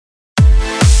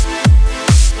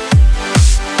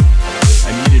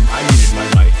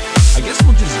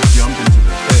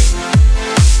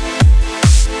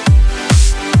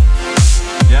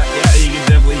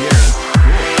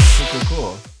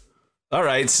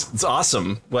It's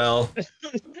awesome. Well,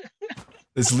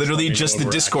 it's literally just the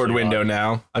Discord window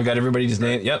now. I've got everybody's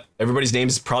name. Yep, everybody's name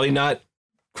is probably not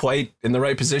quite in the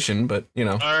right position, but you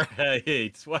know. All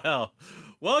right. Well,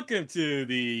 welcome to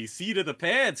the Seat of the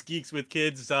Pants Geeks with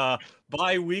Kids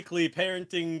bi-weekly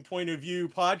parenting point of view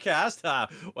podcast.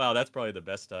 Wow, that's probably the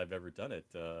best I've ever done it.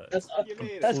 That's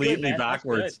completely good,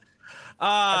 backwards.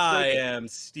 I am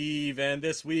Steve, and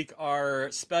this week our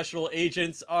special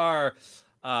agents are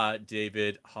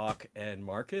David, Hawk, and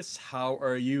Marcus. How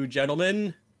are you,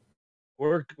 gentlemen?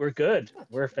 We're good.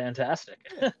 We're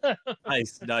fantastic.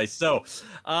 Nice. So,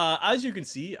 as you can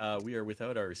see, we are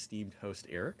without our esteemed host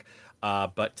Eric,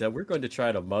 but we're going to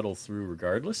try to muddle through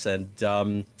regardless.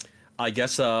 And I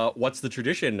guess what's the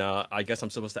tradition? I guess I'm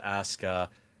supposed to ask,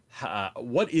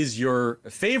 what is your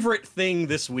favorite thing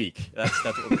this week? That's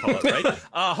what we call it, right?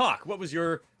 Hawk, what's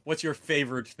your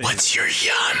favorite thing? What's your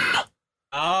yum?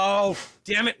 Oh,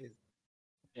 damn it!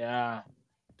 Yeah.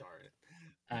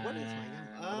 What is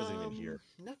my I wasn't even here.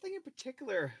 Nothing in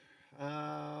particular.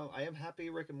 I am happy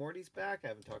Rick and Morty's back. I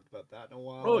haven't talked about that in a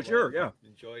while. Oh, sure, yeah.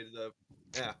 Enjoyed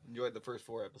the first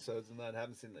 4 episodes, and then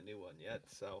haven't seen the new one yet.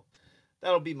 So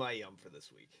that'll be my yum for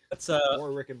this week. That's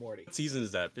more Rick and Morty. What season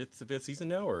is that? It's the 5th season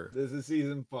now, or this is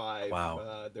season 5.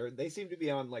 Wow. They seem to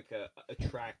be on like a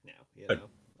track now. You know.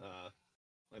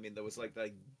 I mean, there was like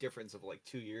the difference of like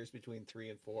 2 years between 3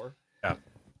 and 4. Yeah.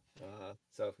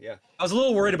 So yeah, I was a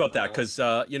little worried about that because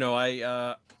you know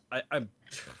I don't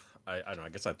know, I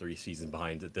guess I'm 3 seasons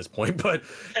behind at this point, but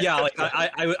yeah, like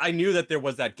I knew that there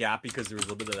was that gap because there was a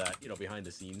little bit of that, you know, behind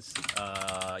the scenes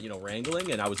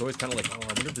wrangling, and I was always kind of like, oh, I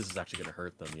wonder if this is actually going to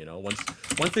hurt them, you know. Once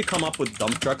they come up with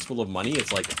dump trucks full of money,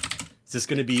 it's like, is this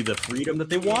going to be the freedom that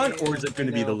they want, or is it going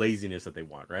to be the laziness that they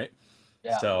want, right?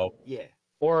 Yeah. So yeah.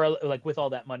 Or like with all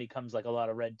that money comes like a lot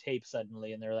of red tape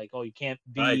suddenly, and they're like, oh, you can't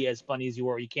be as funny as you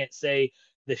were, you can't say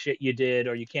the shit you did,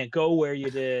 or you can't go where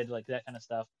you did, like that kind of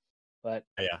stuff. But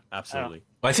yeah, absolutely.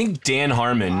 I think Dan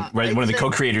Harmon, one of the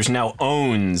co-creators, now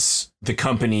owns the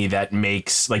company that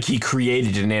makes, like, he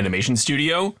created an animation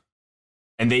studio,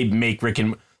 and they make Rick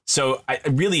and. So I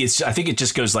think it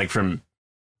just goes like from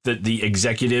the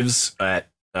executives at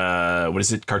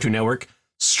Cartoon Network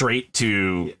straight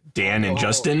to Dan and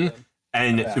Justin.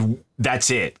 And that's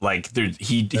it. Like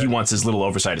he wants as little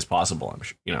oversight as possible. I'm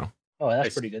sure, you know. Oh,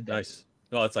 that's pretty good. Nice.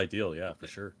 No, that's ideal. Yeah, for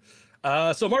sure.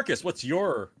 So Marcus, what's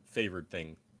your favorite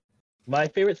thing? My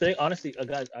favorite thing, honestly, I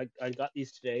got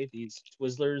these today. These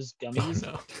Twizzlers gummies.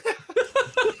 Oh,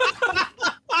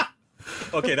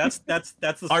 no. Okay, that's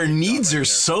the. Our needs are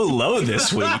so low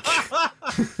this week.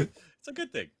 It's a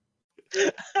good thing.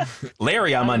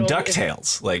 Larry, I'm on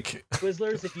DuckTales. Like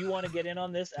Twizzlers, if you want to get in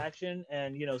on this action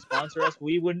and sponsor us,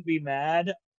 we wouldn't be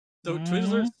mad. So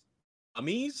Twizzlers,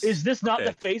 gummies. Is this not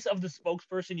the face of the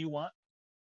spokesperson you want?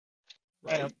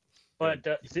 Right. But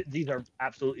these are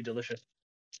absolutely delicious.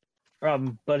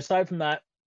 But aside from that,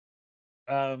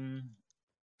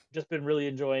 just been really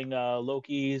enjoying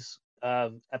Loki's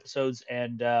episodes,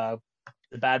 and the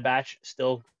Bad Batch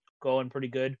still going pretty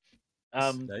good.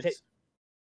 Nice.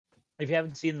 If you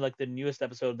haven't seen like the newest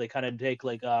episode, they kind of take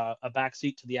like a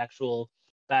backseat to the actual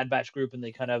Bad Batch group, and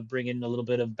they kind of bring in a little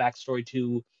bit of backstory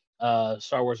to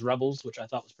Star Wars Rebels, which I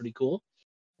thought was pretty cool.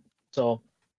 So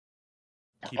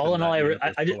all in all,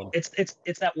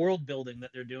 it's that world building that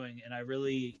they're doing, and I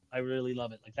really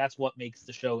love it. Like that's what makes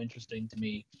the show interesting to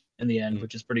me in the end,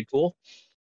 which is pretty cool.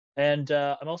 And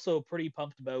I'm also pretty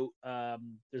pumped about.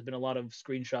 There's been a lot of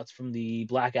screenshots from the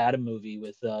Black Adam movie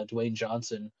with Dwayne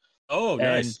Johnson. Oh,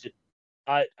 nice. And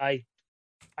I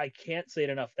can't say it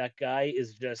enough. That guy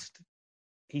is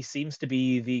he seems to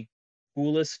be the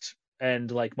coolest and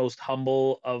like most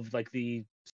humble of like the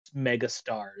mega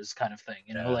stars kind of thing,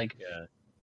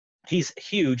 he's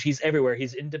huge, he's everywhere,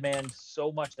 he's in demand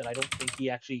so much that I don't think he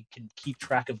actually can keep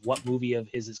track of what movie of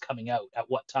his is coming out at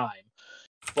what time.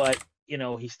 But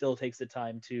he still takes the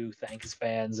time to thank his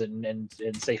fans and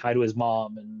say hi to his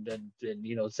mom and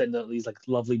send these like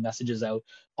lovely messages out,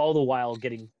 all the while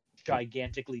getting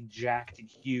gigantically jacked and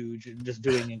huge and just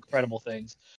doing incredible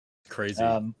things. Crazy.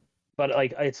 But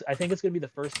like I think it's gonna be the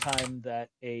first time that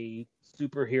a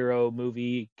superhero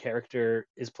movie character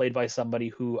is played by somebody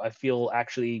who I feel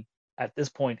actually at this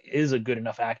point is a good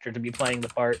enough actor to be playing the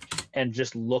part and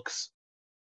just looks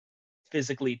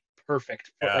physically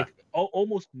perfect, like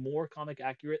almost more comic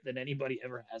accurate than anybody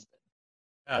ever has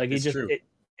been. Like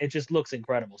it just looks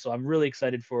incredible. So I'm really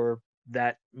excited for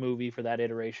that movie, for that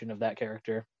iteration of that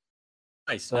character.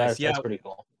 Nice. So that's pretty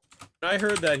cool. I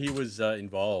heard that he was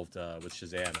involved with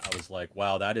Shazam. I was like,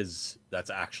 wow, that's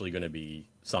actually going to be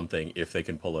something if they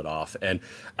can pull it off. And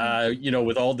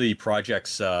with all the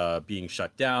projects being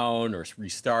shut down or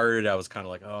restarted, I was kind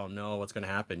of like, oh no, what's going to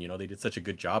happen? They did such a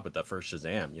good job with that first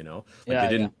Shazam. Like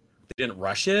they didn't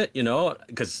rush it.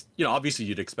 Because obviously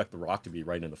you'd expect The Rock to be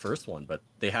right in the first one, but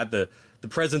they had the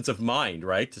presence of mind,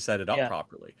 right, to set it up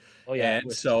properly. Oh yeah.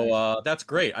 And so that's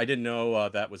great. I didn't know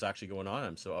that was actually going on.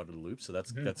 I'm so out of the loop. So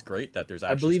that's great that there's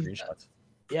actually screenshots.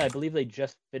 Yeah, I believe they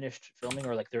just finished filming,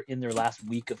 or like they're in their last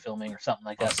week of filming or something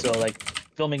like that. So like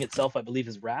filming itself, I believe,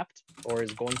 is wrapped or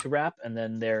is going to wrap, and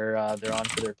then they're on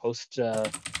for their post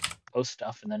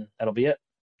stuff, and then that'll be it.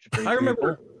 I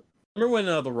remember when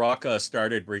The Rock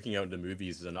started breaking out into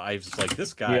movies, and I was like,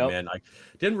 this guy, man, I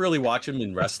didn't really watch him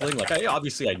in wrestling. Like,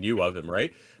 I knew of him,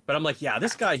 right? But I'm like, yeah,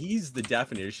 this guy, he's the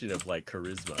definition of like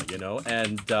charisma,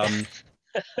 And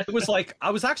it was like, I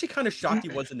was actually kind of shocked he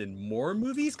wasn't in more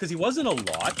movies, because he wasn't a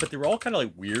lot, but they were all kind of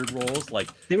like weird roles, like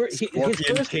they were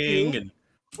Scorpion King and.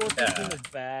 Scorpion was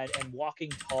bad, and Walking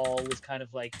Tall was kind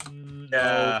of like,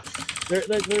 no.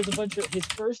 There's a bunch of his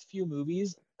first few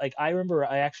movies. Like, I remember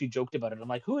I actually joked about it. I'm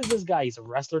like, who is this guy? He's a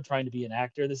wrestler trying to be an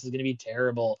actor. This is going to be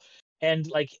terrible. And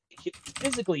like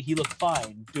physically, he looked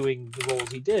fine doing the roles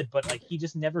he did, but like he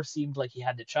just never seemed like he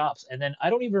had the chops. And then I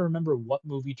don't even remember what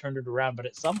movie turned it around, but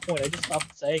at some point I just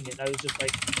stopped saying it, and I was just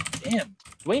like, damn,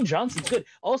 Dwayne Johnson's good.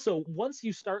 Also, once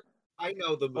you start, I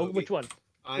know the movie. Oh, which one?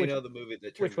 I know the movie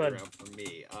that turned it around for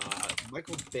me.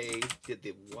 Michael Bay did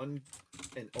the one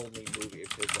and only movie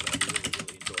of his that I really,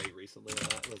 really enjoyed recently.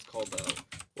 It was called,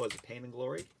 what was it, Pain and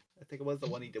Glory? I think it was the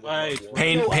one he did with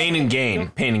Pain and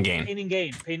Gain.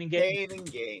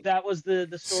 That was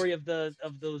the story of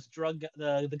those drug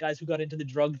the guys who got into the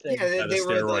drug thing. Yeah, they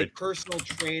were like personal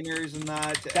trainers and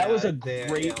that. That was a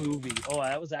great movie. Oh,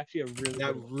 that was actually a really.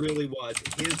 That really was.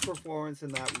 His performance in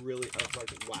that really, I was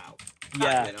like, wow.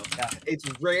 Yeah, it's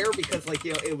rare because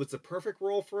it was a perfect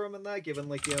role for him in that, given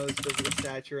his physical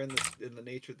stature and the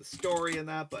nature of the story and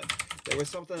that. But there was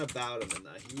something about him in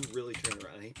that he really turned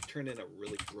around. He turned in a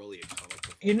really brilliant comic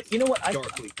performance. You know what?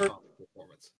 Darkly comic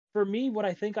performance. For me, what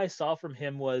I think I saw from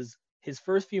him was his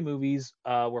first few movies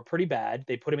were pretty bad.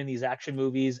 They put him in these action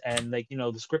movies, and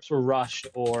the scripts were rushed,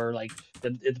 or like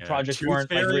the projects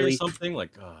weren't like really something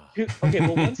like. Okay,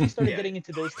 well, once he started getting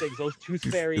into those things, those Tooth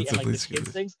Fairy and like the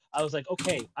kids things, I was like,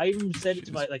 okay. I even said it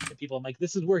to to people. I'm like,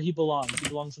 this is where he belongs. He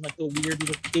belongs in like the weird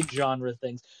little kid genre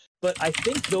things. But I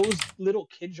think those little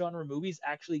kid genre movies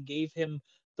actually gave him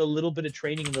the little bit of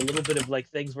training and the little bit of like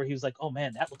things where he was like, oh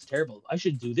man, that looks terrible. I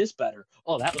should do this better.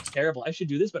 Oh, that looks terrible. I should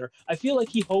do this better. I feel like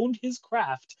he honed his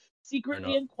craft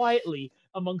secretly and quietly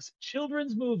amongst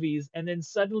children's movies, and then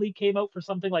suddenly came out for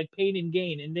something like Pain and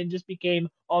Gain, and then just became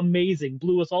amazing,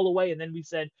 blew us all away. And then we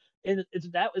said, and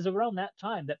that was around that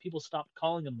time that people stopped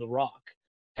calling him The Rock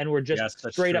and were just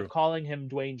straight up calling him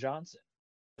Dwayne Johnson.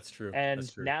 That's true.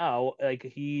 And now, like,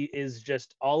 he is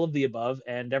just all of the above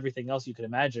and everything else you can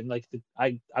imagine. Like,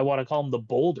 I want to call him the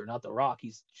Boulder, not the Rock.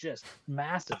 He's just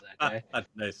massive, that guy.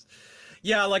 Nice.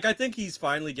 Yeah, like, I think he's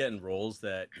finally getting roles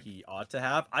that he ought to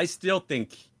have. I still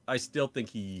think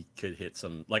he could hit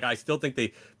some. Like, I still think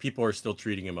people are still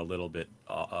treating him a little bit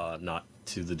not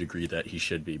to the degree that he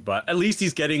should be. But at least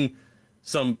he's getting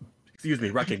some,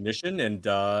 recognition. And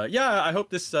I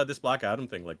hope this Black Adam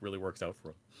thing like really works out for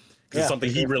him. It's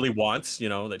something he really wants,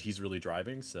 that he's really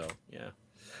driving. So,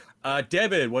 yeah.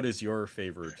 David, what is your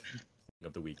favorite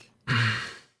of the week?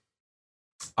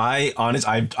 I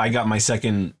got my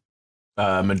second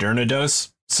Moderna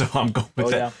dose, so I'm going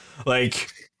with that.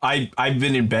 Like, I've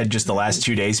been in bed just the last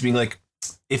 2 days being like,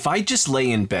 if I just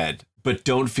lay in bed but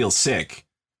don't feel sick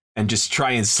and just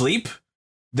try and sleep,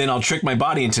 then I'll trick my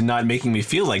body into not making me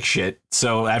feel like shit.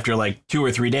 So after like 2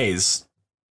 or 3 days,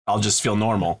 I'll just feel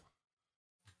normal.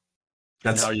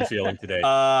 How are you feeling today?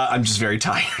 I'm just very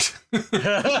tired.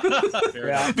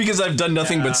 Because I've done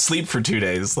nothing but sleep for 2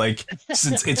 days. Like,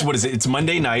 since it's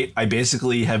Monday night, I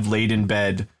basically have laid in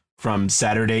bed from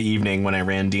Saturday evening when I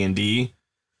ran D&D,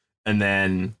 and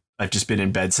then I've just been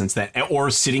in bed since then, or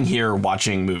sitting here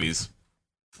watching movies.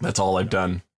 That's all I've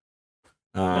done.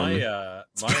 My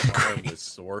arm was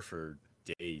sore for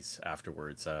days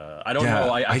afterwards. I don't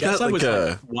know. I guess got I was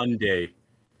like 1 day.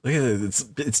 Look at it.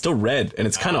 It's still red, and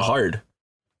it's kind of hard.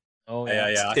 Oh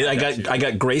yeah. I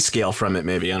got grayscale from it.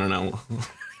 Maybe, I don't know.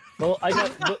 Well, I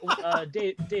got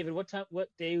David. What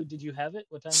day did you have it?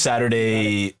 What time?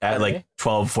 Saturday at like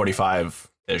 12:45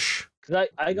 ish. Because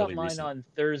I got mine on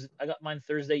Thursday. I got mine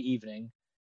Thursday evening,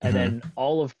 and then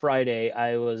all of Friday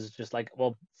I was just like,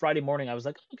 well, Friday morning I was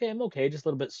like, okay, I'm okay, just a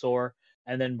little bit sore.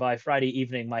 And then by Friday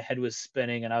evening, my head was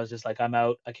spinning, and I was just like, I'm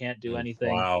out. I can't do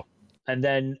anything. Wow.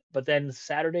 But then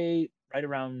Saturday, right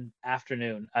around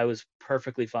afternoon, I was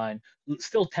perfectly fine.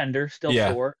 Still tender, still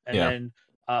sore. And then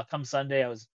come Sunday, I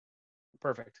was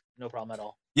perfect. No problem at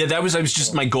all. Yeah, I was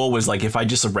just, my goal was like, if I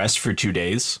just rest for 2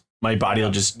 days, my body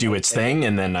will just do its thing.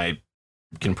 And then I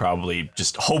can probably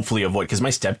just hopefully avoid, because my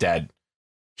stepdad,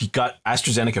 he got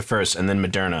AstraZeneca first and then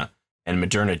Moderna. And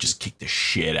Moderna just kicked the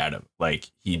shit out of him.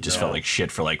 Like, he just felt like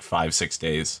shit for like 5-6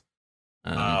 days.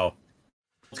 Wow.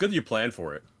 It's good that you planned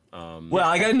for it.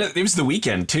 Well, it was the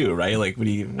weekend too, right? Like, what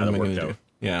am I going to do?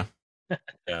 Yeah.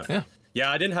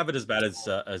 Yeah, I didn't have it as bad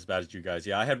as you guys.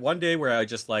 Yeah, I had one day where I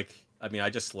just I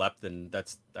just slept, and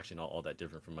that's actually not all that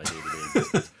different from my day-to-day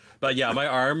existence. But yeah, my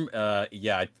arm,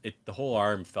 the whole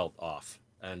arm felt off.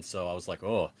 And so I was like,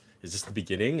 oh, is this the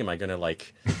beginning? Am I going to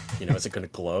is it going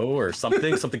to glow or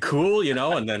something cool,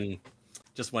 And then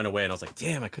just went away, and I was like,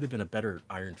 damn, I could have been a better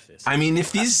Iron Fist. I mean,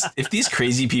 if these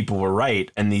crazy people were right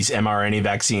and these mRNA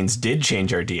vaccines did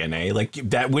change our DNA, like,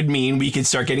 that would mean we could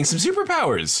start getting some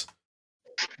superpowers.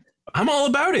 I'm all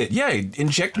about it. Yeah,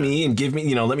 inject me and give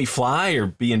me, let me fly or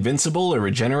be invincible or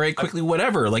regenerate quickly,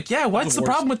 whatever. Like, yeah, what's the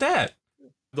problem with that?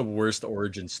 The worst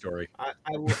origin story.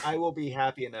 I will be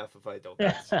happy enough if I don't.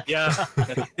 Yeah. Yeah.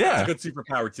 Yeah. It's a good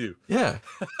superpower too. Yeah.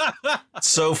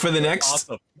 So for the next,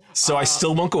 awesome. So I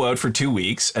still won't go out for 2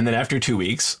 weeks. And then after 2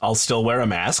 weeks, I'll still wear a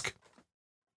mask.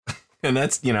 And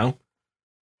that's,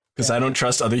 because I don't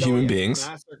trust other human beings.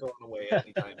 Masks are going away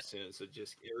anytime soon. So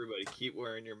just everybody keep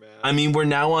wearing your mask. I mean, we're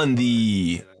now on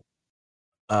the,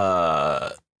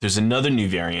 there's another new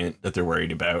variant that they're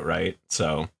worried about, right?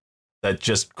 So that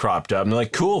just cropped up, and they're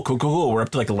like, cool. We're up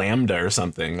to like Lambda or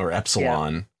something, or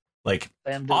Epsilon. Yeah. Like,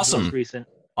 Lambda's awesome.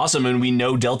 Awesome. And we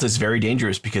know Delta's very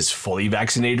dangerous because fully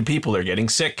vaccinated people are getting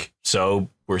sick. So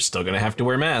we're still going to have to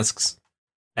wear masks.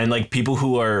 And like people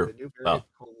who are,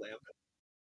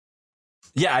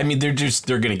 yeah, I mean, they're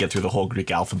going to get through the whole Greek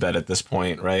alphabet at this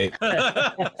point, right?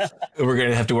 We're going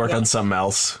to have to work on something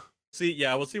else.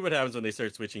 We'll see what happens when they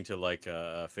start switching to like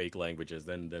fake languages.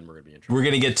 Then we're gonna be in trouble. We're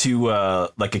gonna get to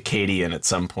like Akkadian at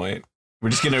some point.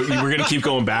 We're gonna keep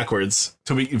going backwards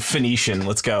till we Phoenician.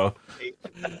 Let's go.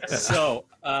 So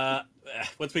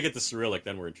once we get to Cyrillic,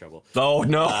 then we're in trouble. Oh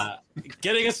no!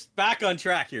 Getting us back on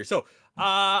track here. So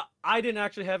I didn't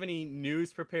actually have any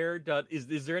news prepared.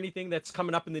 Is there anything that's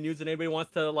coming up in the news that anybody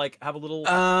wants to like have a little?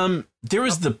 There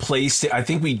was the PlayStation. I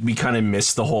think we kind of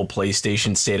missed the whole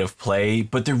PlayStation State of Play,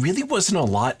 but there really wasn't a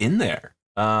lot in there.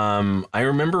 I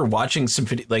remember watching some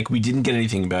video, like we didn't get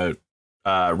anything about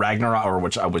Ragnarok, or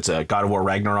which I would say God of War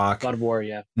Ragnarok. God of War,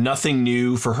 yeah. Nothing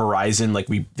new for Horizon. Like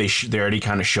they already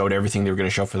kind of showed everything they were going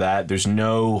to show for that. There's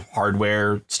no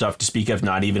hardware stuff to speak of.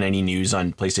 Not even any news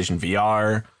on PlayStation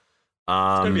VR.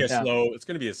 It's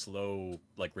gonna be a slow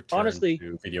like return honestly,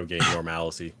 to video game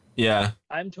normalcy. Yeah,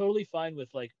 I'm totally fine with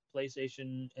like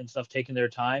PlayStation and stuff taking their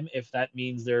time if that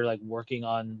means they're like working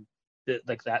on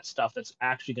that stuff that's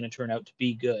actually going to turn out to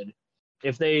be good.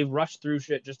 If they rush through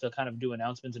shit just to kind of do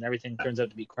announcements and everything turns out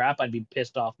to be crap, I'd be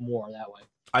pissed off more that way.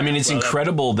 I mean, it's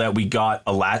incredible that we got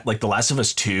like The Last of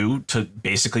Us 2 to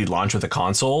basically launch with a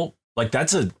console. Like that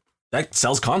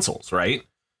sells consoles, right?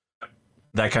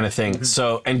 That kind of thing. Mm-hmm.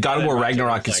 So, and God of War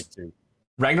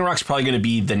Ragnarok's probably going to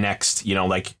be the next,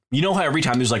 how every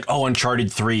time there's like, oh, Uncharted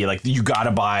 3, like you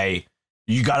gotta buy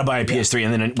a PS3,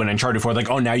 and then when Uncharted 4, like,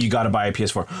 oh, now you gotta buy a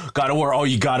PS4. God of War, oh,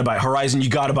 you gotta buy Horizon, you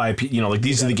gotta buy like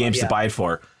these are the games to buy it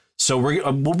for. So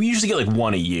we usually get like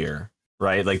one a year,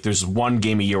 right? Like there's one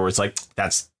game a year where it's like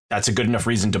that's a good enough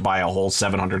reason to buy a whole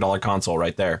 $700 console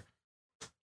right there.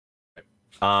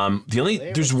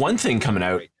 There's one thing coming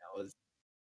out.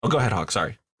 Oh, go ahead, Hawk.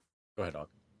 Sorry. Go ahead, Hawk.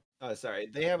 Sorry.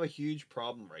 They have a huge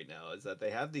problem right now. Is that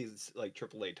they have these like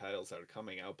AAA titles that are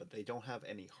coming out, but they don't have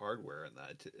any hardware in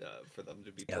that for them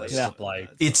to be played.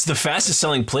 It's the fastest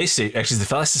selling PlayStation. Actually, it's the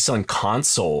fastest selling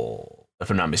console,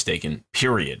 if I'm not mistaken.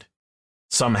 Period.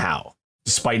 Somehow,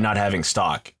 despite not having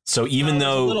stock. So even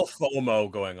though there's a little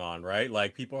FOMO going on, right?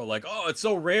 Like people are like, "Oh, it's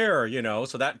so rare,"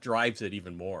 so that drives it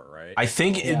even more, right? I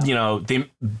think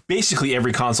they basically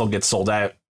every console gets sold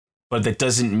out. But that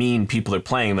doesn't mean people are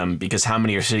playing them because how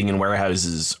many are sitting in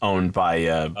warehouses owned by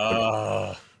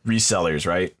resellers,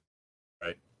 right?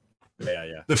 Right.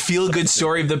 Yeah. The feel-good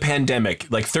story of the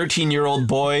pandemic. Like 13-year-old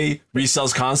boy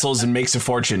resells consoles and makes a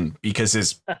fortune because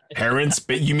his parents,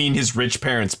 but you mean his rich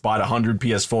parents bought 100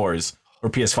 PS4s or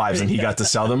PS5s and he got to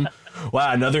sell them?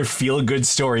 Wow, another feel-good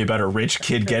story about a rich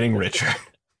kid getting richer.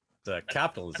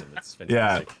 Capitalism. It's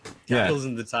fantastic. Yeah.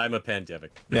 Capitalism in the time of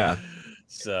pandemic. Yeah.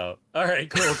 So, all right,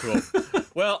 cool.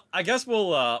 Well, I guess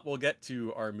we'll get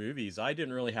to our movies. I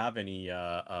didn't really have any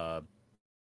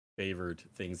favored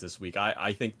things this week.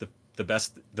 I think the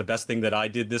best thing that I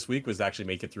did this week was actually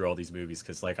make it through all these movies,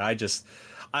 because like I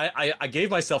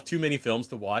gave myself too many films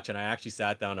to watch, and I actually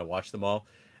sat down and watched them all.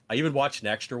 I even watched an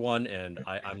extra one, and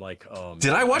I'm like, oh.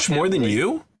 Did I watch more than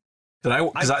you?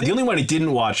 Because the only one I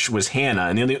didn't watch was Hannah,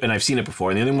 and I've seen it before,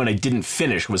 and the only one I didn't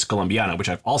finish was Colombiana, which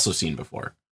I've also seen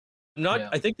before.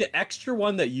 I think the extra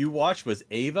one that you watched was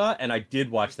Ava, and I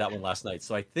did watch that one last night.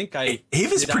 So I think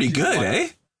Ava's pretty good, eh?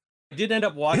 I did end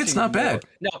up watching. It's not bad.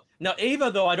 Now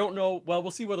Ava, though, I don't know. Well, we'll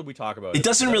see whether we talk about it.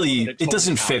 It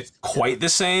doesn't fit quite the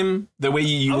same the way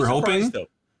you were hoping. Though.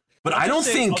 But I don't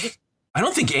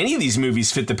think any of these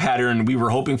movies fit the pattern we were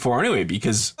hoping for anyway,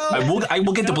 because I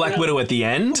will get to Black Widow at the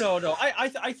end. No.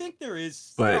 I think there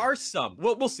are some.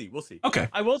 We'll see. Okay.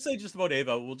 I will say just about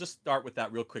Ava. We'll just start with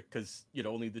that real quick, because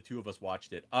only the two of us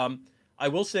watched it. I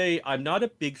will say I'm not a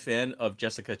big fan of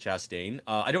Jessica Chastain.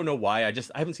 I don't know why. I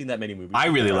haven't seen that many movies. I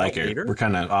really like her. We're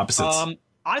kind of opposites.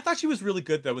 I thought she was really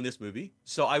good though in this movie.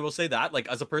 So I will say that, like,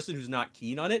 as a person who's not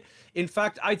keen on it, in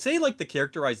fact, I'd say like the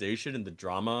characterization and the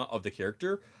drama of the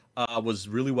character was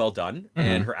really well done,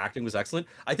 and her acting was excellent.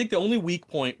 I think the only weak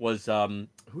point was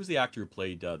who's the actor who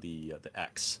played the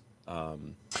X?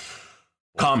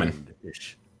 Common.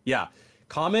 Yeah,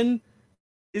 Common.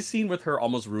 His scene with her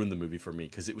almost ruined the movie for me,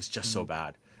 because it was just so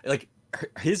bad. Like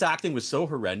his acting was so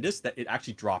horrendous that it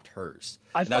actually dropped hers.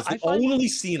 That's the only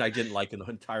scene I didn't like in the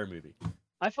entire movie.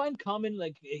 I find Common,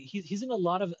 like, he's in a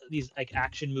lot of these like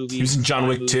action movies. He was in John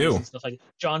Wick too. And stuff like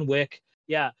John Wick.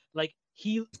 Yeah, like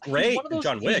he's great.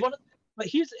 John Wick. But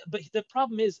the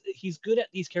problem is he's good at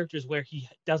these characters where he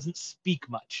doesn't speak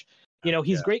much.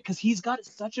 He's great because he's got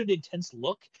such an intense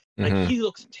look. Like he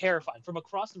looks terrifying from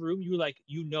across the room. You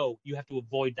have to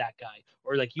avoid that guy,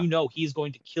 or like he's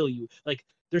going to kill you. Like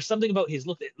there's something about his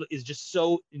look that is just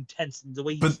so intense, and the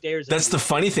way he stares. That's the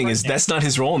funny thing is that's not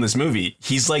his role in this movie.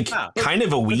 He's like kind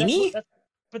of a weenie.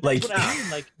 But that's what I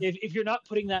mean. Like if you're not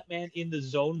putting that man in the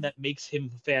zone that makes him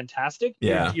fantastic,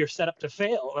 you're set up to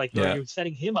fail. Like you're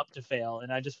setting him up to fail,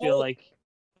 and I just feel like,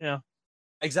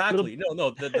 Exactly. No.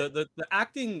 The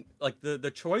acting, like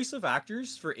the choice of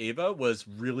actors for Ava was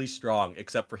really strong,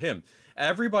 except for him.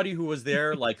 Everybody who was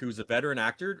there, like who's a veteran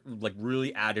actor, like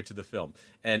really added to the film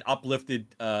and uplifted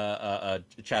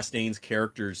Chastain's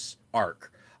character's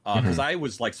arc. Because I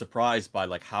was like surprised by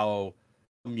like how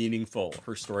meaningful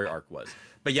her story arc was.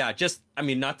 But yeah,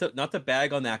 not to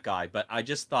bag on that guy, but I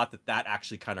just thought that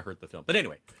actually kind of hurt the film. But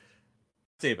anyway,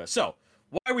 Ava. So.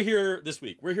 Why are we here this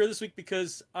week? We're here this week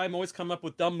because I'm always come up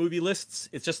with dumb movie lists.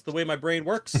 It's just the way my brain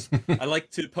works. I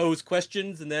like to pose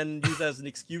questions and then use that as an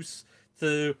excuse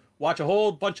to watch a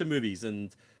whole bunch of movies.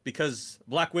 And because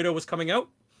Black Widow was coming out,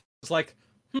 it's like,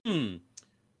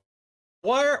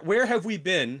 where have we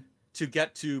been to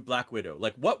get to Black Widow?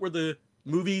 Like, what were the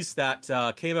movies that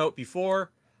came out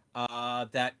before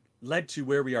that led to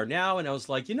where we are now? And I was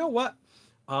like, you know what?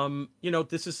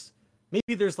 This is...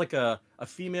 Maybe there's like a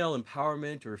female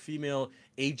empowerment or a female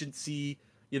agency,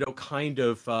 kind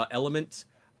of element.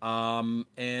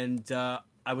 And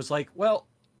I was like, well,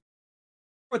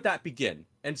 where would that begin?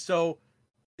 And so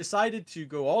decided to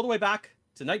go all the way back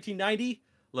to 1990,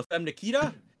 La Femme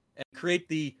Nikita, and create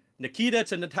the Nikita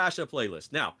to Natasha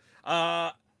playlist. Now,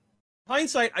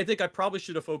 hindsight, I think I probably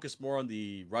should have focused more on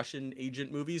the Russian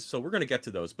agent movies, so we're going to get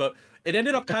to those. But it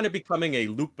ended up kind of becoming a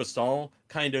Luc Besson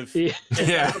kind of...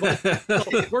 Yeah. So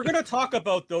we're going to talk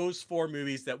about those 4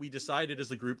 movies that we decided as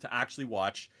a group to actually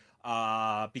watch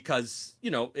because,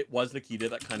 it was Nikita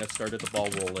that kind of started the ball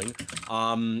rolling,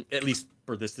 at least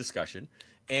for this discussion.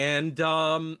 And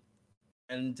I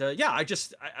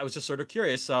was just sort of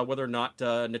curious whether or not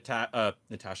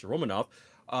Natasha Romanoff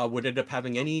would end up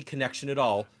having any connection at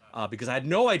all. Because I had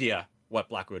no idea what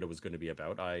Black Widow was going to be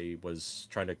about. I was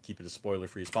trying to keep it as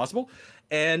spoiler-free as possible.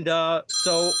 And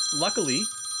so, luckily...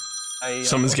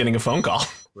 Someone's getting a phone call.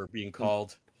 We're being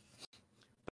called.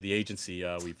 The agency,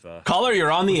 Caller,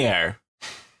 you're on the air.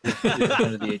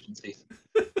 The agency.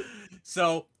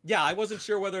 So, yeah, I wasn't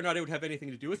sure whether or not it would have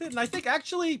anything to do with it. And I think,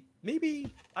 actually,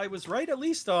 maybe I was right, at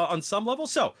least on some level.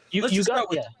 So, let's just start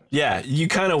with... Yeah, you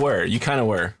kind of were.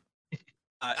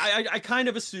 I kind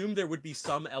of assumed there would be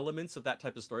some elements of that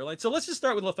type of storyline. So let's just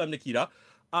start with La Femme Nikita.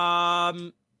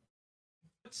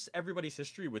 What's everybody's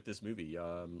history with this movie?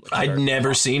 I'd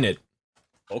never seen it.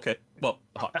 Okay. Well,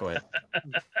 go ahead.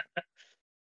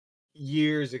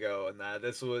 Years ago, and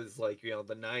this was like the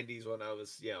 90s when I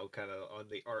was kind of on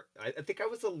the art. I think I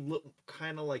was a little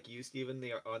kind of like you, Steven,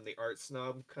 on the art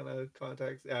snob kind of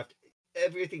context. After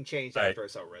everything changed after I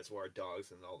saw Reservoir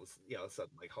Dogs and all this,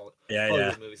 sudden like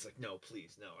Hollywood movies. Like, no,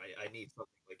 please, no, I need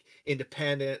something like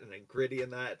independent and then gritty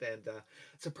and that. And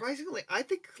surprisingly, I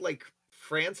think like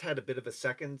France had a bit of a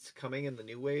second coming in the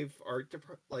new wave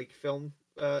like film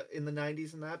in the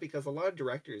 90s and that, because a lot of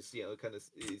directors, kind of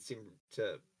seem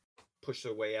to push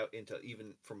their way out into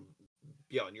even from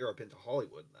beyond Europe into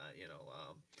Hollywood and that,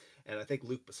 and I think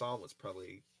Luc Besson was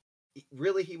probably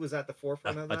really, he was at the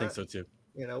forefront of that. I think so too.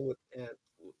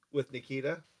 With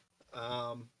Nikita.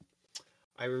 I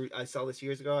saw this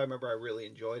years ago. I remember I really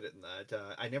enjoyed it, and that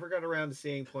I never got around to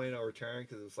seeing Point of No Return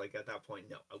because it was like at that point,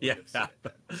 no, I wouldn't have seen it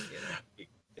then,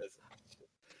 because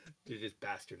they're just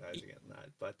bastardizing it and that.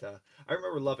 But I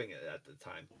remember loving it at the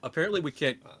time. Apparently, we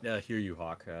can't hear you,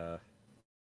 Hawk.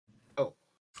 Oh,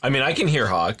 I mean, I can hear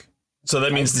Hawk, so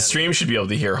that means the stream should be able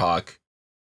to hear Hawk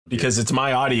because it's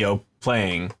my audio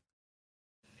playing.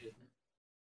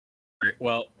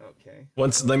 Well, okay.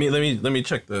 Once let me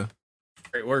check the.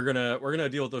 Right, we're gonna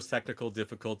deal with those technical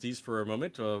difficulties for a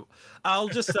moment. I'll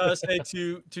just say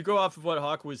to go off of what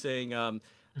Hawk was saying.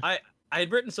 I had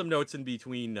written some notes in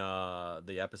between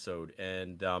the episode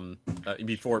and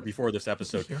before this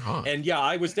episode, and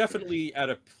I was definitely at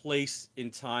a place in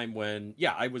time when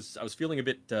I was feeling a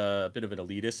bit of an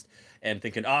elitist and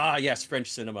thinking, yes,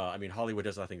 French cinema. I mean, Hollywood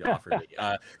has nothing to offer me.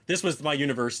 This was my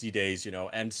university days,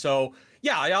 and so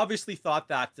I obviously thought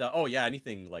that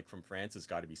anything like from France has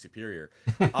got to be superior.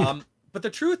 But the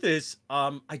truth is,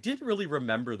 I didn't really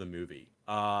remember the movie.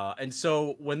 And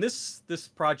so when this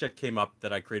project came up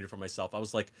that I created for myself, I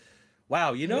was like,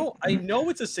 wow, I know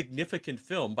it's a significant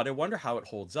film, but I wonder how it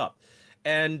holds up.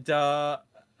 And I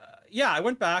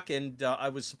went back and I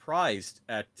was surprised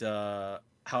at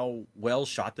how well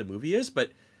shot the movie is.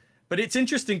 But it's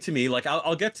interesting to me. Like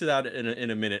I'll get to that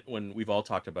in a minute when we've all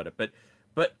talked about it.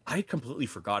 But I'd completely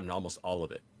forgotten almost all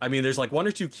of it. I mean, there's like one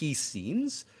or two key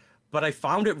scenes, but I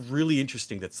found it really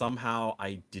interesting that somehow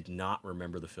I did not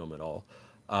remember the film at all.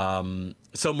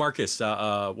 So Marcus,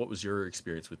 what was your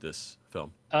experience with this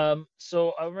film?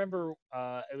 So I remember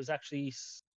it was actually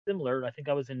similar. I think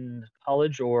I was in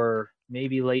college or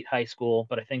maybe late high school,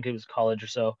 but I think it was college or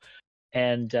so.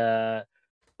 And I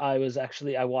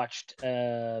watched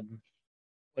what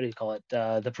do you call it?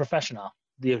 The Professional,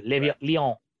 the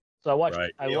Lyon. So I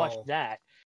watched that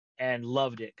and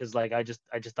loved it because like I just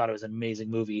thought it was an amazing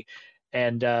movie.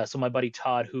 And so my buddy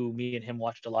Todd, who me and him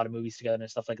watched a lot of movies together and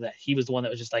stuff like that, he was the one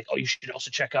that was just like, oh, you should also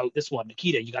check out this one,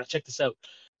 Nikita, you got to check this out.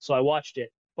 So I watched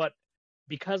it, but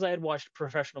because I had watched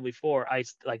Professional before,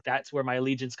 that's where my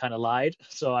allegiance kind of lied.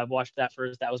 So I watched that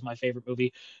first. That was my favorite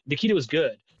movie. Nikita was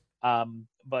good,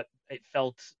 but it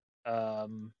felt a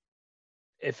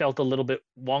little bit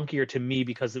wonkier to me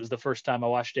because it was the first time I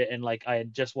watched it, and like I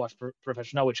had just watched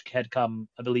Professional, which had come,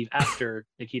 I believe, after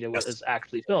Nikita was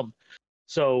actually filmed.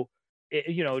 So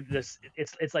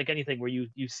it's like anything where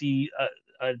you see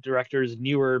a director's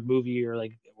newer movie or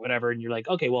like whatever, and you're like,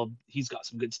 okay, well, he's got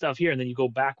some good stuff here, and then you go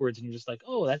backwards and you're just like,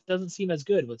 oh, that doesn't seem as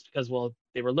good. Well, it's because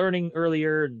they were learning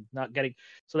earlier and not getting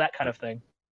that kind of thing.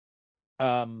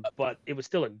 But it was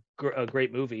still a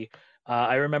great movie.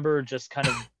 I remember just kind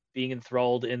of being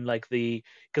enthralled in like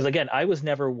because again, I was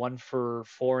never one for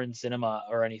foreign cinema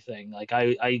or anything. Like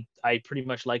I pretty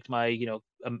much liked my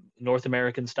North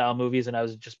American style movies, and I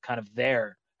was just kind of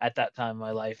there at that time in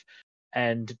my life.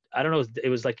 And I don't know, it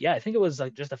was like I think it was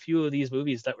like just a few of these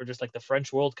movies that were just like the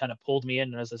French world kind of pulled me in,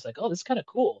 and I was just like, oh, this is kind of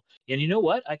cool. And you know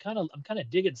what? I'm kind of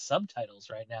digging subtitles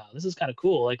right now. This is kind of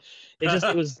cool. Like it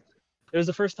was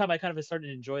the first time I kind of started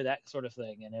to enjoy that sort of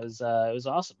thing, and it was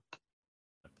awesome.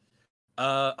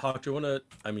 Hawk, do you want to?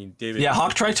 I mean, David. Yeah,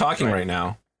 Hawk, try talking right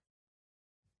now.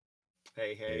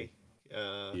 Hey.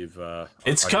 You've.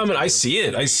 It's coming. I see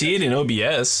it. I see it in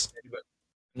OBS.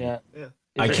 Yeah.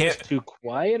 I can't. Too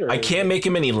quiet. Or I can't make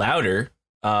him any louder.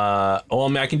 I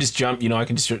mean, I can just jump. I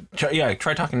can just.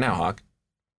 Try talking now, Hawk.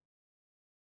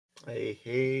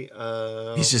 Hey.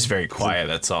 He's just very quiet.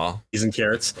 That's all. He's in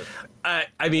carrots. I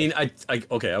mean,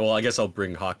 okay. Well, I guess I'll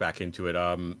bring Hawk back into it.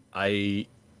 I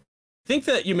think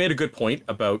that you made a good point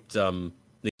about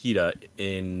Nikita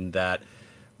in that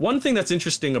one thing that's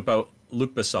interesting about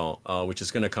Luc Besson, which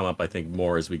is going to come up, I think,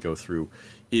 more as we go through,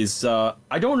 is I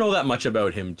don't know that much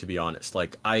about him, to be honest.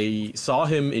 Like, I saw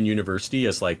him in university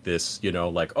as like this,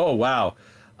 like, oh wow,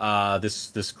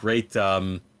 this great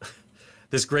auteur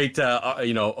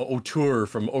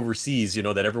from overseas,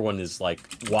 that everyone is like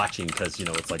watching because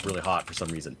it's like really hot for some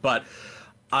reason, but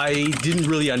I didn't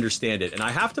really understand it, and I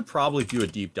have to probably do a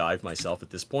deep dive myself at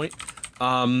this point.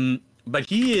 But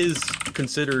he is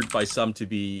considered by some to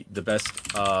be the best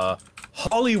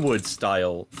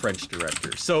Hollywood-style French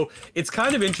director. So it's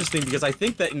kind of interesting because I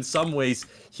think that in some ways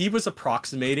he was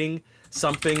approximating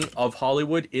something of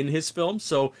Hollywood in his film.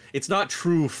 So it's not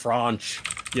true French,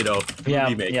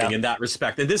 movie making in that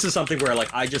respect. And this is something where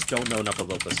like I just don't know enough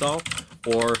about Besson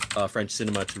or French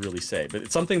cinema to really say. But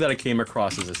it's something that I came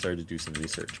across as I started to do some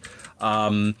research.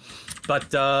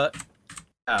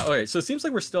 Okay, so it seems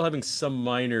like we're still having some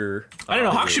minor. I don't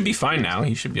know. Hawk should be fine now.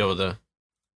 He should be able to.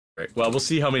 Right. Well, we'll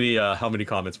see how many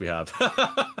comments we have.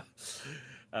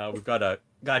 We've got a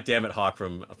goddamn it Hawk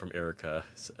from Erica.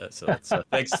 So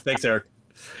thanks Eric.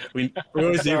 We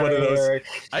always need one of those.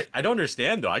 I don't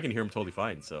understand though. I can hear him totally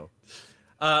fine. So,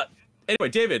 anyway,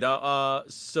 David.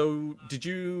 So did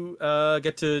you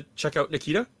get to check out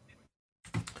Nikita?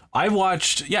 I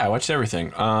watched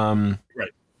everything. Right.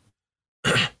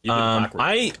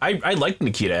 I liked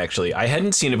Nikita actually. I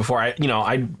hadn't seen it before. I've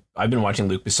been watching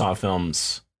Luc Besson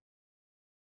films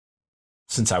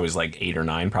since I was like 8 or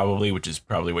 9 probably, which is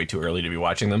probably way too early to be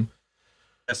watching them.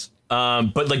 Yes.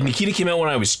 But like Nikita came out when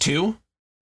I was 2.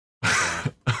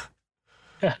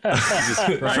 for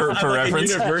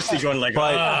reference. University going like,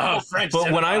 French.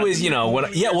 But when I was,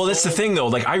 that's the thing though.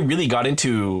 Like I really got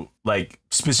into like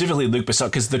specifically Luc Besson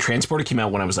because The Transporter came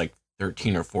out when I was like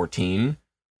 13 or 14.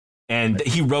 And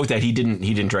he wrote that. He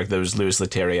didn't direct those, Louis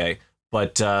Leterrier.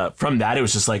 But from that, it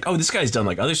was just like, oh, this guy's done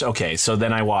like others. Okay, so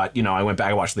then I went back.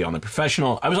 I watched Leon the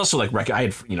Professional. I was also like, I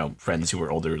had friends who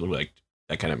were older, like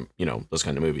that kind of those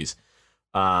kind of movies.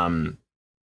 Like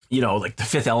The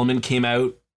Fifth Element came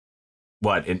out.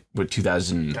 What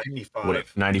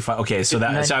 2095? 95. Okay, so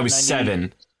I was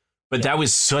 7. But that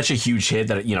was such a huge hit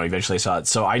that eventually I saw it.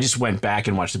 So I just went back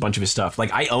and watched a bunch of his stuff.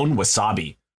 Like I own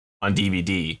Wasabi on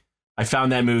DVD. I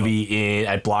found that movie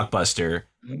at Blockbuster,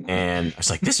 and I was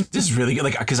like, "This is really good."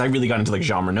 Like, because I really got into like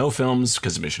Jean Reno films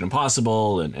because of Mission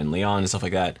Impossible and Leon and stuff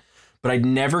like that. But I'd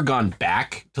never gone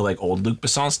back to like old Luc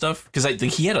Besson stuff because I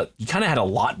think he kind of had a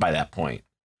lot by that point.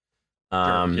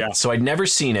 So I'd never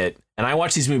seen it, and I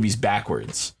watched these movies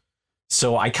backwards.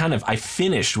 So I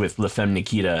finished with La Femme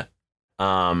Nikita,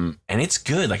 and it's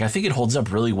good. Like I think it holds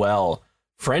up really well.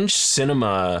 French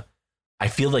cinema, I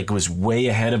feel like it was way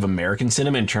ahead of American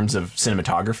cinema in terms of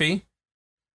cinematography.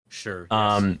 Sure.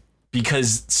 Yes.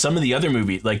 Because some of the other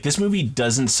movies, like this movie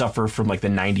doesn't suffer from like the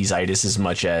 90s-itis as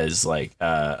much as like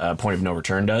Point of No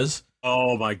Return does.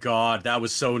 Oh my God, that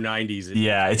was so 90s.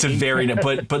 Yeah, it's a very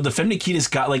but the Femme Nikita's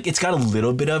got like it's got a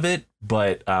little bit of it,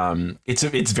 but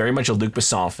it's very much a Luc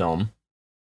Besson film.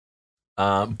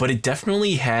 But it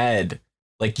definitely had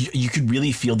like you could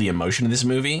really feel the emotion of this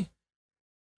movie.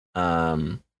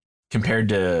 Compared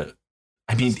to,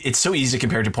 I mean, it's so easy to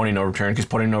compare to Point of No Return because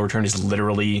Point of No Return is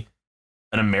literally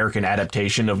an American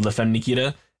adaptation of La Femme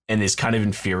Nikita and is kind of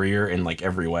inferior in like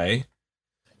every way.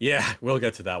 Yeah, we'll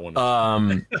get to that one.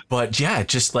 But yeah,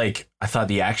 just like I thought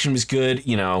the action was good,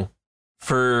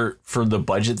 for the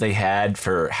budget they had,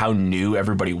 for how new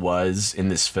everybody was in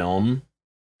this film.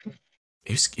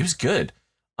 It was good.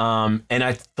 And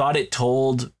I thought it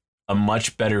told a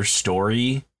much better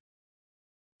story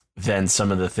than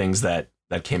some of the things that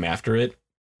came after it.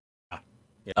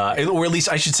 Or at least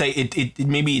I should say it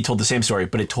maybe it told the same story,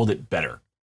 but it told it better.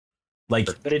 Like,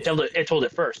 but it told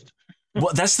it first.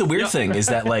 Well, that's the weird thing is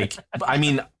that like, I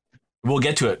mean, we'll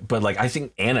get to it, but like, I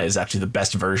think Anna is actually the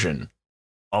best version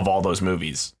of all those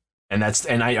movies. And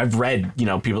I've read,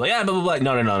 people like, blah, blah,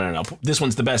 blah. No. This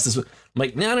one's the best. I'm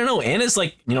like, no. Anna's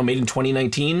like, made in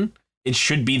 2019. It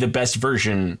should be the best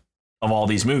version of all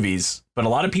these movies. But a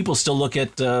lot of people still look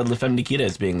at La Femme Nikita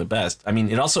as being the best. I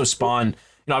mean, it also spawned,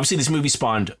 obviously this movie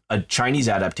spawned a Chinese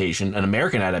adaptation, an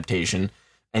American adaptation,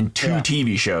 and 2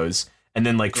 TV shows. And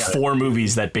then like 4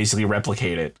 movies that basically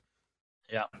replicate it.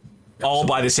 Yeah. All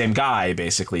by the same guy,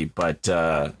 basically. But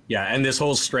and this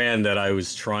whole strand that I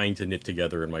was trying to knit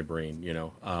together in my brain,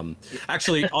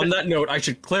 Actually, on that note, I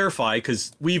should clarify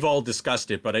because we've all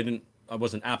discussed it, but I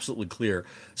wasn't absolutely clear.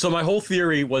 So my whole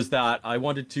theory was that I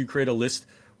wanted to create a list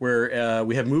where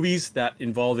we have movies that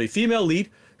involve a female lead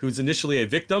who's initially a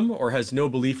victim or has no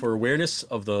belief or awareness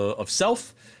of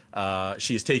self.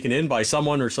 She is taken in by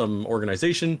someone or some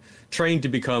organization, trained to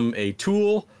become a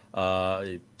tool,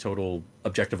 a total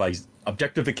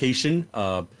objectification,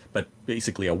 but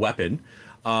basically a weapon.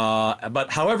 But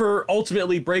however,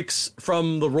 ultimately breaks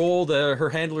from the role that her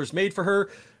handlers made for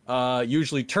her,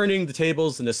 usually turning the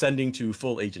tables and ascending to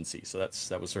full agency. So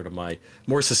that was sort of my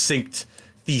more succinct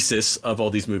thesis of all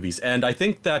these movies. And I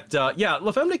think that,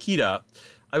 La Femme Nikita,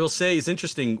 I will say, is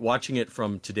interesting watching it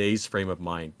from today's frame of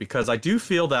mind, because I do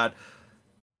feel that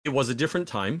it was a different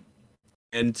time.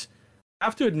 And I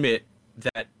have to admit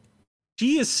that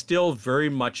she is still very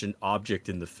much an object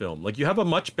in the film. Like, you have a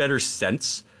much better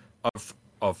sense of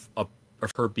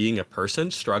of her being a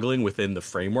person struggling within the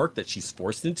framework that she's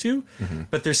forced into, Mm-hmm.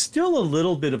 but there's still a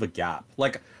little bit of a gap.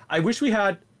 Like, I wish we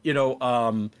had,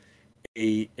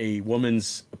 a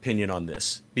woman's opinion on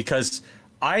this, because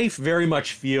I very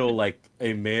much feel like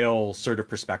a male sort of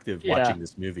perspective watching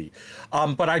this movie.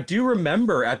 But I do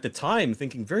remember at the time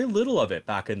thinking very little of it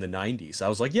back in the 90s. I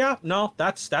was like, yeah, no,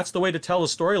 that's the way to tell a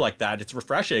story like that. It's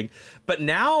refreshing. But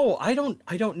now I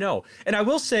don't know. And I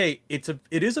will say it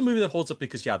is a movie that holds up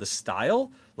because, yeah, the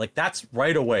style, like, that's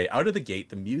right away out of the gate,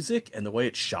 the music and the way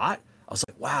it's shot. I was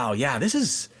like, wow, yeah, this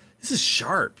is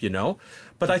sharp,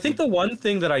 But I think the one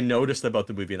thing that I noticed about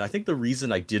the movie, and I think the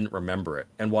reason I didn't remember it,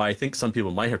 and why I think some people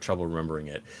might have trouble remembering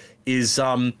it, is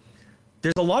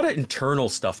there's a lot of internal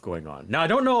stuff going on. Now, I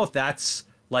don't know if that's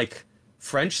like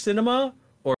French cinema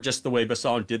or just the way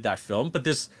Besson did that film, but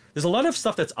there's a lot of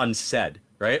stuff that's unsaid,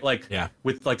 right? Like,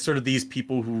 with like sort of these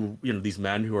people who, these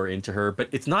men who are into her, but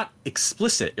it's not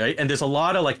explicit, right? And there's a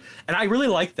lot of like, and I really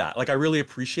like that. Like, I really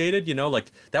appreciated,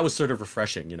 like that was sort of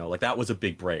refreshing, like that was a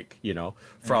big break,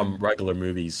 from regular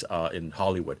movies in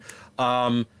Hollywood.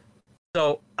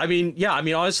 So, I mean,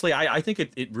 honestly, I think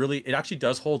it actually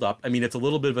does hold up. I mean, it's a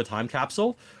little bit of a time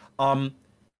capsule.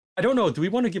 I don't know. Do we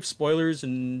want to give spoilers?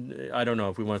 And I don't know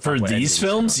if we want to for these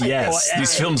films. Yes,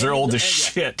 these films are old as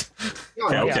shit.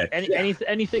 Okay.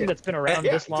 Anything that's been around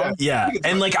this long. Yeah,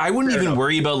 and like I wouldn't even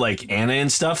worry about like Anna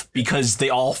and stuff because they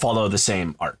all follow the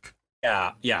same arc.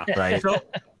 Yeah. Right. So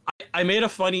I made a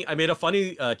funny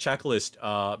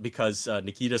checklist because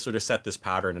Nikita sort of set this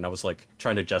pattern, and I was like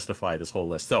trying to justify this whole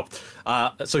list. So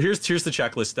here's the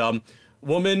checklist.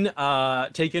 Woman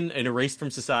taken and erased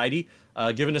from society,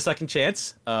 given a second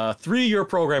chance, 3-year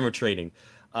program of training.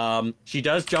 She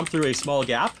does jump through a small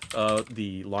gap,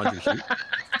 the laundry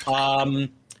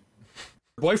chute.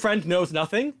 Boyfriend knows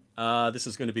nothing. This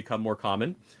is going to become more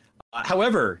common.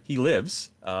 However, he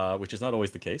lives, which is not always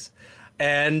the case.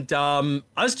 And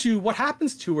as to what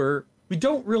happens to her, we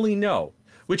don't really know,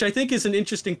 which I think is an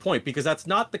interesting point, because that's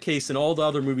not the case in all the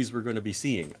other movies we're going to be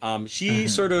seeing. She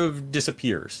sort of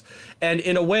disappears. And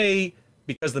in a way,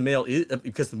 because the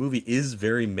movie is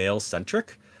very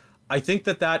male-centric, I think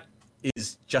that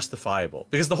is justifiable,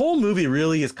 because the whole movie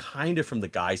really is kind of from the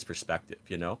guy's perspective,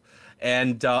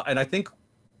 and I think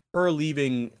her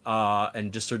leaving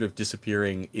and just sort of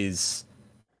disappearing is,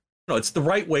 it's the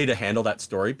right way to handle that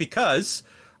story, because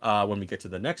when we get to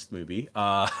the next movie,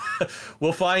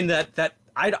 we'll find that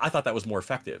I thought that was more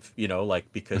effective,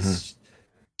 because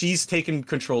she's taken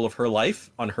control of her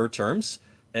life on her terms,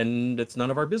 and it's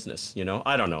none of our business,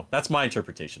 I don't know. That's my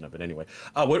interpretation of it anyway.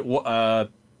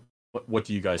 What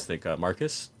do you guys think,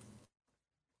 Marcus?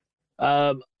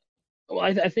 Well,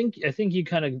 I think you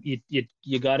kind of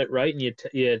you got it right, and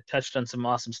you touched on some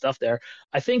awesome stuff there.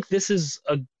 I think this is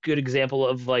a good example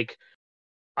of, like,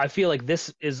 I feel like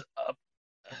this is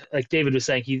like David was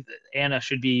saying, Anna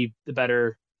should be the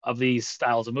better of these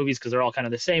styles of movies because they're all kind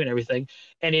of the same and everything.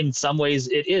 And in some ways,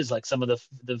 it is like some of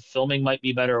the filming might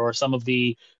be better, or some of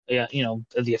the the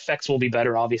effects will be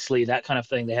better. Obviously, that kind of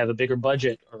thing. They have a bigger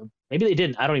budget, or maybe they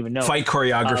didn't. I don't even know. Fight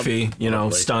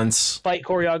choreography, stunts. Fight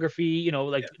choreography,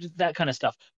 that kind of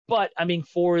stuff. But I mean,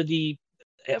 for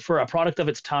a product of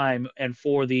its time and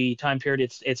for the time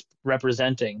period it's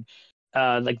representing,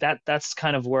 like that's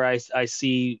kind of where I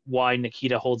see why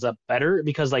Nikita holds up better,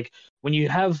 because like when you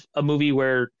have a movie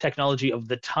where technology of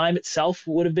the time itself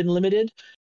would have been limited,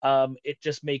 it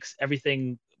just makes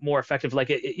everything more effective. Like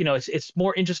it's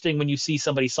more interesting when you see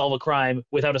somebody solve a crime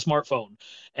without a smartphone,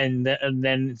 and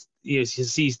then you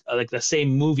see like the same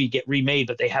movie get remade,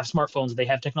 but they have smartphones, they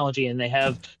have technology, and they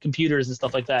have computers and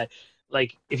stuff like that.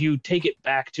 Like, if you take it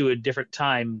back to a different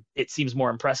time, it seems more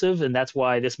impressive, and that's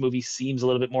why this movie seems a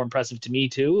little bit more impressive to me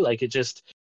too. Like, it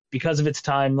just, because of its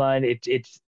timeline,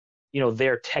 it's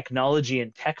their technology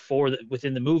and tech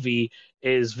within the movie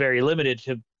is very limited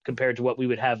compared to what we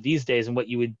would have these days and what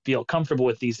you would feel comfortable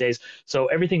with these days. So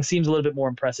everything seems a little bit more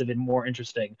impressive and more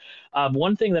interesting.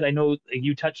 One thing that I know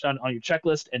you touched on your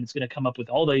checklist, and it's going to come up with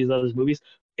all these other movies,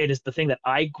 it is the thing that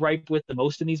I gripe with the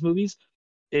most in these movies,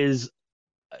 is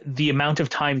the amount of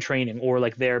time training, or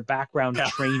like their background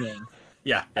training.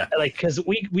 Yeah. Like, because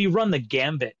we run the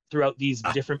gambit throughout these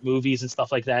different movies and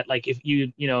stuff like that. Like, if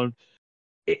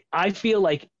I feel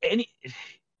like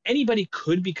anybody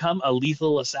could become a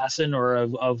lethal assassin or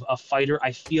a fighter,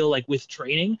 I feel like, with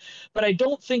training, but I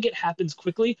don't think it happens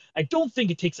quickly. I don't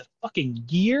think it takes a fucking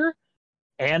year,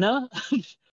 Anna.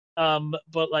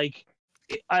 But like,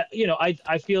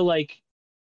 I feel like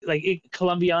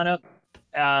Colombiana,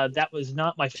 that was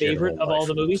not my favorite of all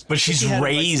the movies. But she's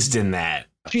raised in that.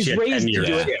 She's She had 10 raised to years.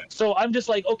 do it. Yeah. So I'm just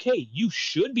like, okay, you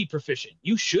should be proficient.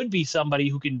 You should be somebody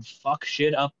who can fuck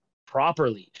shit up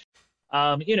properly.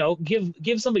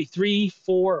 Give somebody 3,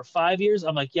 4, or 5 years.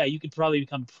 I'm like, yeah, you could probably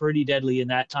become pretty deadly in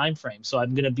that time frame. So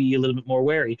I'm gonna be a little bit more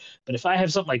wary. But if I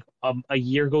have something like a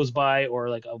year goes by, or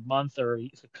like a month, or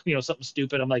something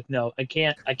stupid, I'm like, no, I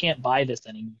can't buy this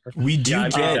anymore. We do Yeah, I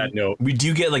get that note. we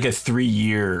do get like a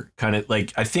 3-year kind of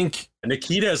like, I think.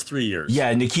 Nikita has 3 years.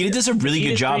 Yeah, Nikita does a really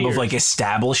Nikita's good job 3 of years. like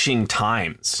establishing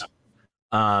times.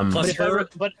 Plus But if I her re-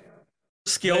 but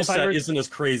skill if I set re- isn't as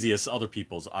crazy as other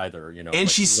people's either. And like,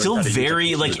 she's you still learn how to use a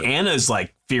very like computer. Anna's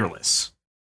like fearless.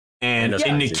 And Anna's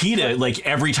in crazy. Nikita, like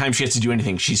every time she has to do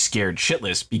anything, she's scared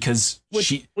shitless because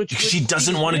she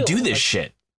doesn't want to do this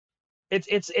shit.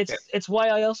 It's why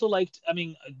I also liked. I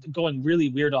mean, going really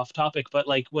weird off topic, but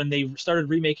like when they started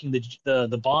remaking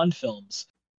the Bond films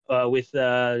with what's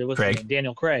his Craig. name?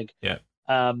 Daniel Craig. Yeah.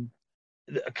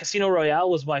 Casino Royale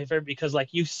was my favorite because like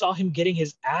you saw him getting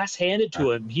his ass handed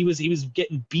to him. He was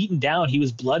getting beaten down. He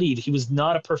was bloodied. He was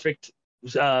not a perfect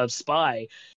spy.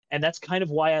 And that's kind of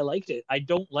why I liked it. I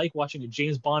don't like watching a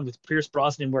James Bond with Pierce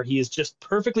Brosnan where he is just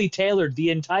perfectly tailored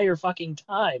the entire fucking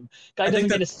time. Guy doesn't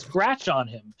get a scratch on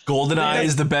him. GoldenEye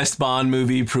is the best Bond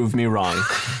movie. Prove me wrong.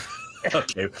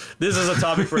 Okay, this is a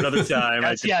topic for another time.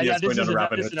 This is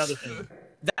another thing.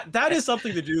 That is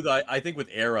something to do, I think, with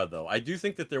era, though. I do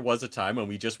think that there was a time when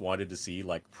we just wanted to see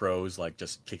like pros like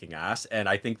just kicking ass, and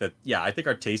I think that I think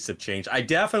our tastes have changed. I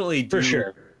definitely do For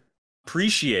sure.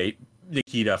 appreciate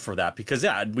Nikita for that because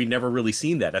we never really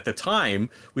seen that at the time.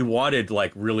 We wanted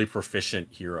like really proficient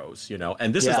heroes,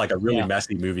 and this is like a really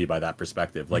messy movie by that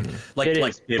perspective. Like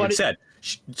David said.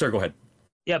 Sorry, go ahead.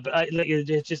 Yeah, but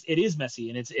it is messy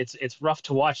and it's rough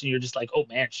to watch, and you're just like, oh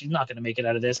man, she's not going to make it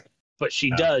out of this, but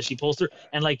she does. She pulls through,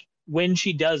 and like when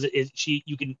she does it,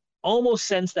 you can almost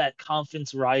sense that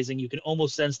confidence rising. You can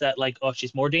almost sense that like, oh,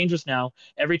 she's more dangerous now.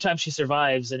 Every time she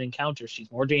survives an encounter,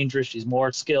 she's more dangerous. She's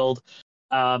more skilled.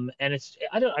 And I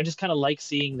just kind of like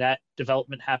seeing that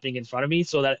development happening in front of me,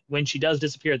 so that when she does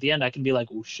disappear at the end, I can be like,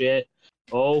 oh shit,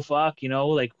 oh fuck,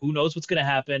 like who knows what's going to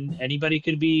happen? Anybody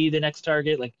could be the next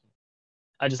target. Like,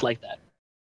 I just like that.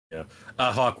 Yeah.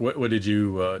 Hawk, what did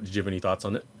you have any thoughts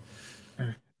on it?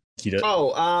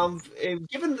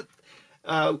 Given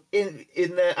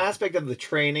in the aspect of the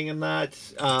training and that,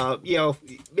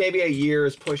 maybe a year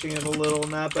is pushing it a little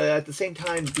in that, but at the same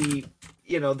time, the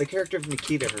character of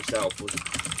Nikita herself was,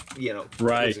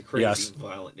 was a crazy,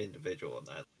 violent individual in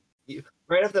that.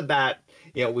 Right off the bat,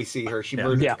 we see her. She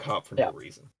murdered a cop for no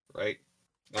reason, right?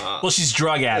 Well, she's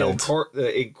drug addled.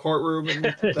 In courtroom.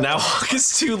 And now Hawk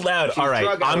is too loud. All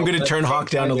right, I'm going to turn Hawk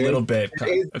down a little bit.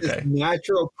 Okay.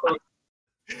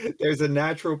 There's a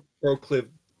natural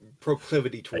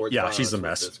proclivity towards. Yeah, she's a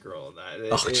mess. This girl,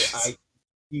 and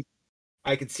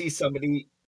I could see somebody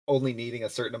only needing a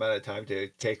certain amount of time to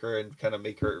take her and kind of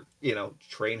make her,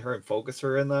 train her and focus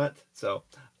her in that. So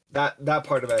that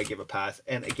part of it, I give a pass.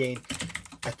 And again,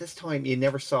 at this time, you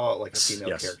never saw like a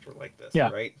female character like this,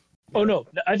 right? No,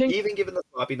 I think even given the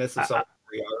sloppiness of some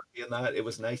reality in that, it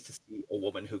was nice to see a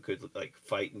woman who could like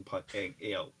fight and punch,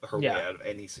 her way out of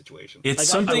any situation. It's like,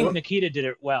 something. I think Nikita did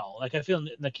it well. Like I feel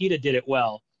Nikita did it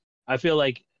well. I feel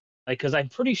like because I'm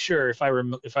pretty sure if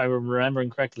I'm remembering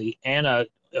correctly, Anna,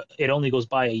 it only goes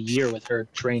by a year with her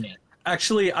training.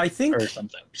 Actually, I think or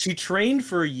something. She trained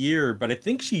for a year, but I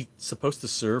think she's supposed to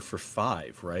serve for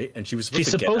 5, right? And she was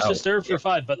supposed to serve for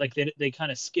 5, but like they kind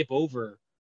of skip over.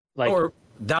 Or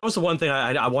that was the one thing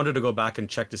I wanted to go back and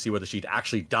check to see whether she'd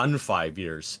actually done 5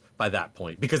 years by that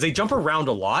point, because they jump around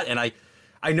a lot, and I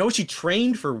know she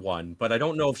trained for 1, but I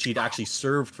don't know if she'd actually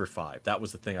served for 5. That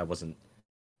was the thing I wasn't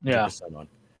on.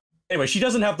 Anyway, she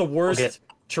doesn't have the worst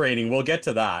training. We'll get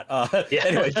to that.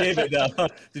 Anyway, David,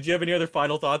 did you have any other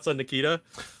final thoughts on Nikita?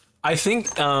 I think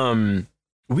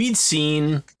we'd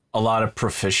seen a lot of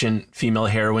proficient female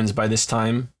heroines by this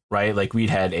time, right? Like we'd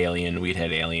had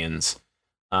Aliens.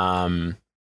 I'm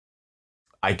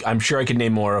sure I could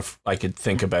name more if I could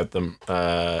think about them.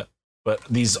 But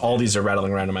all these are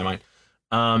rattling around in my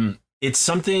mind. It's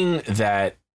something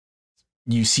that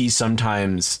you see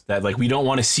sometimes that like we don't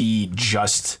want to see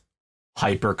just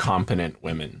hyper competent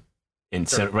women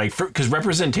right? Because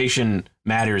representation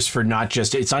matters for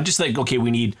it's not just like, okay, we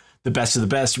need the best of the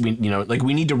best. We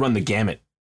need to run the gamut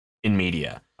in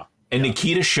media. And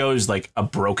Nikita shows like a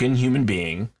broken human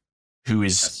being who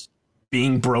is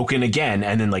being broken again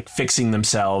and then like fixing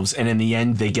themselves. And in the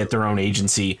end, they get their own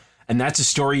agency. And that's a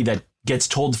story that gets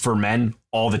told for men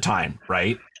all the time,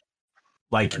 right?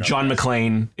 Like John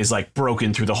McClane is like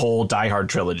broken through the whole Die Hard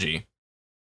trilogy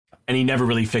and he never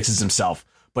really fixes himself,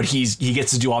 but he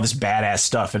gets to do all this badass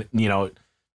stuff. And,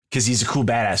 because he's a cool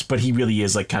badass, but he really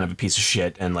is like kind of a piece of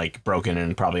shit and like broken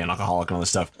and probably an alcoholic and all this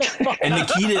stuff. And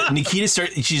Nikita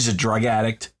she's a drug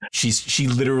addict. She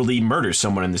literally murders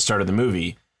someone in the start of the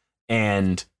movie.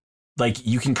 And like,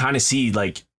 you can kind of see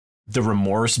like the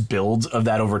remorse build of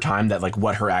that over time, that like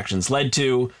what her actions led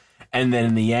to. And then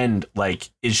in the end, like,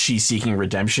 is she seeking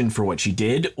redemption for what she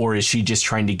did? Or is she just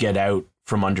trying to get out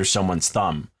from under someone's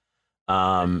thumb?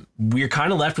 We're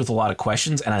kind of left with a lot of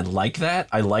questions, and I like that.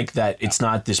 I like that it's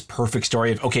not this perfect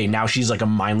story of, okay, now she's like a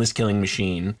mindless killing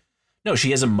machine. No,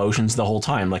 she has emotions the whole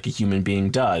time, like a human being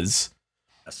does.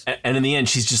 Yes. And in the end,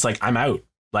 she's just like, I'm out.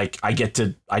 Like, I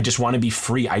just want to be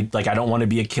free. I don't want to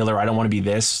be a killer. I don't want to be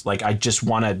this. Like, I just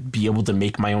want to be able to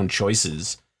make my own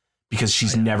choices, because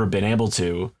she's never been able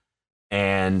to.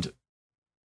 And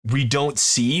we don't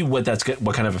see what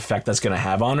kind of effect that's going to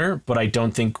have on her, but I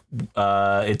don't think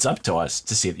it's up to us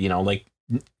to see it. You know, like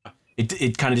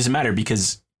it kind of doesn't matter,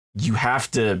 because you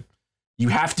have to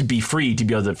be free to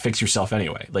be able to fix yourself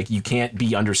anyway. Like, you can't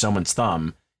be under someone's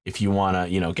thumb if you want to,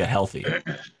 you know, get healthy.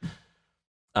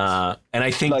 And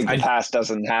I think like the past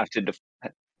doesn't have to.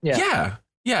 Yeah.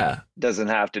 Doesn't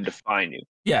have to define you.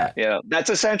 Yeah. Yeah. That's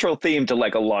a central theme to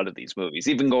like a lot of these movies,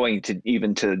 even going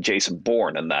to Jason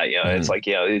Bourne and that, you know, it's like,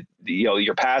 you know,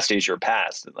 your past is your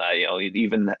past, and that, you know,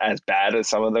 even as bad as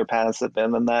some of their pasts have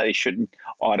been, and that it shouldn't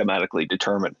automatically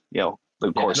determine, you know,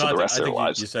 the course of the rest of their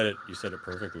lives. You said it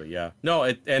perfectly. Yeah.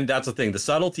 No, and that's the thing, the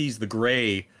subtleties, the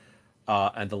gray,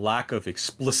 and the lack of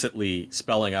explicitly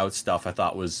spelling out stuff, I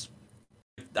thought was,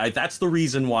 that's the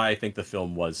reason why I think the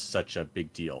film was such a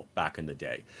big deal back in the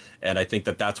day. And I think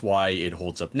that's why it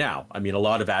holds up now. I mean, a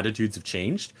lot of attitudes have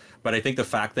changed, but I think the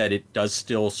fact that it does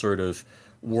still sort of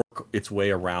work its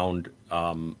way around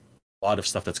a lot of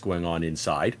stuff that's going on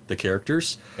inside the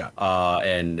characters,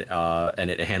 and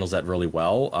it handles that really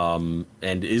well,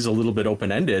 and is a little bit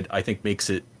open-ended, I think makes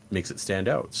it stand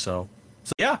out. So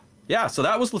yeah, so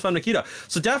that was La Femme Nikita.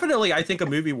 So definitely, I think a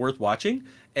movie worth watching,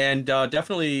 and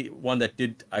definitely one that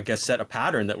did, I guess, set a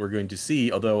pattern that we're going to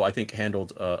see, although I think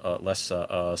handled less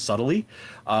subtly.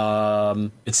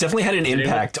 It's definitely had an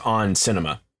impact on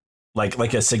cinema,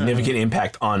 like a significant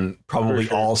impact on probably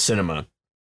all cinema.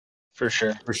 For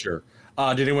sure.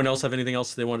 Did anyone else have anything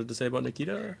else they wanted to say about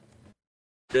Nikita?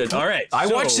 Good. All right. I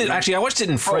watched it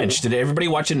in French. Did everybody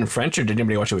watch it in French, or did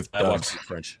anybody watch it with dubs? I watched it in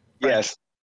French. Yes.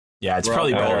 Yeah, it's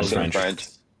probably better in French.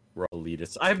 We're all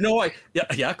elitists. I have no idea.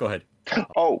 Yeah, go ahead.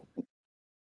 Oh,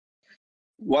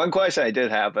 one question I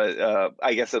did have,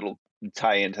 I guess it'll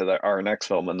tie into our next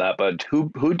film and that, but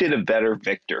who did a better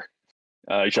Victor?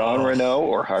 Jean Reno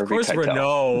or Harvey Keitel? Of course,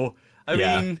 Reno. I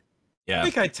mean,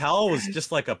 Harvey Keitel was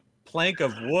just like a plank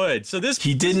of wood. So this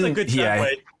is a good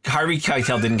segue. Harvey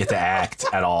Keitel didn't get to act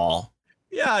at all.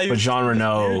 Yeah, but Jean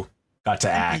Reno got to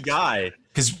act. Guy,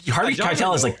 because Harvey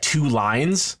Keitel has like 2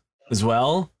 lines as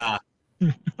well.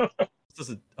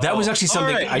 That was actually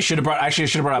something I should have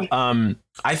brought up.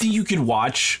 I think you could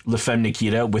watch La Femme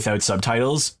Nikita without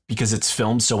subtitles, because it's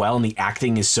filmed so well and the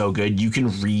acting is so good. You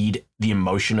can read the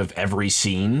emotion of every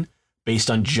scene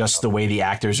based on just the way the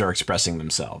actors are expressing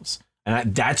themselves.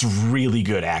 And that's really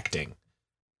good acting.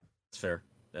 That's fair.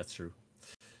 That's true.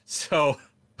 So,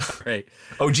 right.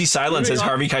 OG Silence says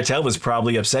Harvey Keitel was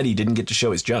probably upset he didn't get to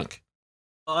show his junk.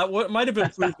 What might have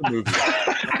improved the movie.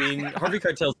 I mean, Harvey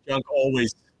Keitel's junk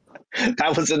always.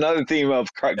 That was another theme of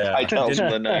Keitel's in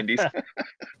the 90s.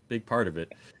 Big part of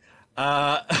it.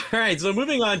 All right, so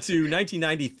moving on to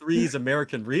 1993's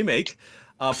American remake,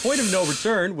 Point of No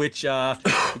Return, which,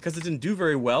 because it didn't do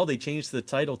very well, they changed the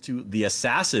title to The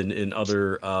Assassin in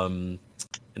other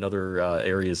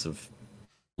areas of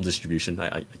distribution.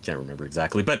 I can't remember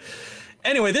exactly, but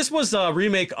anyway, this was a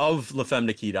remake of La Femme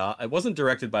Nikita. It wasn't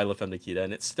directed by La Femme Nikita,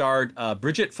 and it starred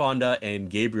Bridget Fonda and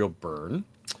Gabriel Byrne.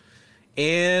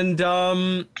 And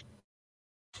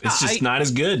it's just not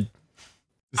as good.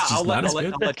 I'll let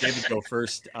David go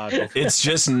first. It's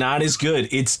just not as good.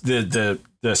 It's the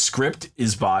script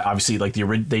is by, obviously, like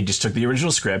they just took the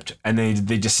original script and they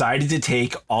decided to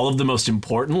take all of the most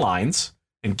important lines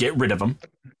and get rid of them.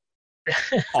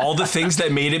 All the things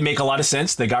that made it make a lot of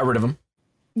sense, they got rid of them.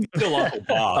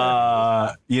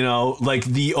 You know, like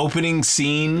the opening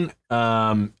scene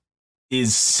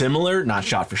is similar, not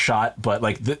shot for shot, but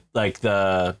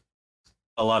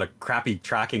a lot of crappy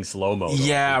tracking slow-mo.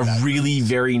 Yeah, really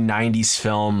very 90s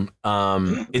film.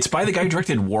 It's by the guy who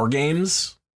directed War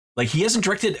Games. Like, he hasn't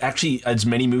directed actually as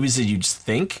many movies as you'd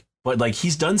think, but like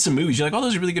he's done some movies. You're like, oh,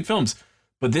 those are really good films.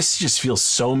 But this just feels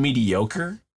so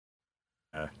mediocre.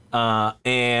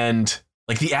 And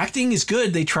like the acting is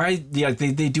good. They try,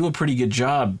 they do a pretty good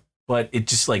job, but it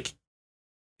just like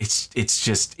it's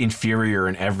just inferior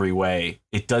in every way.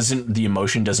 The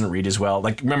emotion doesn't read as well.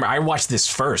 Like, remember, I watched this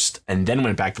first and then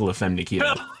went back to La Femme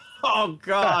Nikita. Oh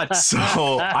God! So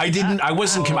I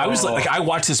was like, I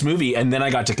watched this movie and then I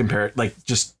got to compare it, like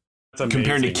just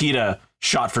compare Nikita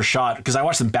shot for shot, because I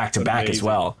watched them back to back as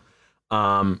well.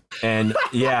 And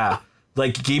yeah,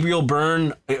 like Gabriel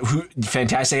Byrne, who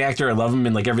fantastic actor, I love him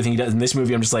and like everything he does in this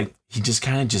movie. I'm just like, he just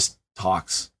kind of just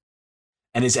talks,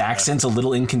 and his accent's a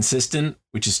little inconsistent,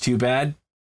 which is too bad.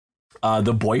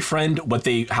 The boyfriend,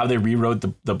 how they rewrote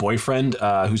the boyfriend,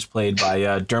 who's played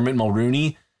by Dermot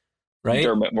Mulroney. Right?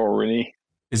 Dermot Mulroney.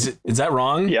 Is that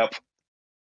wrong? Yep.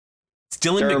 It's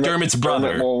Dylan McDermott's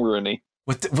brother. Dermot Mulroney.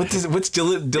 What's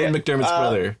Dylan McDermott's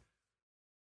brother?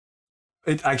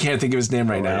 I can't think of his name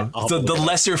right now. So the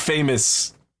lesser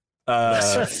famous.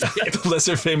 The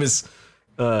lesser famous.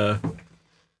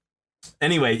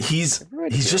 Anyway, he's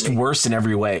just worse in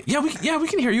every way. Yeah, we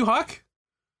can hear you, Hawk.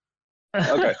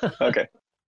 Okay.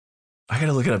 I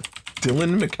gotta look it up.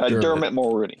 Dylan McDermott. Dermot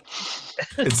Mulroney.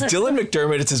 It's Dylan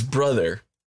McDermott. It's his brother.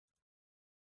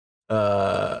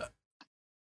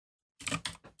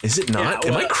 Is it not?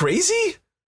 Am I crazy?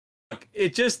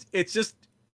 It's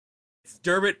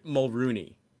Dermot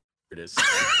Mulroney. It is.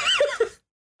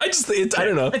 I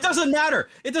don't know. It doesn't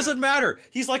matter.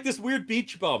 He's like this weird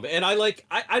beach bum, and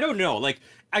I don't know. Like,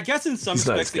 I guess in some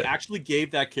respects they actually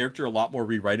gave that character a lot more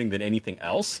rewriting than anything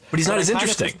else. But he's not as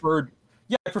interesting.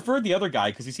 I preferred the other guy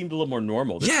because he seemed a little more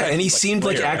normal. And he seemed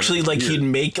like actually like he'd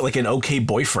make like an okay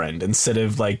boyfriend instead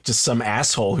of like just some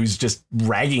asshole who's just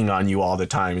ragging on you all the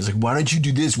time. He's like, why don't you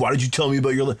do this? Why did you tell me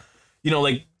about your,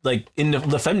 like in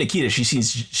La Femme Nikita, she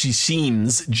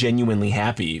seems genuinely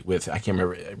happy with, I can't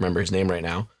remember his name right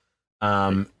now.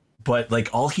 But like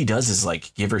all he does is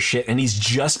like give her shit, and he's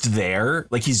just there.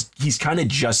 Like he's kind of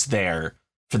just there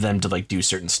for them to like do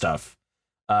certain stuff.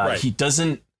 Right. He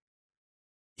doesn't.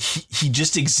 He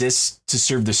just exists to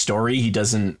serve the story. He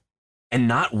doesn't, and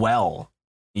not well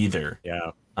either.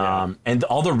 Yeah. And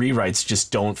all the rewrites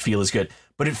just don't feel as good,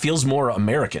 but it feels more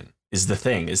American is the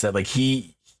thing, is that like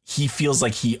he feels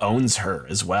like he owns her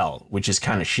as well, which is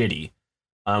kind of shitty.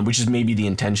 Which is maybe the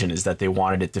intention, is that they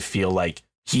wanted it to feel like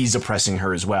he's oppressing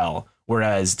her as well.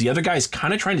 Whereas the other guy's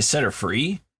kind of trying to set her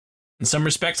free in some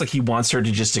respects. Like he wants her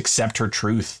to just accept her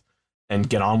truth and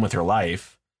get on with her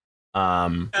life.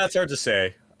 That's hard to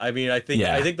say. I mean, I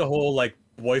think the whole like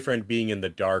boyfriend being in the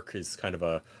dark is kind of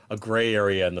a gray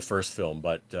area in the first film,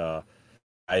 but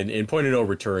in Point of No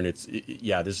Return,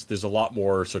 there's a lot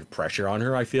more sort of pressure on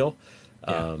her, I feel.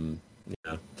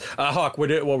 Hawk,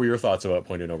 what were your thoughts about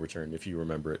Point of No Return, if you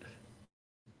remember it?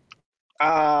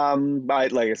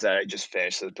 Like I said, I just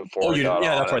finished it before. Oh,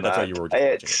 that's right. That's why you were watching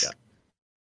it.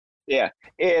 Yeah,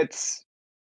 it's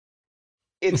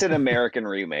an American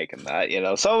remake, and that,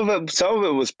 some of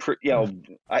it was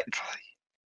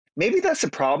maybe that's the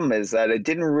problem, is that it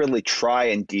didn't really try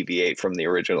and deviate from the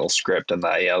original script, and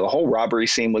that the whole robbery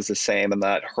scene was the same, and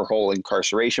that her whole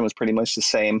incarceration was pretty much the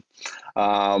same.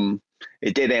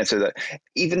 It did answer that,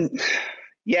 even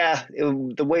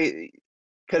the way,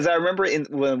 because I remember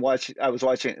I was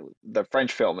watching the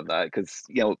French film and that, because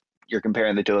you're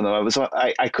comparing the two of them.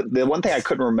 The one thing I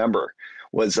couldn't remember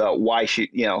was why she,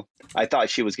 I thought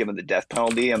she was given the death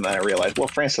penalty, and then I realized, well,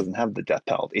 France doesn't have the death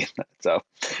penalty. So,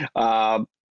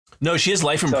 no, she has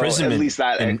life imprisonment. At least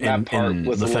that part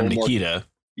was La a Femme little Nikita. more,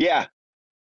 yeah.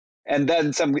 And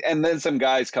then some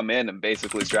guys come in and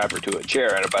basically strap her to a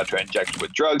chair and about to inject her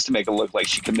with drugs to make it look like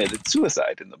she committed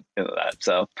suicide in that.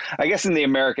 So I guess in the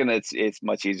American, it's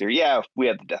much easier. Yeah, we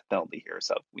have the death penalty here,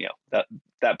 so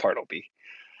that part will be.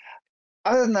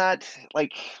 Other than that,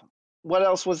 like, what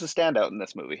else was a standout in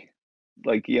this movie?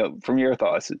 Like, from your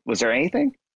thoughts, was there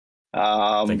anything?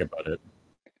 Think about it.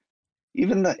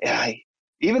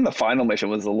 Even the final mission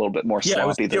was a little bit more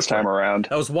sloppy this time around.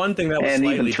 That was one thing that was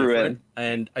slightly different,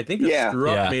 and I think the screw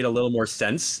up made a little more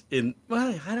sense. I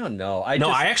don't know.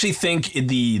 I actually think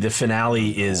the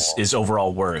finale is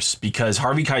overall worse, because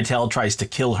Harvey Keitel tries to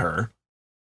kill her,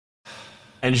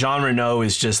 and Jean Reno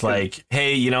is just like,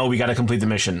 hey, we got to complete the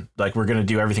mission. Like, we're gonna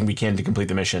do everything we can to complete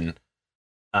the mission.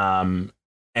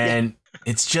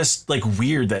 It's just like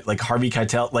weird that like Harvey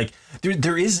Keitel, like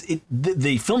there is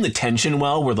they film the tension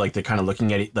well, where like they're kind of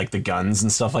looking at it, like the guns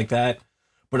and stuff like that.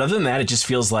 But other than that, it just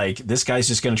feels like this guy's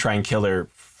just going to try and kill her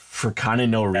for kind of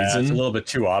no reason. It's a little bit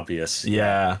too obvious.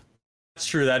 Yeah. That's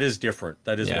true. That is different.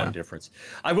 That is one difference.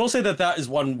 I will say that is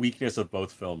one weakness of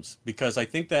both films, because I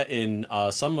think that in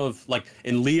some of, like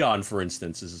in Leon, for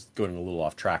instance, this is going a little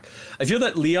off track. I feel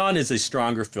that Leon is a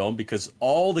stronger film because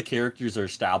all the characters are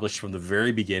established from the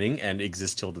very beginning and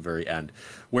exist till the very end.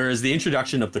 Whereas the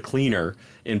introduction of the cleaner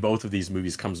in both of these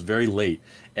movies comes very late,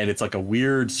 and it's like a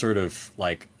weird sort of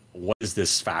like, what is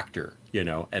this factor, you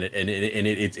know? And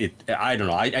it I don't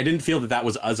know. I didn't feel that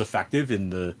was as effective in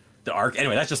the arc.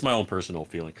 Anyway, that's just my own personal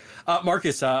feeling.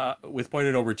 Marcus, with Point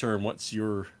of No Return, what's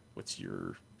your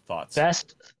thoughts?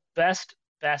 Best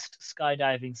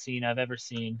skydiving scene I've ever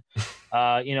seen.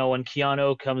 You know, when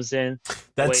Keanu comes in.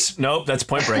 That's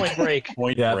Point Break. Point Break.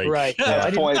 Point Break. Right. Yeah,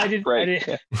 I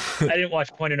didn't watch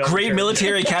Point of No Return. Great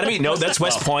Military Academy. No, that's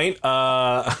West Point.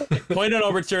 Point of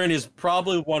No Return is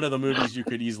probably one of the movies you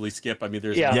could easily skip. I mean,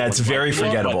 there's it's very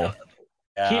forgettable.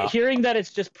 Hearing that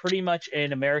it's just pretty much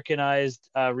an Americanized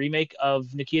remake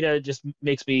of Nikita just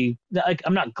makes me like,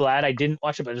 I'm not glad I didn't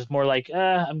watch it, but just more like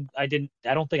I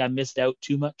don't think I missed out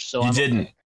too much. So you didn't.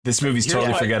 This movie's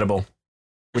totally forgettable,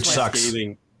 which sucks.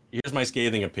 Here's my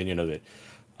scathing opinion of it.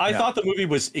 I thought the movie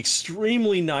was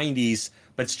extremely 90s,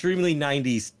 but extremely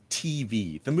 90s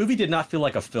TV. The movie did not feel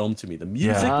like a film to me. The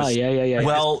music was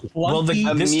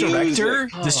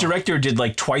this director did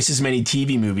like twice as many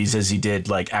TV movies as he did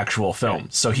like actual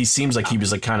films. So he seems like he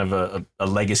was like kind of a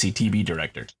legacy TV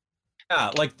director.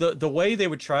 Yeah, like the way they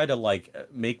would try to like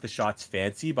make the shots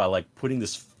fancy by like putting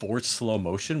this forced slow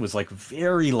motion was like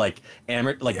very like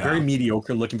very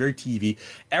mediocre looking, very TV.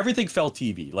 Everything felt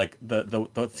TV. Like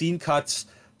the scene cuts,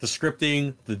 the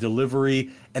scripting, the delivery,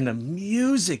 and the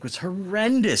music was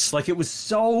horrendous. Like it was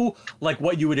so like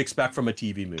what you would expect from a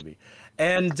TV movie.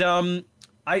 And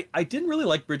I didn't really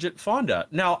like Bridget Fonda.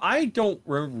 Now I don't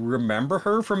remember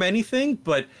her from anything,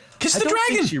 but Kiss the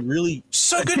Dragon. She really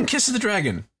so good in Kiss of the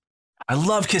Dragon. I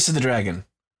love Kiss of the Dragon.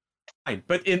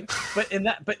 But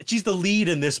she's the lead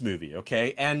in this movie,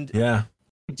 okay? And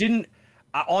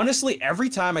honestly, every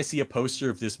time I see a poster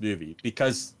of this movie,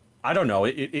 because I don't know,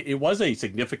 it was a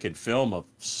significant film of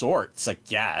sorts, I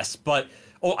guess, but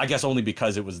I guess only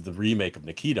because it was the remake of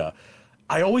Nikita.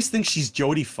 I always think she's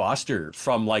Jodie Foster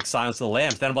from like Silence of the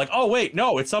Lambs. Then I'm like, oh wait,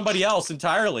 no, it's somebody else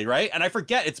entirely, right? And I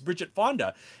forget it's Bridget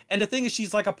Fonda. And the thing is,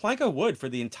 she's like a plank of wood for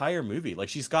the entire movie.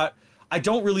 Like I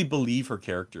don't really believe her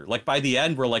character. Like by the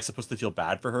end, we're like supposed to feel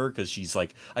bad for her because she's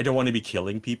like, I don't want to be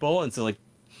killing people. And so like,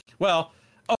 well,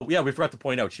 we forgot to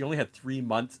point out she only had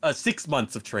 6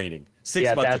 months of training.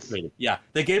 6 months of training. Yeah,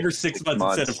 they gave her 6 months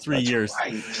instead of 3 years.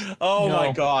 Right. Oh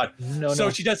my God. So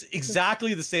she does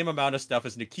exactly the same amount of stuff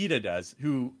as Nikita does,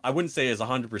 who I wouldn't say is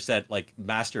 100% like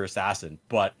master assassin,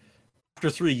 but after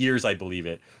 3 years, I believe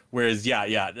it. Whereas,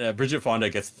 Bridget Fonda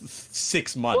gets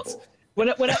 6 months. When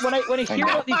I hear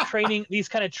about these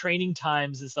kind of training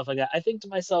times and stuff like that, I think to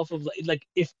myself of like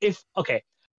if okay,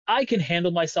 I can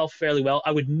handle myself fairly well.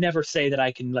 I would never say that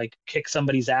I can like kick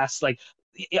somebody's ass like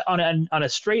on a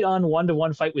straight on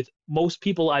 1-to-1 fight with most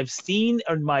people I've seen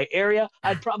in my area.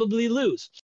 I'd probably lose.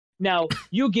 Now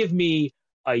you give me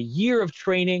a year of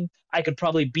training, I could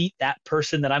probably beat that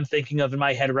person that I'm thinking of in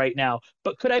my head right now.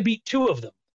 But could I beat 2 of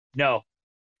them? No.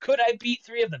 Could I beat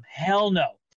 3 of them? Hell no.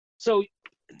 So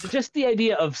just the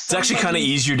idea of it's actually kind of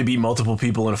easier to beat multiple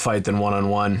people in a fight than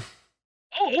one-on-one.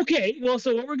 Oh, okay. Well,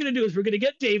 so what we're going to do is we're going to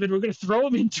get David, we're going to throw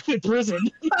him into a prison.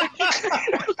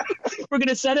 We're going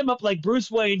to set him up like Bruce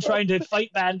Wayne trying to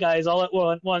fight bad guys all at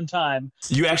one time.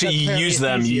 You actually use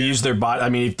them, you use their body. I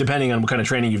mean, depending on what kind of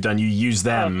training you've done, you use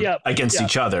them against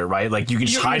each other, right? Like you can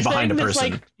just hide behind a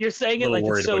person. Like, you're saying it like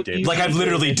it's so easy. Like I've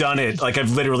literally done it. Like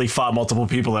I've literally fought multiple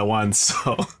people at once,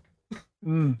 so...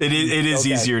 It is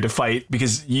easier to fight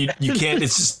because you can't.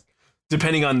 It's just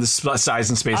depending on the size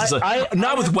and space.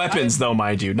 Not with weapons, though,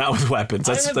 mind you. Not with weapons.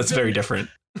 That's very different.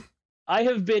 I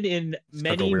have been in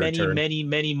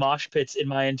many mosh pits in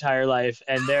my entire life,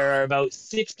 and there are about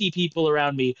 60 people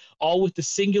around me, all with the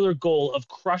singular goal of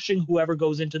crushing whoever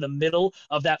goes into the middle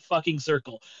of that fucking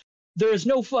circle. There is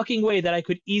no fucking way that I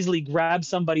could easily grab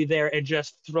somebody there and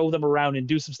just throw them around and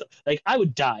do some stuff. Like, I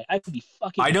would die. I would be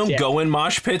fucking I don't dead. go in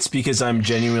mosh pits because I'm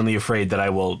genuinely afraid that I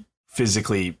will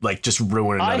physically, like, just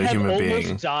ruin another human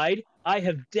being. I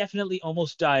have definitely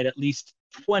almost died at least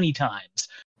 20 times.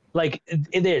 Like,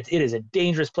 it is a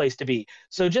dangerous place to be.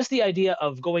 So just the idea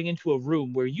of going into a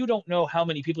room where you don't know how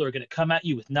many people are going to come at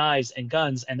you with knives and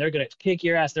guns, and they're going to kick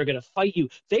your ass, they're going to fight you.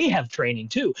 They have training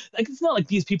too. Like, it's not like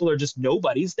these people are just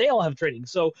nobodies. They all have training.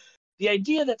 So the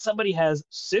idea that somebody has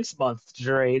 6 months to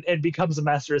train and becomes a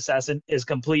master assassin is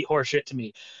complete horseshit to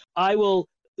me. I will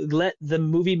let the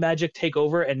movie magic take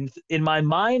over, and in my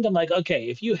mind, I'm like, okay,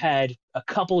 if you had a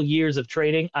couple years of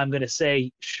training, I'm going to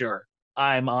say, sure.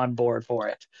 I'm on board for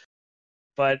it.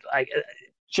 But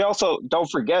She also, don't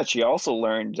forget, she also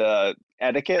learned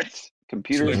etiquette,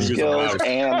 computer She skills, learned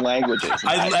and languages.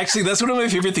 Actually, that's one of my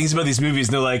favorite things about these movies.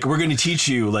 They're like, we're going to teach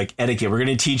you like etiquette. We're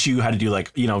going to teach you how to do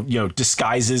like,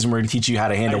 disguises, and we're going to teach you how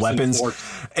to handle weapons,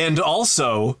 and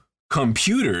also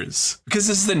computers, because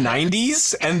this is the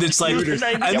 90s, and it's like,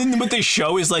 and then what they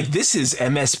show is like, this is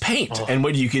MS Paint, and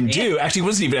what you can do. Actually, it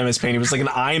wasn't even MS Paint. It was like an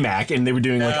iMac, and they were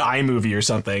doing like iMovie or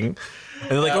something. And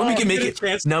they're like, we can make it.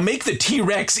 Now make the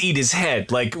T-Rex eat his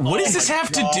head. Like, what does this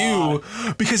have to do?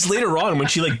 Because later on, when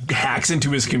she like hacks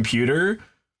into his computer,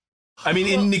 I mean,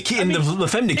 in the La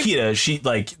Femme Nikita, she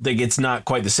like it's not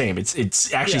quite the same.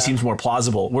 It's actually seems more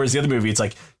plausible. Whereas the other movie, it's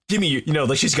like, give me your,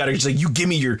 like she's got her, she's like, you give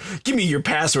me your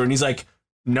password, and he's like,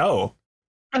 no.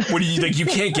 What do you like? You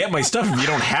can't get my stuff if you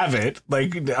don't have it.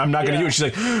 Like, I'm not gonna do it. She's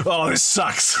like, oh, this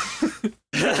sucks.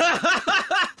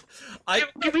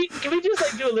 Can we just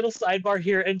like do a little sidebar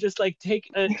here and just like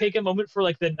take a moment for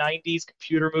like the 90s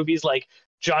computer movies like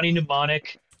Johnny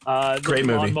Mnemonic, Great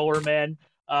movie. Lawnmower Man.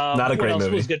 Not a great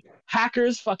movie. Was good?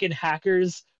 Hackers, fucking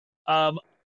Hackers. Hackers.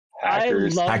 I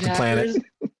loved Hack the Hackers. Planet.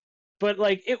 But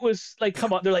like it was like,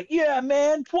 come on, they're like, yeah,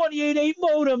 man, 28.8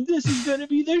 modem. This is gonna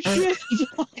be the shit.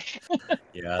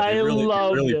 Yeah, I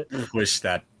loved it. Wish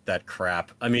that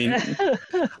crap. I mean,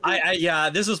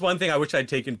 this is one thing I wish I'd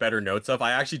taken better notes of.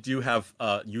 I actually do have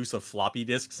use of floppy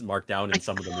disks marked down in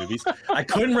some of the movies. I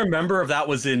couldn't remember if that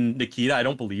was in Nikita. I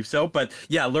don't believe so. But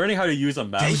yeah, learning how to use a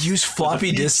mouse. They use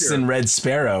floppy disks in Red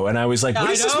Sparrow, and I was like, what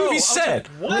is this movie set?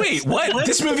 Wait, what?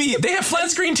 This movie, they have flat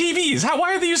screen TVs.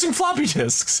 Why are they using floppy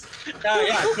disks?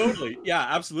 Yeah, totally. Yeah,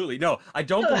 absolutely. No, I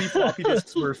don't believe floppy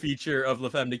disks were a feature of La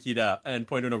Femme Nikita and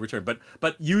Point of No Return.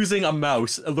 But using a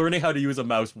mouse, learning how to use a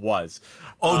mouse was.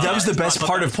 That was the best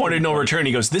part of Point of No Return.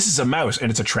 He goes, this is a mouse, and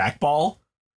it's a trackball.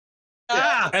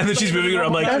 And then she's moving around.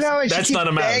 I'm like, that's not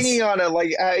a mouse. Banging on it,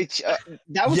 like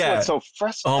that was what's so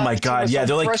frustrating. Oh my god, yeah.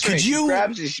 They're like, could you? She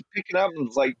grabs it, she pick it up, and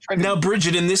like. Now,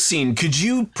 Bridget, in this scene, could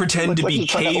you pretend to be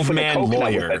caveman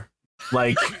lawyer?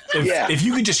 Like, if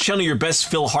you could just channel your best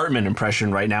Phil Hartman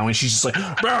impression right now, and she's just like,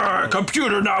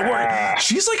 computer not working.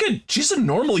 She's a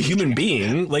normal human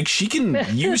being. Like, she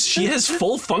has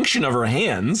full function of her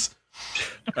hands.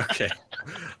 Okay.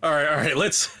 All right.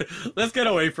 Let's get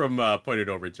away from Point of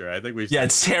No Return. I think we. Yeah,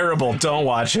 it's terrible. Don't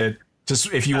watch it.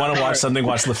 Just if you want to watch something,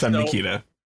 watch La Femme Nikita.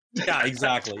 Yeah,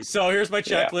 exactly. So here's my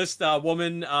checklist.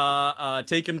 Woman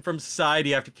taken from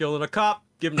society after killing a cop,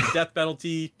 given the death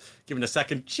penalty, given a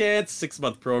second chance,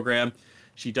 6-month program.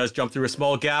 She does jump through a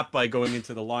small gap by going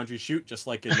into the laundry chute, just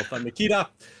like in La Femme Nikita.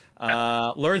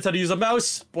 Learns how to use a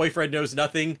mouse. Boyfriend knows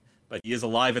nothing, but he is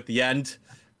alive at the end.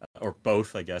 Or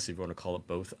both, I guess, if you want to call it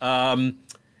both. Actually,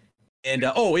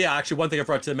 one thing I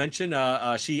forgot to mention,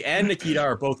 she and Nikita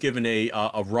are both given a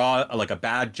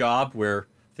bad job where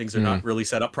things are not really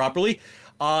set up properly.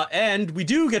 And we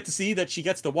do get to see that she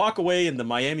gets to walk away in the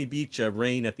Miami Beach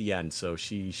rain at the end. So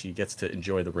she gets to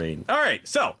enjoy the rain. All right.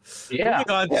 So moving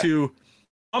on to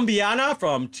Colombiana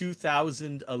from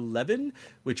 2011,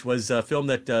 which was a film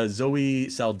that Zoe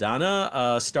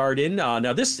Saldana starred in.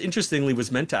 Now, this, interestingly,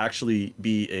 was meant to actually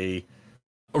be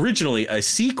originally a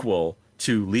sequel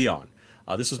to Leon.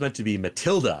 This was meant to be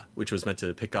Matilda, which was meant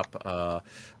to pick up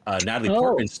Natalie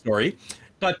Portman's story.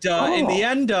 But in the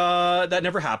end, that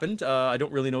never happened. I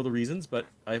don't really know the reasons, but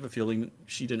I have a feeling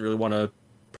she didn't really want to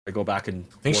go back and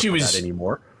think she was that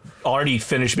anymore. Already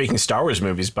finished making Star Wars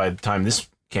movies by the time this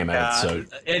came out. So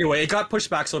anyway, it got pushed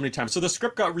back so many times. So the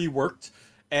script got reworked,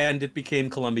 and it became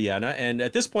Colombiana. And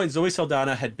at this point, Zoe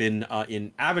Saldana had been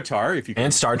in Avatar,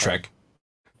 and Star Trek.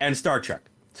 And Star Trek.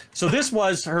 So this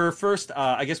was her first,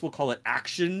 I guess we'll call it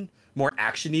more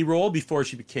action-y role before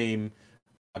she became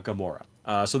Gamora.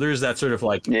 So there's that sort of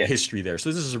history there.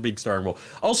 So this is her big starring role.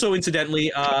 Also, incidentally,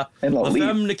 La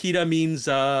Femme Nikita means,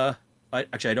 I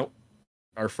don't,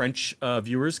 our French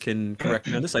viewers can correct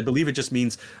me on this. I believe it just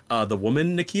means the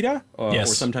woman Nikita, or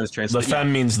sometimes translated. La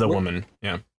Femme means the woman,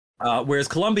 yeah. Whereas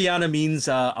Colombiana means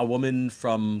a woman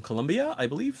from Colombia, I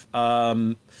believe.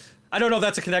 I don't know if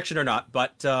that's a connection or not,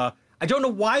 but I don't know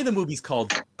why the movie's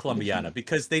called Colombiana,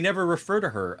 because they never refer to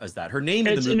her as that. Her name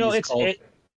in the movie is called...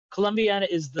 Colombiana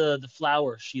is the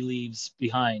flower she leaves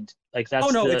behind. Like that's. Oh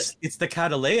no, it's the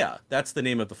Catalea. That's the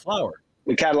name of the flower.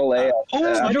 The Catalea.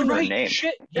 I don't know. Name.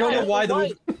 Shit. I don't know why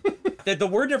the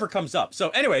word never comes up. So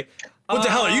anyway, what the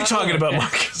hell are you talking about,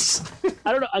 Marcus?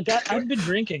 I don't know. I've been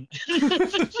drinking.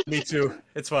 Me too.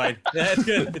 It's fine. Yeah, it's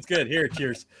good. It's good. Here,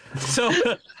 cheers. So,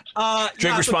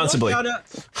 drink responsibly.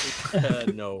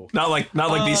 No. Not like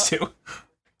these two.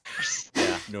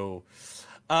 Yeah. No.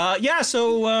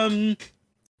 So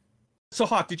So,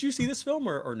 Hawk, did you see this film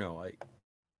or no?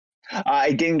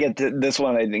 I didn't get to this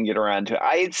one. I didn't get around to.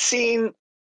 I had seen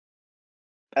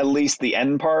at least the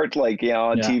end part, like,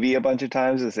 on TV a bunch of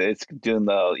times. It's doing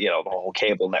the, the whole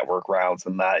cable network rounds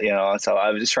and that, so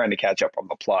I was just trying to catch up on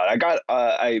the plot.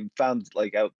 I found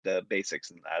like out the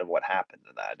basics in that of what happened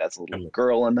in that. That's a little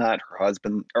girl in that, her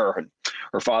husband or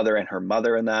her father and her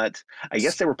mother in that. I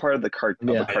guess they were part of the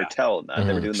cartel in that. Mm-hmm.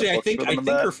 They were doing the books I think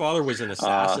her father was an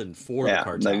assassin for the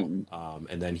cartel.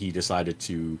 And then he decided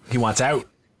to... He wants out.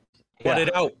 Get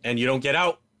it out, and you don't get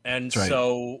out. And right.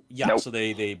 so, so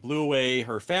they blew away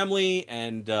her family,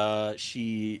 and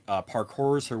she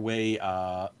parkours her way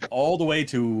all the way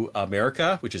to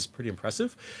America, which is pretty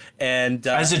impressive. And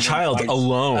as a child,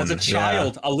 alone. As a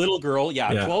child, a little girl, a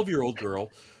 12-year-old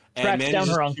girl. Tracks down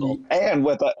her uncle. And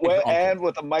with a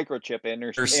microchip in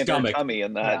her stomach, tummy,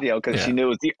 and that, because she knew it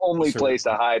was the only place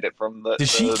to hide it from the... Did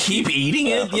she keep eating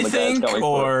it, you think?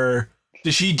 Or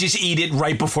did she just eat it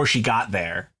right before she got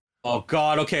there? Oh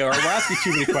God. Okay. All right. We're asking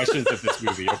too many questions of this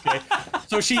movie. Okay.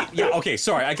 So she. Yeah. Okay.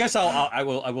 Sorry. I guess I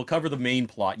will cover the main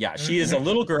plot. Yeah. She is a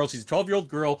little girl. She's a 12-year-old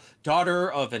girl,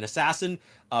 daughter of an assassin.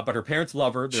 But her parents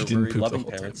love her. They're very loving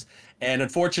parents. And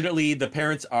unfortunately, the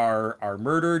parents are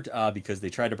murdered because they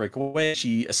tried to break away.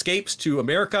 She escapes to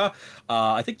America.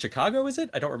 I think Chicago, is it?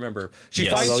 I don't remember. She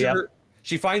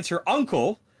finds her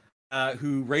uncle.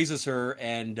 Who raises her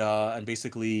and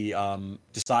basically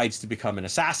decides to become an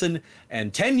assassin.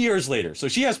 And 10 years later, so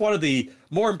she has one of the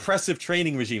more impressive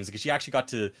training regimes because she actually got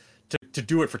to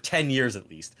do it for 10 years at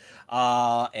least,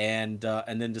 and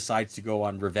then decides to go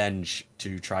on revenge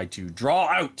to try to draw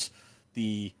out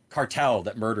the cartel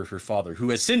that murdered her father, who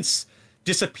has since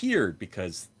disappeared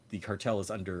because the cartel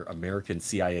is under American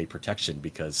CIA protection,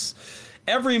 because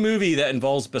every movie that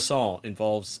involves Besson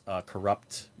involves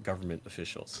corrupt government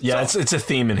officials. Yeah, so, it's a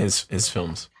theme in his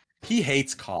films. He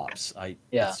hates cops.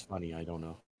 It's funny. I don't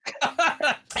know.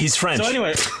 He's French. So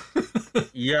anyway,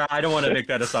 I don't want to make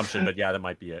that assumption, but that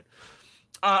might be it.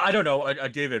 I don't know,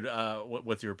 David.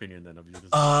 What's your opinion then of this?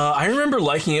 I remember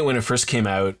liking it when it first came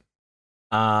out.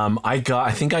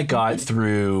 I think I got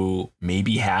through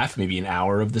maybe an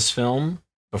hour of this film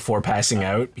before passing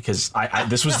out, because I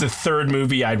this was the third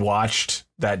movie I'd watched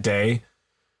that day.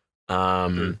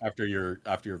 After your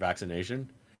vaccination?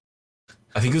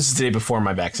 I think this is the day before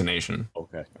my vaccination.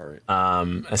 Okay, all right.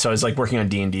 So I was like working on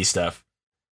D&D stuff,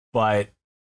 but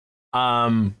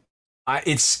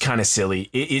it's kind of silly.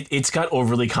 It's got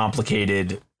overly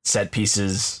complicated set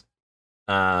pieces,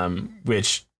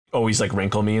 which always like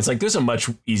wrinkle me. It's like there's a much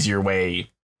easier way.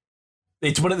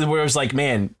 It's one of the where I was like,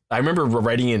 man, I remember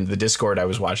writing in the Discord I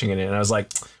was watching it in, and I was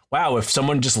like, wow, if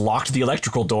someone just locked the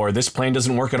electrical door, this plane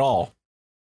doesn't work at all.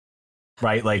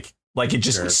 Right? Like it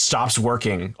just stops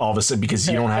working all of a sudden because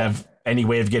you don't have any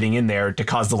way of getting in there to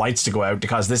cause the lights to go out, to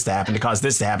cause this to happen, to cause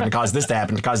this to happen, to cause this to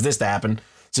happen, to cause this to happen.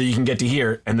 So you can get to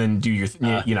here and then do your,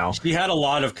 He had a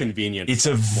lot of convenience. It's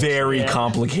a very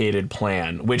complicated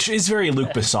plan, which is very Luc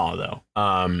Besson, though.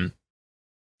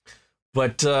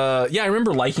 But I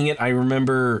remember liking it. I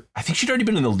think she'd already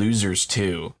been in The Losers,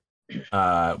 too,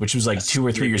 which was like 2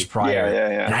 or 3 years prior.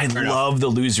 Yeah. And I love The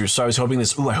Losers, so I was hoping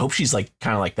I hope she's like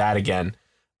kind of like that again,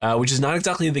 which is not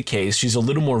exactly the case. She's a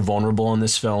little more vulnerable in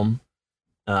this film,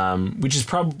 which is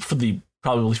probably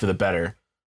for the better.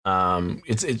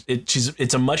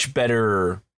 It's a much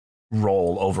better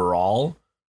role overall,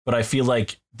 but I feel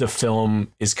like the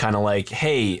film is kind of like,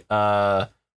 hey,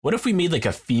 what if we made like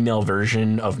a female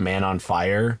version of Man on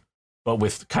Fire, but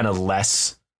with kind of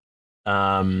less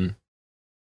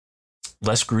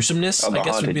gruesomeness, I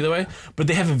guess would be the way. But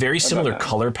they have a very similar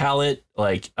color palette,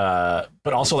 but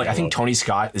also like I think Tony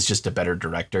Scott is just a better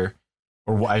director,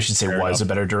 or I should say was a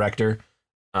better director.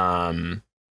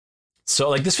 So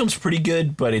like this film's pretty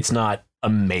good, but it's not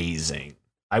amazing.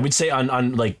 I would say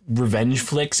on like revenge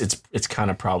flicks, it's kind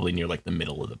of probably near like the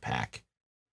middle of the pack.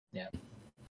 Yeah.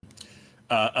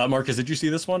 Marcus, did you see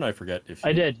this one? I forget if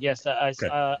I did. Yes,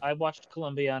 I watched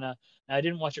Columbiana. I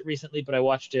didn't watch it recently, but I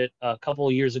watched it a couple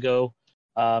of years ago.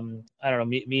 I don't know.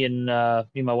 Me and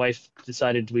my wife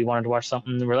decided we wanted to watch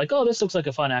something. And we're like, oh, this looks like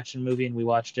a fun action movie, and we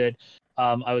watched it.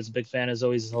 I was a big fan of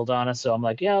Zoe Saldana, so I'm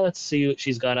like, yeah, let's see what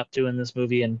she's got up to in this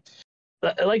movie. And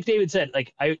like David said,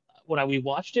 like when we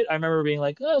watched it, I remember being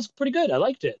like, oh, it's pretty good. I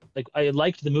liked it. Like I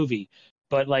liked the movie,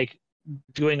 but like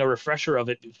doing a refresher of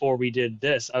it before we did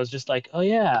this, I was just like, oh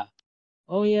yeah,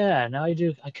 now I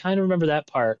do. I kind of remember that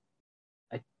part.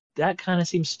 That kind of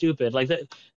seems stupid. Like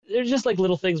that, there's just like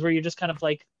little things where you're just kind of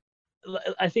like,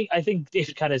 I think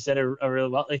David kind of said it really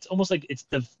well. It's almost like it's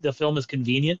the film is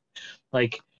convenient.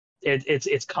 Like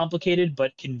it's complicated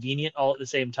but convenient all at the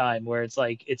same time, where it's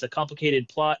like it's a complicated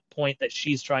plot point that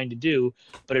she's trying to do,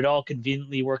 but it all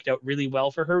conveniently worked out really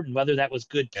well for her. And whether that was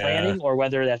good planning or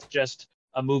whether that's just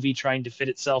a movie trying to fit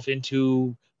itself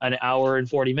into an hour and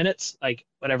 40 minutes, like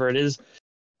whatever it is.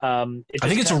 I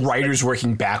think it's writers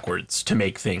working backwards to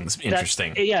make things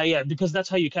interesting. Yeah, because that's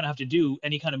how you kind of have to do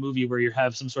any kind of movie where you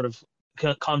have some sort of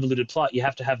convoluted plot. You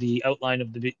have to have the outline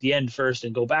of the end first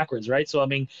and go backwards, right? So I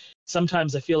mean,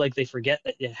 sometimes I feel like they forget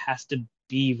that it has to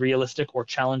be realistic or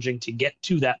challenging to get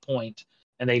to that point,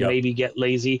 and they maybe get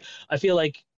lazy. I feel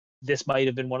like this might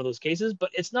have been one of those cases, but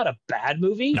it's not a bad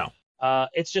movie. No,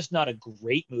 it's just not a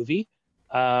great movie.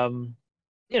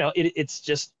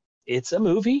 It's a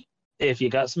movie. If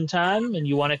you got some time and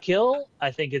you want to kill,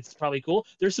 I think it's probably cool.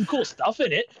 There's some cool stuff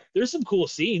in it. There's some cool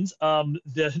scenes.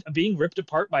 The being ripped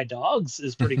apart by dogs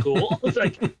is pretty cool.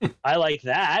 Like, I like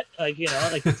that. Like,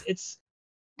 like it's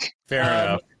fair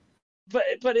enough. But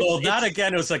that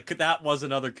again, it was like that was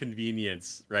another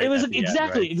convenience, right? It was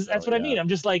exactly. End, right? That's what I mean. I'm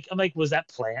like, was that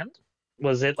planned?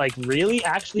 Was it like really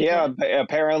actually? Yeah,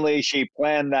 apparently she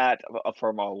planned that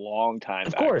from a long time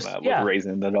of back. Course, with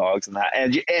raising the dogs and that,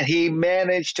 and he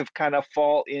managed to kind of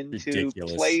fall into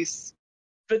place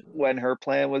when her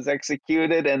plan was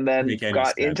executed, and then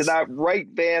got into that right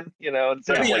van.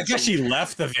 I guess she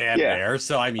left the van there.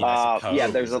 So I mean,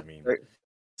 there's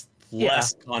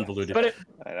less convoluted. But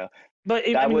I know. But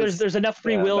there's enough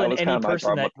free will in any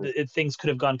person that things could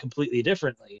have gone completely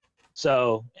differently.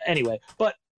 So anyway,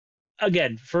 but.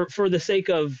 Again, for the sake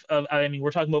of I mean,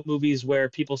 we're talking about movies where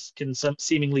people can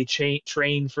seemingly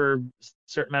train for a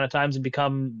certain amount of times and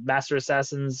become master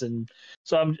assassins, and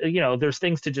so I'm there's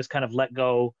things to just kind of let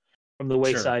go from the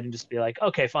wayside and just be like,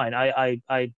 okay, fine, I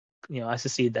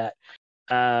succeed that.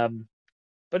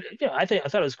 But I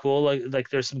thought it was cool. Like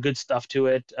there's some good stuff to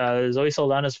it. Zoe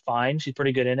Saldana's fine; she's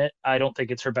pretty good in it. I don't think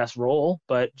it's her best role,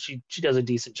 but she does a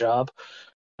decent job.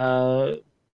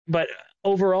 But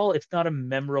overall, it's not a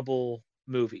memorable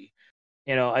movie.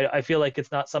 I feel like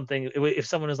it's not something. If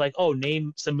someone is like, "Oh,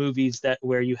 name some movies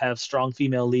where you have strong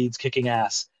female leads kicking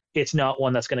ass," it's not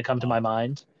one that's going to come to my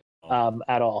mind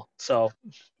at all. So,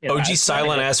 OG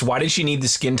Silent asked, "Why did she need the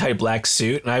skin tight black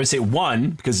suit?" And I would say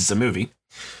 1, because it's a movie.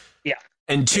 Yeah.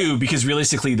 And 2, because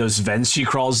realistically, those vents she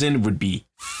crawls in would be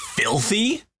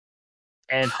filthy.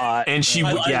 And hot. And she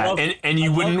would, and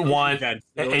you wouldn't want,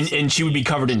 and she would be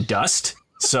covered in dust.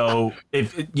 So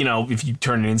if you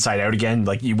turn it inside out again,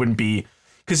 like you wouldn't be,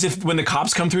 because when the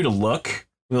cops come through to look,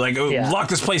 they're like, lock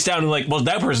this place down, and like, well,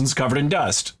 that person's covered in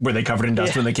dust. Were they covered in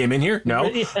dust when they came in here?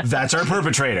 No, that's our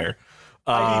perpetrator.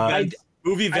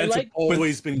 Movie vents have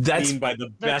always been cleaned by the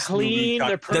best clean,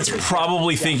 movie. That's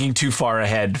probably thinking too far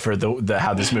ahead for the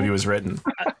how this movie was written.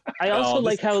 I also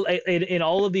like how in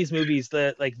all of these movies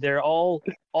that like they're all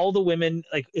the women,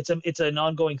 like it's an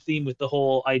ongoing theme with the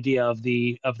whole idea of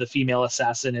the female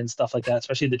assassin and stuff like that,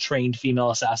 especially the trained female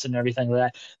assassin and everything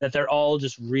like that they're all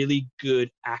just really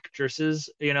good actresses,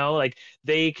 like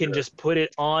they can just put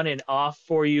it on and off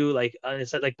for you. Like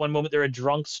it's like one moment they're a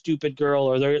drunk stupid girl,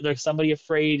 or they're somebody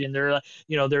afraid and they're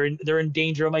they're in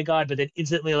danger, oh my god, but then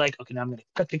instantly like, okay, now I'm gonna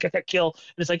get that kill,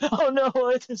 and it's like, oh no,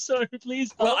 I'm sorry,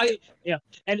 please. Well,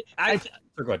 and I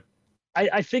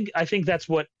think that's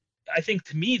what I think.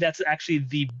 To me, that's actually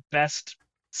the best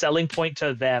selling point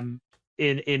to them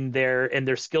in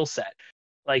their skill set.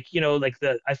 Like I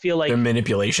feel like the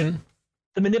manipulation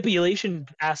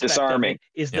aspect disarming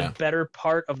is the better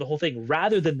part of the whole thing,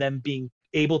 rather than them being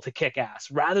able to kick ass,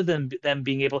 rather than them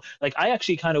being able. Like I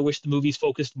actually kind of wish the movies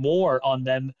focused more on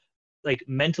them, like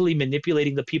mentally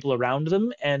manipulating the people around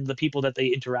them and the people that they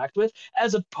interact with,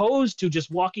 as opposed to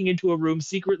just walking into a room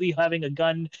secretly having a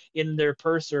gun in their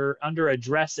purse or under a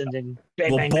dress and then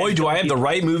bang, well, bang, boy, bang, do I have people. the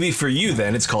right movie for you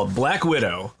then. It's called Black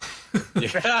Widow.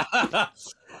 Yeah.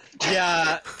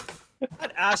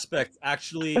 That aspect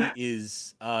actually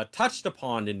is touched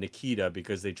upon in Nikita,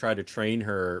 because they try to train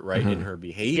her in her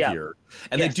behavior.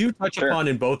 And they do touch upon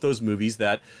in both those movies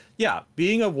that,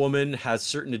 being a woman has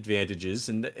certain advantages,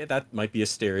 and that might be a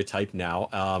stereotype now,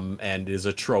 and is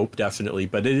a trope, definitely,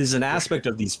 but it is an aspect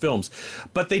of these films.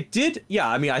 But they did,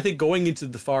 I think going into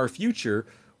the far future,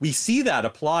 we see that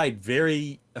applied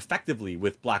very effectively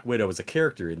with Black Widow as a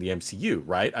character in the MCU,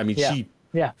 right? I mean, she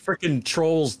freaking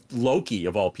trolls Loki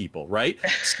of all people, right?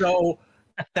 So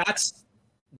that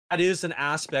is an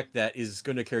aspect that is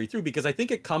going to carry through, because I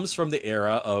think it comes from the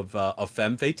era of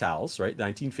femme fatales, right?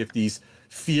 1950s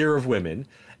fear of women,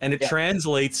 and it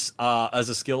translates as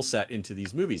a skill set into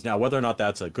these movies. Now, whether or not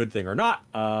that's a good thing or not,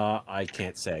 I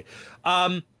can't say.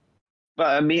 But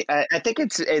I mean, I think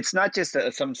it's not just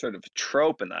some sort of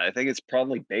trope in that. I think it's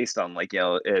probably based on like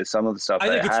some of the stuff I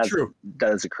think that it's true.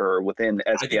 does occur within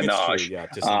I think it's true. espionage. Yeah.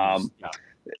 To some, yeah.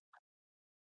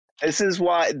 This is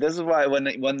why when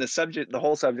the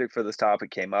whole subject for this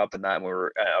topic came up and that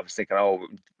I was thinking, oh,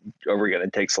 are we going to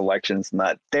take selections and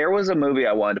that there was a movie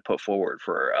I wanted to put forward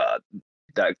for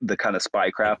the kind of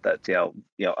spycraft that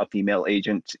a female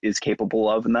agent is capable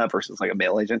of in that versus like a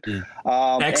male agent.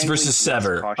 X versus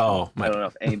Sever. Oh, I don't know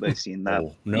if anybody's seen that.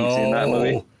 Oh, no. You've seen that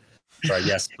movie? Sorry,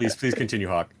 yes, please continue,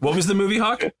 Hawk. What was the movie,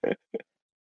 Hawk?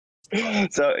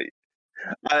 So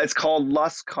it's called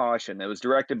Lust Caution. It was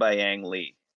directed by Ang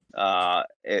Lee.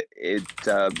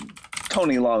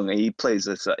 Tony Leung, he plays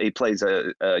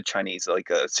a Chinese, like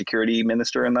a security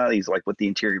minister in that. He's like with the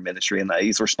Interior Ministry and that.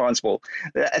 He's responsible.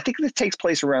 I think it takes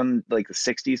place around like the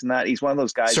 60s and that. He's one of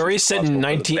those guys. Story set in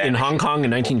Hong Kong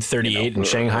in 1938 and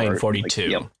Shanghai in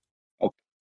 42. Like,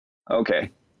 okay.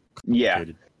 Yeah.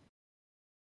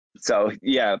 So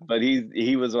yeah, but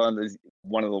he was one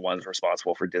of the ones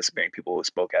responsible for disappearing people who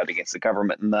spoke out against the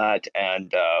government and that.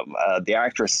 And the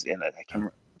actress in it, I can't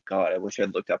remember. God, I wish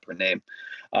I'd looked up her name.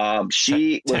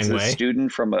 She was a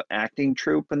student from an acting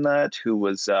troupe in that who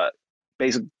was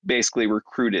basically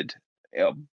recruited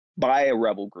by a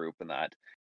rebel group in that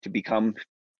to become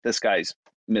this guy's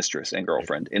mistress and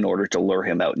girlfriend in order to lure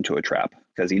him out into a trap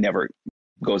because he never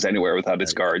goes anywhere without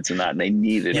his guards and that, and they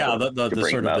needed the bring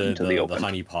sort him out of into the open. the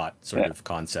honeypot sort of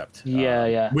concept.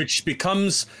 Which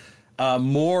becomes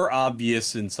more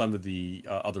obvious in some of the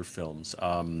other films.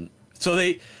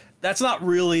 That's not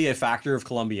really a factor of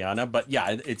Colombiana, but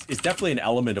yeah, it's definitely an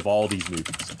element of all these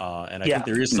movies. And I think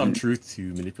there is some truth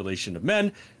to manipulation of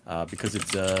men because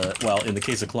it's, in the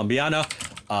case of Colombiana,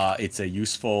 it's a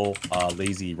useful,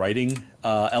 lazy writing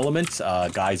element.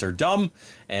 Guys are dumb,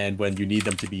 and when you need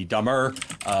them to be dumber,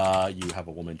 you have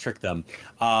a woman trick them.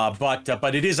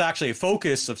 But it is actually a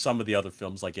focus of some of the other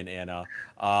films, like in Anna.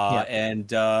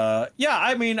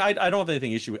 I mean, I don't have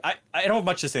anything issue with. I don't have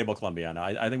much to say about Colombiana.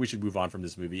 I think we should move on from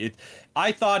this movie.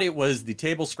 I thought it was the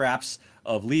table scraps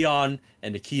of Leon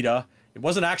and Nikita. It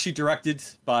wasn't actually directed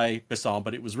by Besson,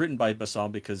 but it was written by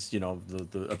Besson because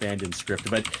the abandoned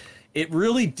script. But it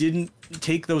really didn't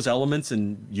take those elements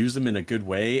and use them in a good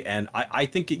way. And I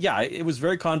think it was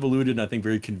very convoluted and I think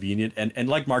very convenient. And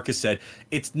like Marcus said,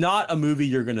 it's not a movie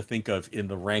you're going to think of in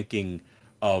the ranking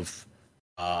of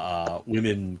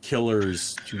women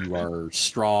killers who are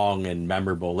strong and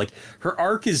memorable. Like her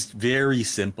arc is very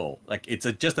simple. Like it's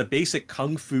just a basic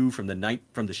kung fu from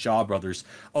the Shaw Brothers.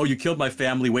 Oh, you killed my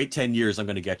family. Wait 10 years. I'm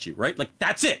going to get you. Right? Like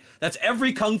that's it. That's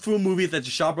every kung fu movie that the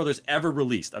Shaw Brothers ever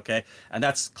released. Okay, and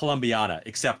that's Colombiana,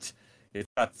 except it's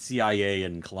got CIA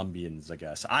and Colombians. I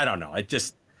guess I don't know.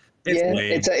 It's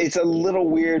a little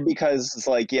weird because it's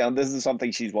like this is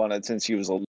something she's wanted since she was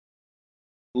a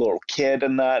little kid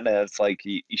and that, and it's like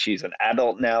she's an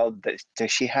adult now. Does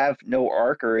she have no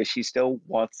arc, or is she still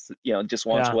wants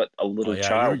what a little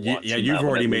child wants? You've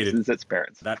already made it. Its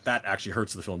parents. That actually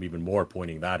hurts the film even more,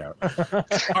 pointing that out.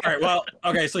 All right, well,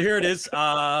 okay, so here it is.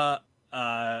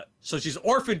 So she's an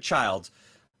orphaned child,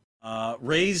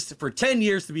 raised for 10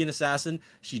 years to be an assassin.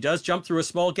 She does jump through a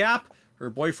small gap. Her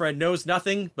boyfriend knows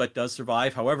nothing but does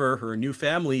survive. However, her new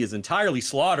family is entirely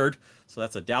slaughtered, so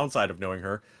that's a downside of knowing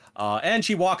her. And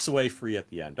she walks away free at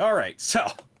the end. All right, so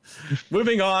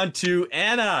moving on to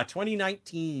Anna,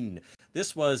 2019.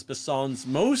 This was Besson's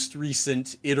most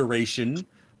recent iteration of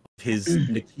his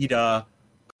Nikita,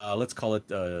 let's call it,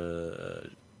 I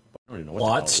don't even know what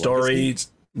plot, story,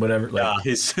 whatever.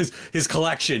 His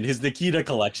collection, his Nikita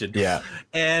collection. Yeah.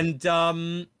 And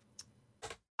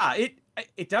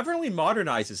it definitely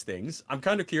modernizes things. I'm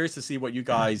kind of curious to see what you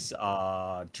guys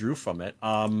drew from it.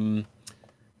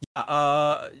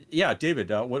 David,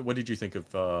 what did you think of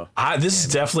this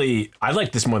is definitely, I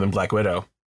like this more than Black Widow.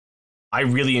 I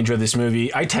really enjoy this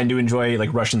movie. I tend to enjoy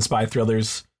like Russian spy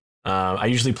thrillers. I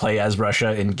usually play as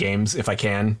Russia in games if I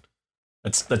can.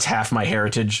 That's half my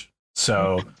heritage.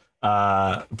 So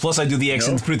plus I do the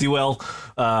accents pretty well.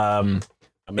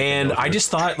 And I just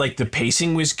thought like the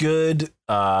pacing was good.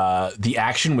 The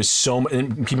action was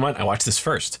and keep in mind I watched this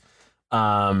first.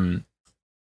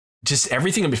 Just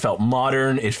everything felt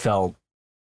modern. It felt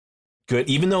good,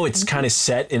 even though it's kind of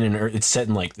set it's set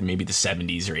in like maybe the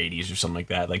 70s or 80s or something like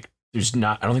that. Like I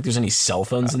don't think there's any cell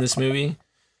phones in this movie.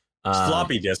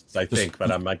 Floppy disks, I think,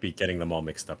 but I might be getting them all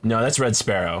mixed up. No, that's Red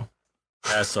Sparrow.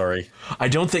 Sorry. I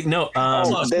don't think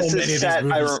this is set.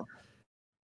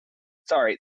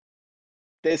 Sorry.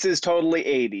 This is totally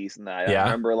 80s and that. I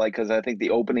remember because I think the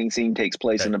opening scene takes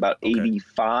place in about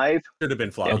 85. Should have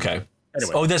been floppy. Okay.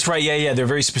 Anyway. Oh, that's right. Yeah. They're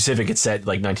very specific. It's set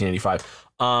like 1985.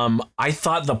 I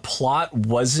thought the plot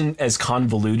wasn't as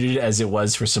convoluted as it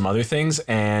was for some other things,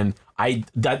 and I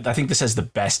think this has the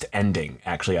best ending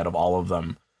actually out of all of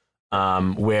them,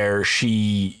 where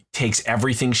she takes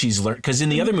everything she's learned. Because in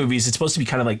the other movies, it's supposed to be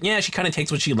kind of like, yeah, she kind of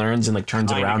takes what she learns and like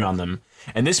turns it around on them.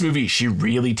 And this movie, she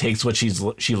really takes what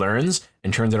she learns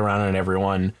and turns it around on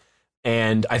everyone.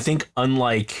 And I think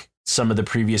unlike some of the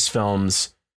previous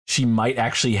films, she might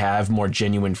actually have more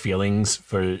genuine feelings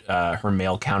for her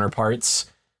male counterparts,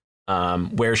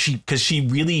 where because she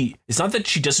really, it's not that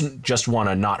she doesn't just want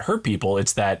to not hurt people.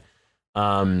 It's that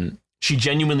she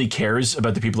genuinely cares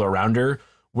about the people around her.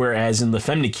 Whereas in La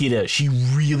Femme Nikita, she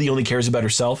really only cares about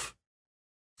herself.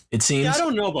 It seems. Yeah, I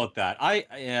don't know about that.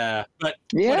 But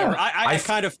whatever.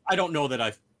 I don't know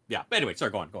that yeah. But anyway,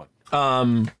 sorry, go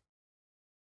on.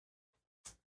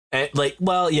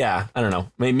 Yeah, I don't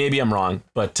know. Maybe I'm wrong,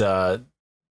 but or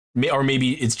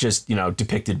maybe it's just,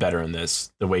 depicted better in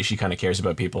this, the way she kind of cares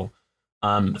about people.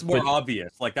 It's more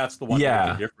obvious. Like that's the one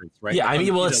difference, right? Yeah, it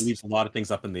leaves a lot of things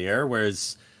up in the air,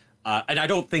 whereas. And I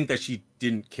don't think that she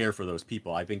didn't care for those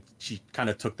people. I think she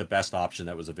kind of took the best option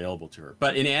that was available to her.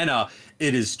 But in Anna,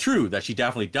 it is true that she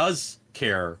definitely does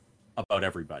care about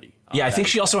everybody. Yeah, I think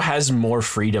she also has more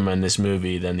freedom in this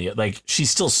movie than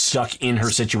she's still stuck in her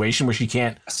situation where she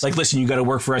can't, listen, you got to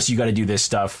work for us, you got to do this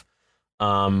stuff.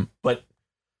 But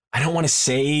I don't want to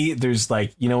say there's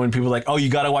when people are like, oh, you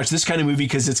got to watch this kind of movie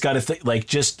because it's got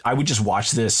to I would just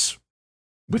watch this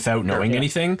without knowing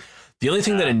anything. The only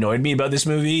thing that annoyed me about this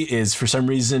movie is, for some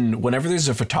reason, whenever there's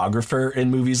a photographer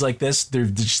in movies like this, they're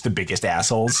just the biggest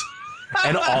assholes.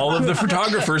 And all of the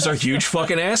photographers are huge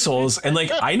fucking assholes. And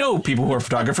I know people who are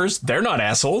photographers, they're not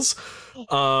assholes.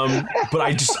 But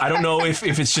I don't know if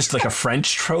it's just like a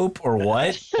French trope or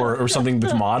what, or something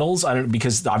with models.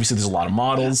 Because obviously there's a lot of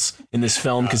models in this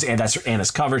film, because that's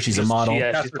Anna's cover. She's a model.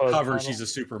 Yeah, that's her cover. She's a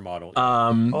supermodel.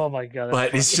 Oh my God.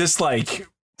 But it's just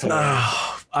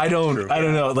I don't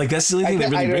know. That's the only thing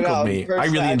that really wrinkled me. I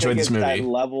really enjoyed this movie. That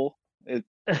level. Go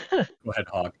ahead,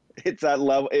 Hawk. It's that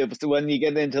level. It's when you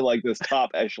get into this top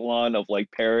echelon of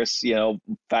Paris,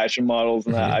 fashion models,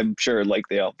 and that, I'm sure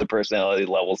the personality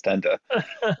levels tend to,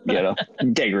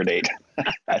 degrade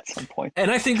at some point.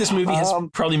 And I think this movie has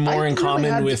probably more in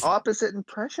common with opposite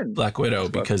impression Black Widow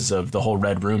because of the whole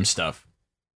Red Room stuff.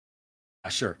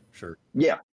 Sure.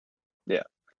 Yeah.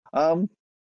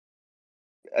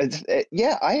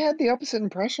 I had the opposite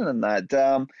impression in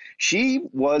that she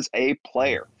was a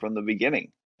player from the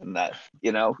beginning, and that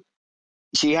her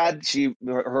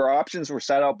options were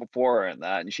set out before her, and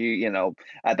that, and she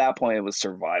at that point it was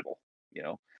survival.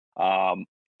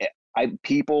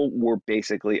 People were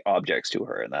basically objects to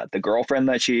her, and that the girlfriend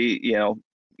that she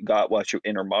got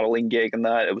in her modeling gig, and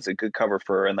that it was a good cover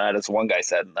for her, and that, as one guy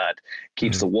said, and that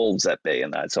keeps the wolves at bay,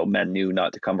 and that so men knew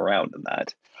not to come around, and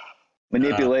that.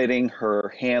 Manipulating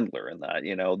her handler, and that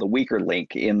the weaker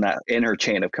link in her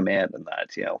chain of command, and that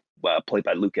played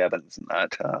by Luke Evans, and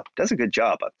that does a good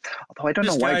job. Although I don't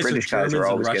know why British guys are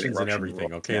always getting Russian and everything.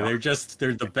 roles. Okay,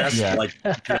 they're the best. Yeah.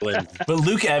 But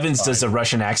Luke Evans does a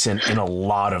Russian accent in a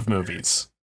lot of movies.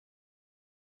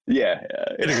 Yeah,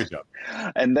 did a good job.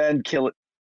 And then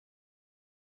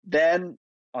Then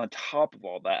on top of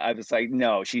all that, I was like,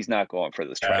 no, she's not going for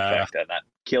this trifecta.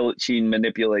 She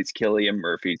manipulates Cillian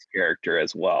Murphy's character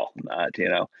as well.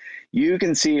 You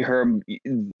can see her.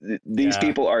 These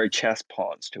people are chess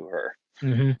pawns to her.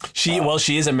 Mm-hmm.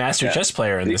 She is a master chess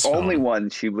player in this film. The only one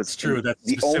she was. It's true. That's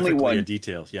the only one in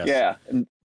details. Yes. Yeah.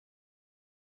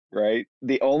 Right.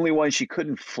 The only one she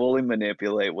couldn't fully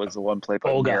manipulate was the one played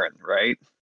by Mirren, right?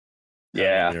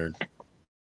 Yeah.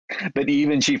 But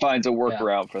even she finds a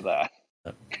workaround for that.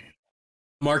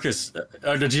 Marcus,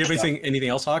 did you have anything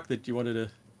else, Hawk, that you wanted to?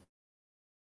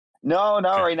 No,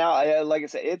 right now. Like I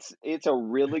said, it's a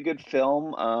really good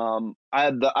film.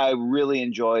 I really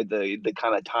enjoyed the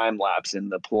kind of time lapse in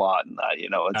the plot, and that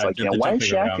it's why is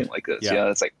she acting like this? Yeah,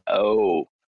 it's oh,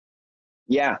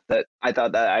 yeah. That I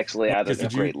thought that actually added a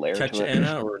great layer to it. Did you catch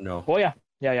Anna or no? Oh yeah.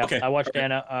 Okay. I watched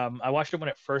Anna. I watched it when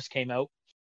it first came out.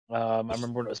 I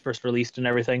remember when it was first released and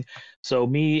everything. So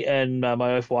me and my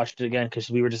wife watched it again because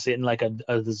we were just in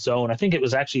a zone. I think it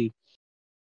was actually,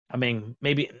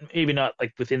 maybe not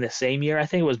within the same year. I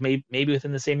think it was maybe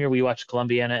within the same year we watched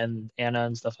Columbiana and Anna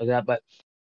and stuff like that. But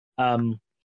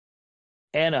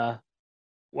Anna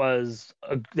was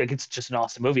it's just an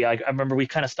awesome movie. I remember we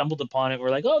kind of stumbled upon it. We're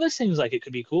like, oh, this seems like it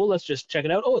could be cool. Let's just check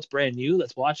it out. Oh, it's brand new.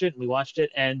 Let's watch it. And we watched it,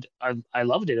 and I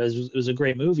loved it. It was a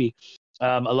great movie.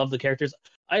 I love the characters.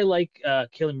 I like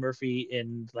Cillian Murphy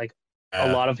in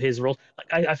a lot of his roles.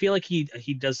 I feel like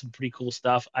he does some pretty cool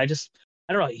stuff.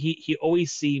 I don't know. He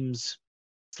always seems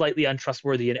slightly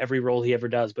untrustworthy in every role he ever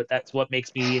does, but that's what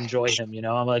makes me enjoy him.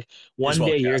 I'm like, one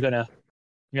day you're gonna,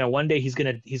 one day he's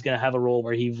gonna have a role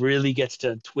where he really gets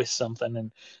to twist something.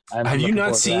 And have you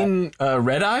not seen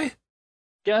Red Eye?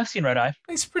 Yeah, I've seen Red Eye.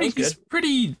 He's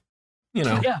pretty.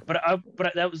 Yeah, but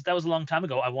that was a long time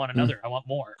ago. I want another. I want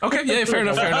more. Okay, yeah, fair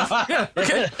enough. Yeah,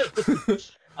 okay.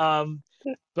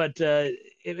 But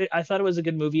I thought it was a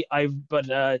good movie.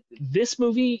 This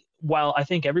movie, while I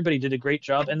think everybody did a great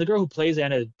job, and the girl who plays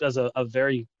Anna does a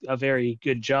very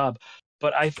good job,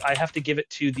 but I have to give it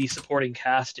to the supporting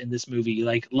cast in this movie,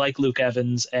 like Luke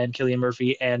Evans and Cillian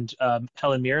Murphy and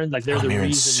Helen Mirren. Like they're the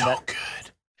reason that good.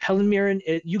 Helen Mirren,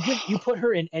 you put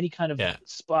her in any kind of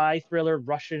spy thriller,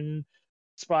 Russian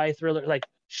spy thriller, like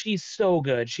she's so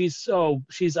good. She's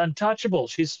untouchable.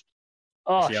 She's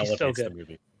so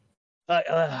good.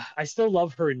 I still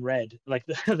love her in Red. Like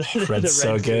the Red's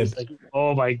so good. Like,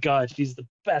 oh my god, she's the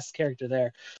best character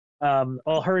there.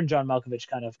 Her and John Malkovich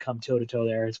kind of come toe to toe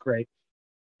there. It's great.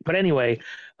 But anyway,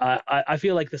 I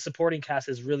feel like the supporting cast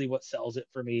is really what sells it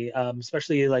for me.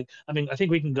 Especially I think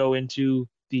we can go into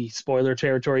the spoiler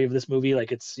territory of this movie.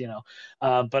 Like it's,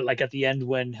 but like at the end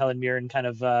when Helen Mirren kind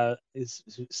of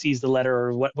sees the letter,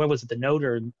 or what was it, the note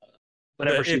or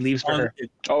whatever she leaves for her.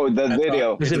 The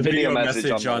video. It's a video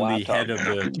message on the head of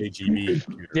the KGB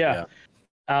computer. Yeah.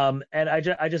 And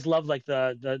I just love like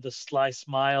the sly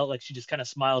smile, like she just kind of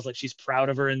smiles like she's proud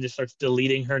of her and just starts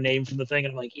deleting her name from the thing,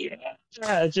 and I'm like,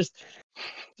 it's just,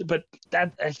 but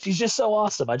that she's just so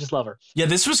awesome. I just love her. Yeah,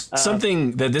 this was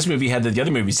something that this movie had that the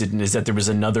other movies didn't, is that there was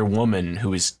another woman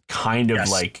who was kind of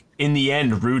like in the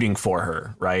end rooting for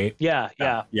her, right? Yeah.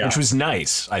 Which was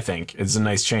nice. I think it's a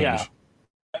nice change. Yeah.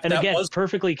 And again,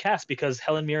 perfectly cast, because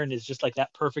Helen Mirren is just like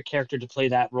that perfect character to play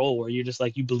that role where you're just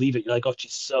like, you believe it. You're like, oh,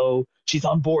 she's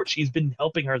on board. She's been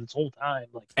helping her this whole time.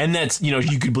 Like, and that's,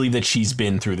 you could believe that she's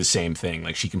been through the same thing.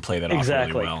 Like she can play that off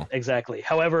really well. Exactly.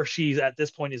 However, she's at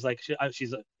this point is like,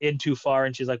 she's in too far,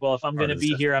 and she's like, well, if I'm going to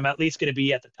be here, I'm at least going to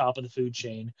be at the top of the food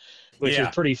chain, which is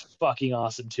pretty fucking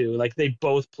awesome too. Like they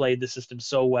both played the system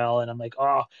so well, and I'm like,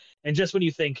 oh. And just when you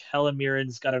think Helen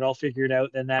Mirren's got it all figured out,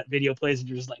 then that video plays and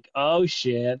you're just like, oh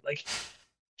shit. Like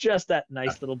just that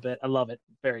nice little bit. I love it.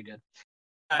 Very good.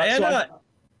 I thought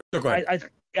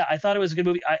it was a good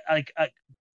movie.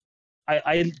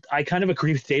 I kind of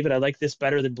agree with David. I like this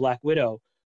better than Black Widow.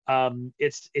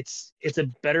 It's a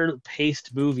better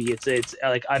paced movie. It's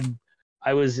like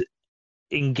I was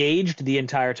engaged the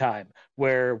entire time,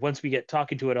 where once we get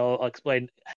talking to it, I'll explain.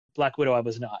 Black Widow, I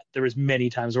was not. There was many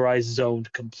times where I zoned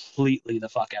completely the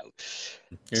fuck out.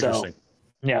 Interesting. So,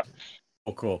 yeah.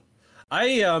 Oh, cool.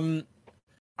 I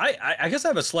guess I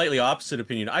have a slightly opposite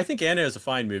opinion. I think Anna is a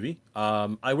fine movie.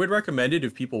 I would recommend it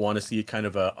if people want to see kind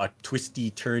of a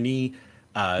twisty, turny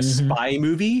spy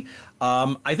movie.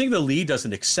 I think the lead does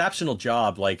an exceptional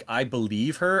job. Like I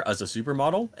believe her as a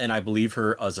supermodel, and I believe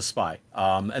her as a spy.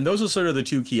 And those are sort of the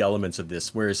two key elements of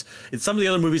this. Whereas in some of the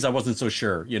other movies, I wasn't so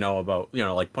sure, about,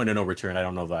 like Point of No Return. I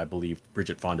don't know that I believe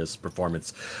Bridget Fonda's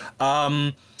performance.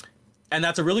 And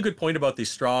that's a really good point about the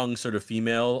strong sort of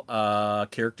female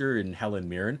character in Helen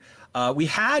Mirren. We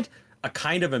had a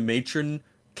kind of a matron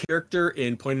character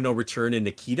in Point of No Return in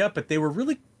Nikita, but they were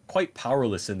really quite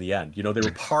powerless in the end. They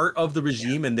were part of the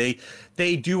regime, and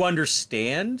they do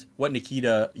understand what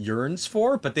Nikita yearns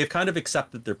for, but they've kind of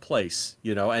accepted their place,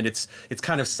 and it's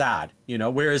kind of sad,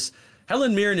 whereas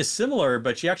Helen Mirren is similar,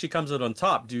 but she actually comes out on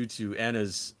top due to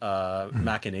Anna's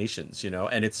machinations,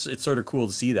 and it's sort of cool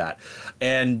to see that.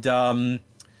 And Anna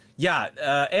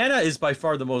is by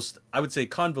far the most, I would say,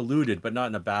 convoluted, but not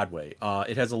in a bad way.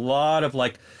 It has a lot of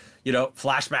like,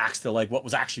 flashbacks to like what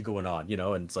was actually going on,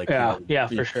 and it's like,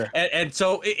 for sure. And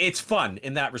so it's fun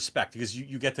in that respect, because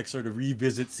you get to sort of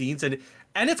revisit scenes, and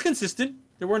it's consistent.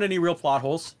 There weren't any real plot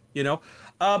holes,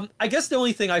 I guess the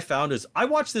only thing I found is I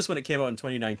watched this when it came out in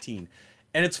 2019,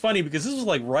 and it's funny because this was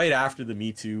like right after the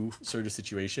Me Too sort of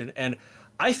situation, and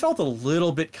I felt a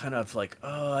little bit kind of like,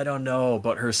 oh, I don't know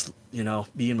about her,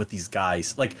 being with these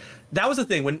guys. Like that was the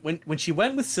thing when she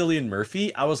went with Cillian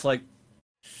Murphy, I was like,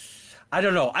 I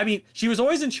don't know. I mean, she was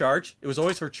always in charge. It was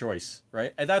always her choice,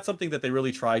 right? And that's something that they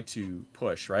really tried to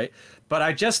push, right? But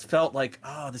I just felt like,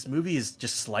 oh, this movie has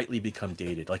just slightly become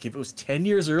dated. Like if it was 10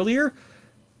 years earlier,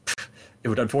 it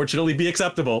would unfortunately be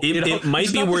acceptable. It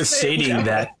might be worth stating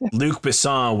that Luc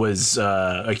Besson was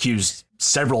accused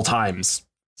several times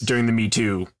during the Me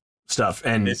Too stuff,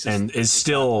 and is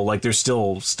still like there's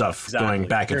still stuff going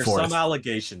back and forth. Some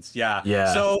allegations,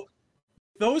 yeah. So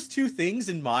those two things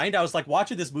in mind, I was like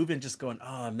watching this movie and just going,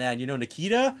 oh man,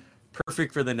 Nikita,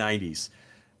 perfect for the 90s.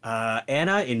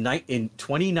 Anna in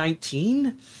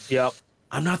 2019. Yep.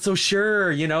 I'm not so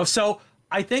sure, you know. So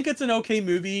I think it's an okay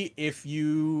movie if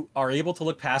you are able to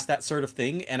look past that sort of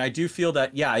thing. And I do feel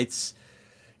that, yeah, it's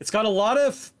got a lot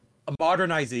of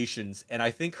modernizations, and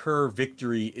I think her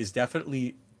victory is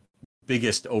definitely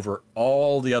biggest over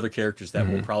all the other characters that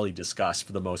we'll probably discuss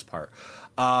for the most part.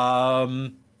 Yeah,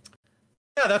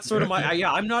 that's sort of my.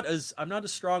 I'm not as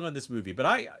strong on this movie, but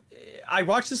I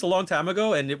watched this a long time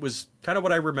ago, and it was kind of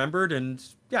what I remembered, and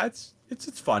yeah, it's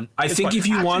fun. I think if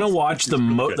you want to watch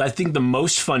I think the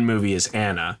most fun movie is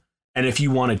Anna, and if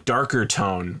you want a darker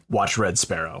tone, watch Red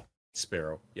Sparrow.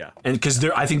 Yeah, and because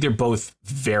I think they're both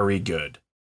very good.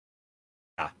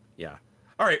 Yeah.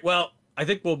 All right, well, I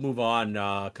think we'll move on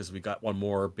because we got one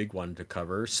more big one to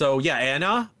cover. So yeah,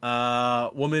 Anna,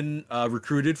 woman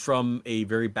recruited from a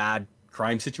very bad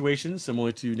crime situation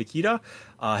similar to Nikita,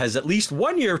 has at least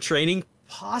 1 year of training,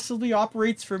 possibly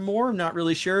operates for more. I'm not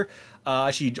really sure.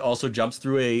 She also jumps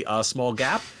through a small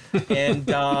gap, and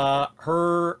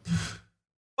her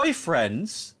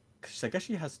boyfriends, I guess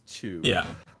she has two. Yeah.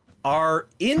 Are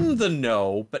in the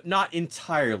know, but not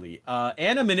entirely.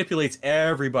 Anna manipulates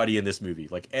everybody in this movie,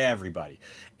 like everybody.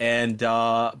 And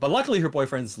but luckily her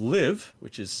boyfriends live,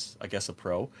 which is, I guess, a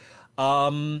pro.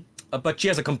 But she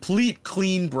has a complete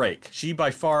clean break. She by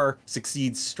far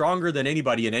succeeds stronger than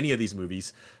anybody in any of these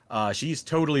movies. She's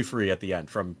totally free at the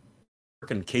end from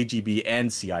freaking KGB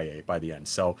and CIA by the end.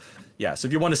 So yeah, so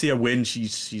if you want to see a win,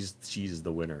 she's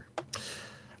the winner.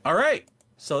 All right.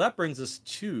 So that brings us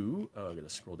to, I'm going to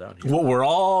scroll down here. What we're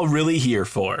all really here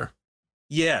for.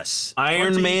 Yes.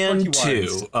 Iron Man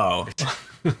 2. Oh.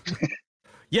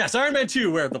 Yes, Iron Man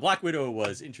 2, where the Black Widow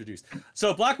was introduced.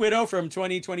 So Black Widow from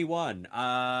 2021.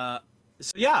 So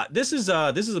yeah, this is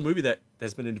a movie that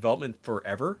has been in development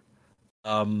forever.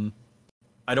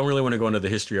 I don't really want to go into the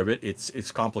history of it.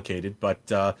 It's complicated,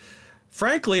 but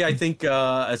frankly, I think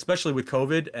especially with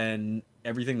COVID and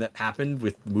everything that happened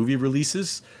with movie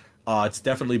releases, it's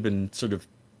definitely been sort of,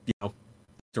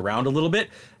 around a little bit,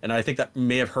 and I think that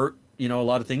may have hurt, a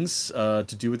lot of things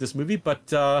to do with this movie. But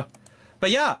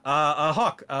yeah,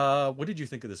 Hawk, what did you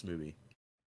think of this movie?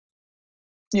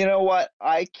 You know what?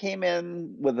 I came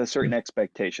in with a certain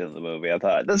expectation of the movie. I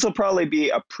thought this will probably be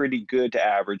a pretty good to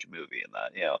average movie, in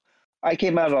that, I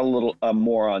came out a little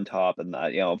more on top in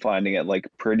that, finding it like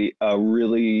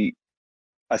really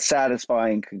a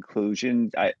satisfying conclusion,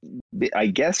 I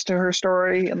guess, to her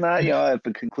story, and that, if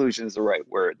the conclusion is the right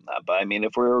word in that. But I mean,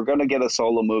 if we were going to get a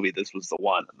solo movie, this was the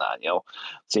one, and that,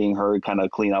 seeing her kind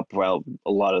of clean up, well,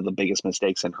 a lot of the biggest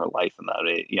mistakes in her life, and that,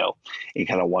 in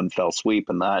kind of one fell sweep,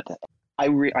 and that I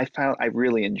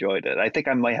really enjoyed it. I think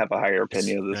I might have a higher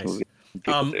opinion of this movie.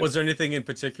 Was there anything in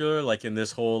particular, like in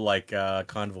this whole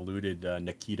convoluted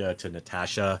Nikita to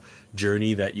Natasha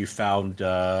journey, that you found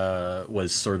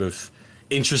was sort of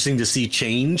interesting to see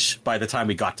change by the time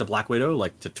we got to Black Widow,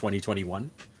 like to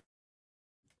 2021?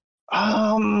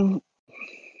 I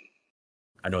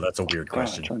know that's a weird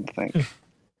question. I'm trying to think.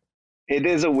 It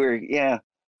is a weird, yeah.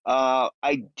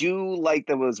 I do like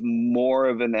there was more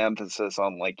of an emphasis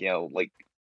on the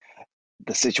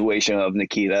situation of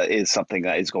Nikita is something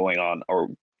that is going on, or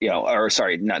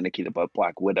sorry, not Nikita, but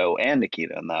Black Widow and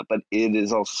Nikita and that, but it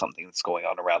is also something that's going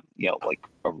on around,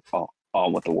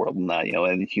 on with the world and that,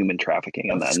 and human trafficking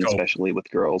and that, and especially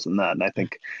with girls and that. And I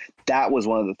think that was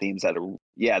one of the themes that,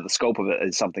 the scope of it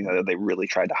is something that they really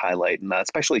tried to highlight, and that,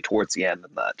 especially towards the end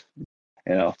and that,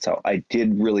 so I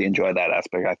did really enjoy that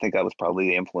aspect. I think that was probably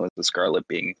the influence of Scarlett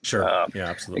being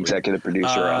absolutely executive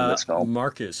producer on this film.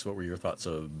 Marcus, what were your thoughts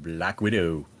of Black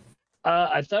Widow?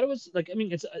 I thought it was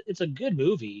it's a good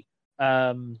movie.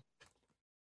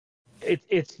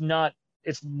 It's not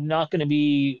going to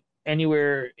be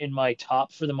anywhere in my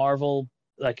top for the Marvel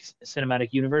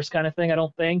cinematic universe kind of thing, I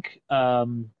don't think.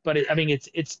 But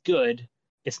it's good.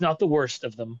 It's not the worst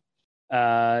of them.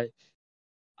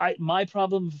 My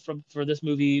problem for this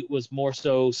movie was more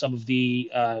so some of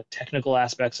the technical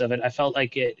aspects of it. I felt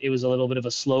like it was a little bit of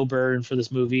a slow burn for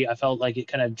this movie. I felt like it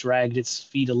kind of dragged its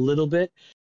feet a little bit,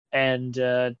 and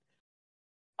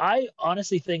I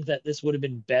honestly think that this would have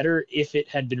been better if it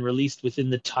had been released within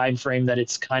the time frame that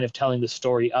it's kind of telling the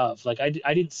story of. I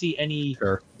didn't see any.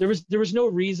 Sure. There was no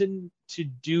reason to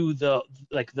do the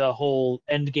whole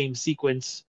Endgame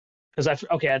sequence, because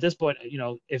at this point,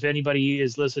 if anybody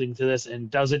is listening to this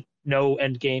and doesn't know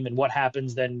Endgame and what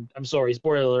happens, then I'm sorry,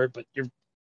 spoiler alert, but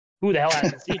who the hell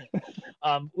hasn't seen it?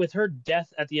 With her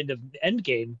death at the end of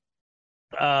Endgame,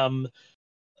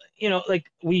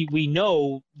 we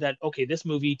know that, okay, this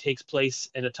movie takes place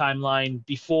in a timeline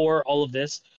before all of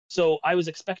this. So I was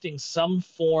expecting some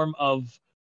form of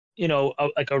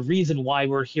like a reason why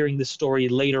we're hearing this story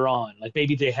later on. Like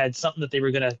maybe they had something that they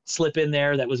were going to slip in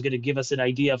there that was going to give us an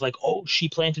idea of like, oh, she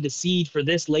planted a seed for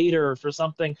this later or for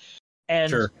something. And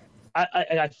Sure.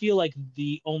 I feel like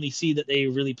the only seed that they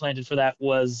really planted for that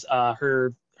was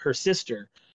her sister.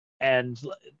 And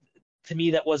to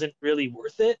me, that wasn't really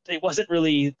worth it. It wasn't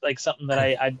really like something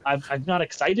that I'm not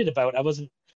excited about. I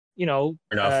wasn't,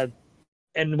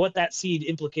 and what that seed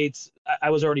implicates, I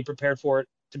was already prepared for it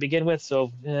to begin with.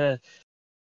 So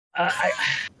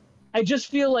I just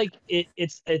feel like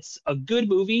it's a good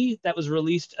movie that was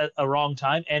released at a wrong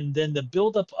time, and then the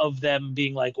buildup of them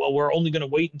being like, well, we're only going to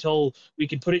wait until we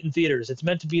can put it in theaters. It's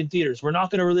meant to be in theaters. We're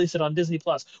not going to release it on Disney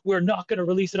Plus. We're not going to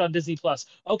release it on Disney Plus.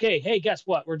 Okay, hey, guess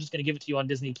what? We're just going to give it to you on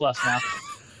Disney Plus now.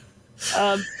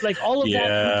 Like all of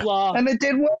that hoopla. And it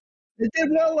did well. It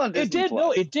did well on Disney It did. Plus.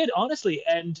 No, it did honestly,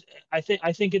 and I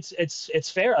think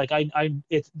it's fair. Like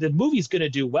the movie's going to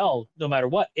do well no matter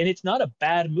what, and it's not a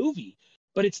bad movie.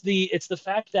 But it's the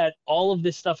fact that all of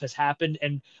this stuff has happened,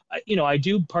 and I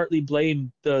do partly blame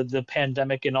the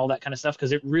pandemic and all that kind of stuff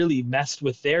because it really messed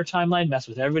with their timeline, messed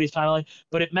with everybody's timeline,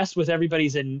 but it messed with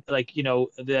everybody's in like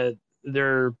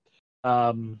their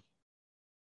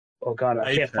oh god,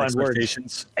 I can't find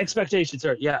words. Expectations,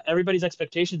 sir. Yeah, everybody's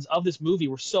expectations of this movie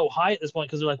were so high at this point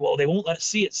because they're like, well, they won't let us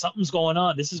see it. Something's going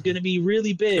on. This is going to be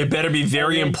really big. It better be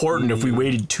very important if we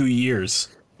waited 2 years.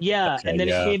 Yeah, okay, and then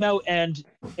it came out and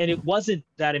it wasn't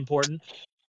that important.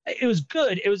 It was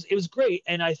good. It was great,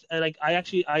 and I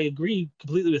agree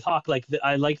completely with Hawk. Like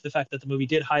I like the fact that the movie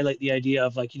did highlight the idea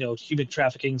of like human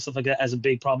trafficking stuff like that as a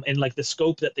big problem, and like the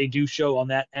scope that they do show on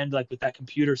that end, like with that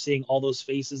computer seeing all those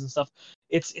faces and stuff.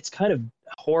 It's kind of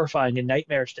horrifying and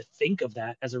nightmarish to think of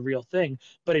that as a real thing,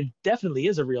 but it definitely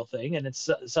is a real thing, and it's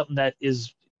something that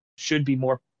should be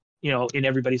more in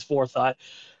everybody's forethought.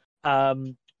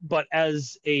 But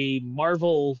as a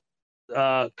Marvel,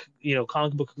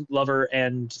 comic book lover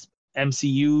and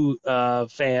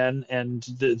MCU fan, and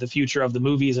the future of the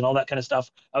movies and all that kind of stuff,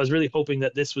 I was really hoping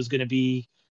that this was going to be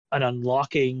an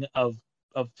unlocking of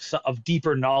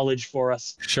deeper knowledge for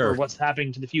us for what's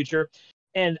happening to the future.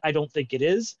 And I don't think it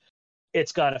is.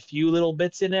 It's got a few little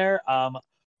bits in there,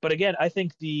 but again, I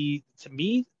think in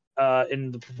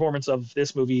the performance of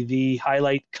this movie, the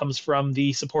highlight comes from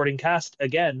the supporting cast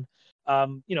again.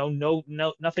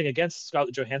 Nothing against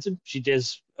Scarlett Johansson. She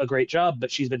does a great job,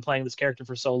 but she's been playing this character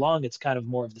for so long, it's kind of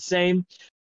more of the same.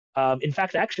 In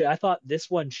fact, actually, I thought this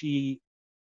one, she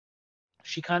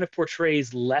kind of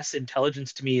portrays less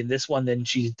intelligence to me in this one than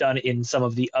she's done in some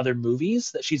of the other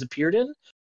movies that she's appeared in.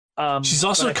 She's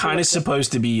also kind of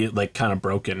supposed to be like kind of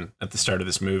broken at the start of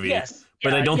this movie. Yes.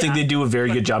 But I don't think they do a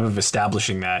very good job of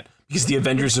establishing that because the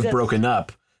Avengers have broken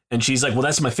up and she's like, well,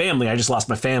 that's my family. I just lost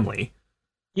my family.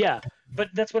 Yeah, but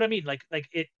that's what I mean. Like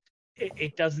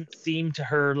it doesn't seem to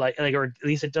her like, or at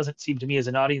least it doesn't seem to me as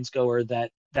an audience goer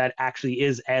that actually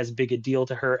is as big a deal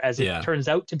to her as it turns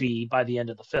out to be by the end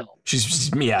of the film.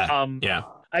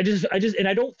 I just, and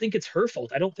I don't think it's her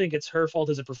fault. I don't think it's her fault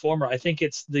as a performer. I think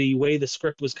it's the way the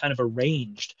script was kind of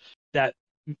arranged that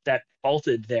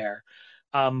faulted there.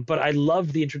 But I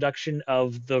loved the introduction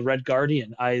of the Red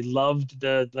Guardian. I loved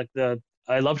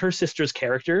I loved her sister's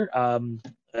character.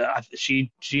 She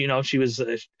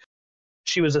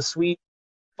was a sweet,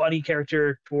 funny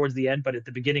character towards the end, but at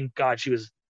the beginning, God, she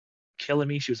was killing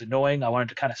me. She was annoying. I wanted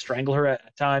to kind of strangle her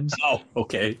at times. Oh,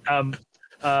 okay.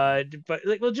 But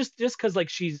like, well, just because like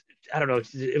I don't know,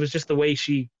 it was just the way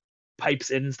she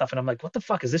pipes in and stuff, and I'm like, what the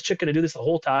fuck is this chick gonna do this the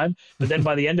whole time? But then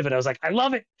by the end of it, I was like, I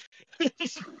love it.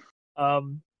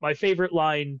 My favorite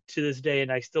line to this day,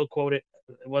 and I still quote it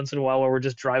once in a while while we're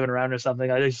just driving around or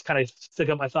something. I just kind of stick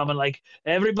up my thumb and like,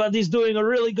 everybody's doing a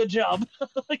really good job.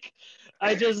 Like,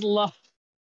 I just love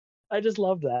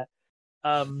that.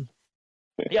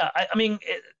 Yeah, I mean,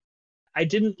 I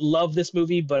didn't love this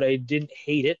movie, but I didn't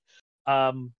hate it.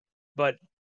 But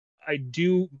I'm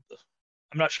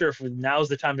not sure if now's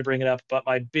the time to bring it up, but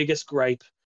my biggest gripe,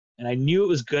 and I knew it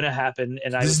was going to happen.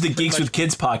 And this is the Geeks with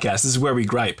Kids podcast. This is where we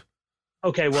gripe.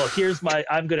 Okay, well, here's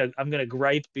I'm gonna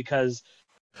gripe because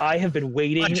I have been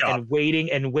waiting and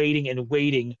waiting and waiting and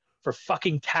waiting for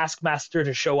fucking Taskmaster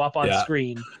to show up on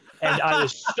screen, and I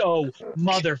was so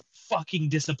motherfucking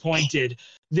disappointed.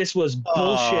 This was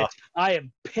bullshit. I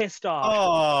am pissed off.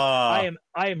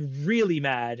 I am really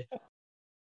mad.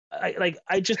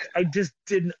 I just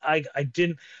didn't.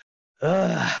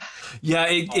 Yeah,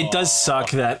 it does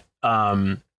suck that.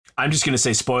 I'm just gonna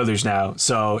say spoilers now.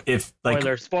 So if like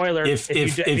spoiler, if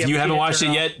you haven't watched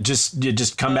it yet,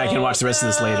 just come back and watch the rest of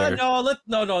this later.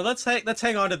 Let's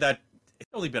hang on to that. It's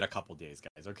only been a couple days,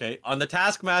 guys. Okay, on the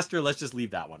Taskmaster, let's just leave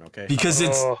that one. Okay, because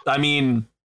I mean,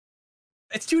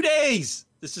 It's 2 days.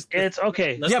 It's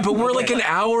okay. Yeah, but we're like an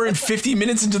hour and 50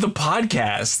 minutes into the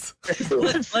podcast.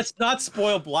 Let's not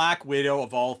spoil Black Widow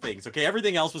of all things. Okay,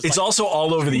 everything else was. It's also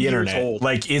all over the 2 years internet. old.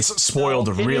 Like it's spoiled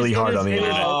really hard on the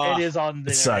internet. It is on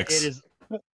the It sucks. It is.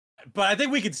 But I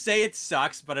think we could say it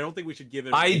sucks, but I don't think we should give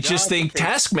it. I just think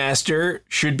Taskmaster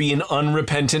should be an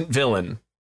unrepentant villain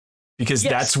because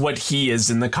Yes. that's what he is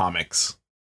in the comics.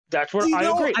 That's where I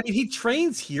agree. I mean, he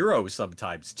trains heroes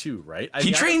sometimes too, right? I He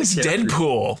mean, I trains don't think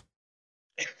Deadpool.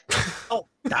 Oh,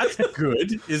 that's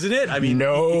good, isn't it? I mean,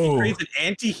 No. he trains an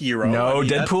anti-hero. No, I mean,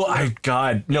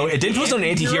 Deadpool. No, Deadpool's not an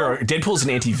Anti-hero? anti-hero. Deadpool's an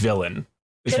anti-villain,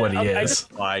 is Yeah, what he I is.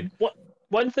 just- Fine.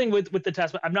 One thing with the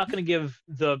Taskmaster, I'm not going to give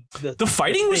the The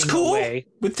fighting was thing cool away.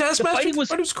 with Taskmaster. fighting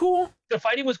was- It was cool. The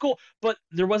fighting was cool, but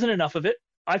there wasn't enough of it.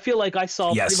 I feel like I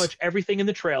saw Yes. pretty much everything in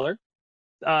the trailer.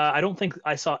 I don't think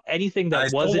I saw anything that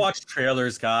Guys, don't wasn't. watch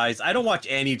trailers, guys. I don't watch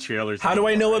any trailers. How do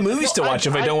I know what movies to watch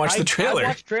if I don't watch the trailer? I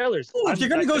watch trailers. If you're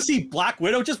gonna go see Black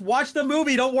Widow, just watch the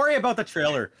movie. Don't worry about the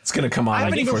trailer. It's gonna come on I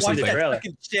haven't even for watched something. that trailer.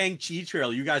 fucking Shang-Chi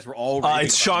trailer. You guys were all. It's raving about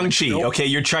it. Shang-Chi. Nope. Okay,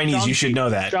 you're Chinese. You should know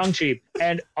that. Shang-Chi,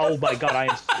 and oh my god,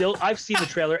 I've seen the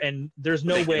trailer, and there's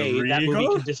no way that movie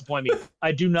Rico? can disappoint me.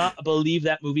 I do not believe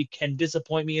that movie can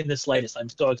disappoint me in the slightest. I'm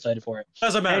so excited for it.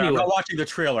 Doesn't matter. I'm Anyway. not watching the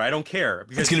trailer. I don't care.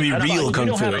 It's gonna be That's fine. real You kung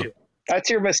don't have fu. to. That's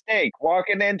your mistake.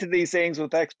 Walking into these things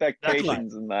with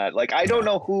expectations and that. Like, I don't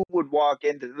know who would walk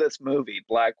into this movie,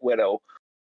 Black Widow,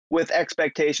 with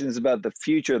expectations about the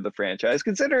future of the franchise,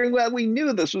 considering that we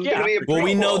knew this was going to be a Well,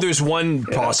 we prequel. know there's one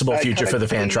possible that future kinda for the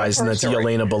cleaned up franchise, and her that's story.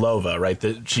 Yelena Belova, right?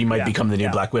 That she might Yeah. become the new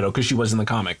Yeah. Black Widow because she was in the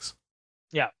comics.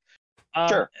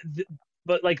 Sure.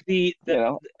 But like the You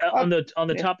know, on the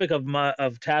yeah. topic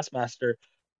of Taskmaster,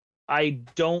 I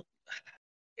don't.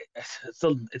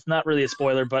 It's not really a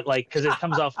spoiler, but like because it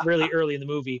comes off really early in the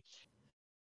movie,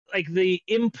 like the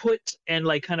input and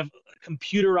like kind of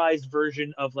computerized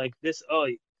version of like this. Oh,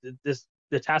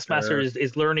 the Taskmaster Sure.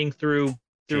 is learning through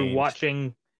Change.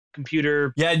 watching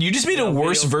computer. Yeah, you just made a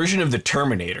worse version of the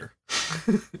Terminator.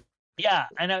 Yeah,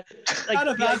 and Not like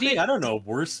a the bad idea. thing. I don't know.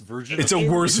 Worse version. It's of a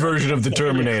worse version of the It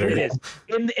Terminator. is.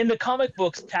 In the comic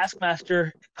books,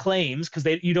 Taskmaster claims, because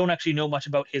you don't actually know much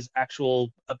about his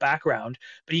actual background,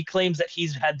 but he claims that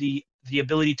he's had the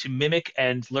ability to mimic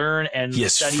and learn and He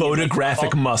has study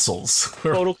photographic and, muscles.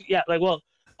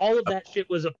 all of that shit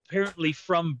was apparently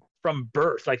from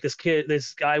birth. Like this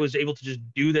guy was able to just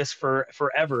do this for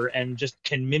forever and just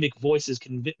can mimic voices,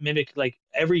 can mimic like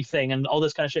everything and all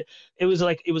this kind of shit.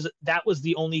 That was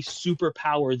the only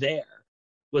superpower there,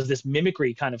 was this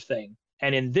mimicry kind of thing.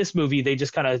 And in this movie, they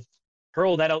just kind of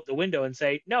hurl that out the window and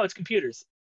say, no, it's computers.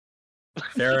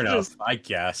 Fair enough, I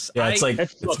guess. Yeah, it's like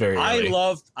That's- it's very early.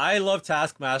 I love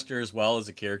Taskmaster as well as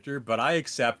a character, but I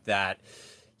accept that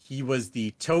he was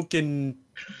the token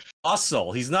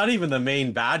muscle. He's not even the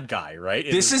main bad guy, right?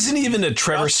 This isn't even a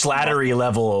Trevor just- Slattery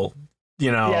level,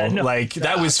 Yeah, no. like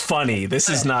that was funny. This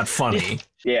is not funny.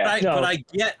 Yeah. No. But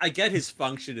I get his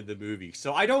function in the movie,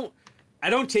 so I don't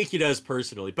take it as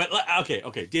personally. But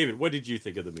okay, David, what did you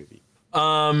think of the movie?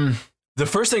 The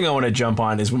first thing I want to jump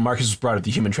on is when Marcus was brought up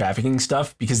the human trafficking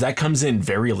stuff, because that comes in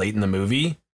very late in the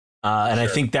movie, and I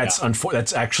think that's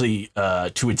that's actually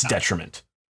to its detriment.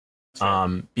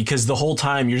 Because the whole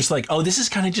time you're just like, oh, this is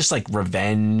kind of just like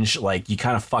revenge, like you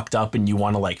kind of fucked up and you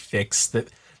want to like fix that.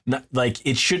 Not, like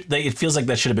it feels like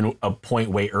that should have been a point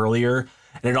way earlier,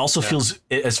 and it also feels,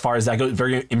 as far as that goes,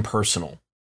 very impersonal.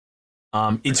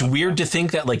 It's weird to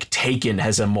think that like Taken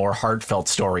has a more heartfelt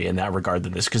story in that regard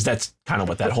than this, because that's kind of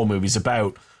what that whole movie's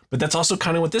about. But that's also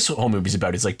kind of what this whole movie's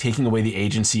about. It's like taking away the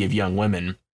agency of young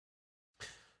women.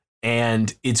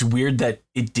 And it's weird that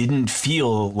it didn't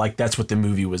feel like that's what the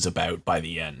movie was about by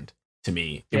the end to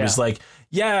me. It was like,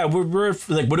 yeah, we're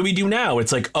like, what do we do now?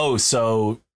 It's like, oh,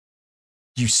 so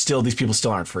these people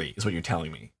still aren't free, is what you're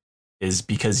telling me, is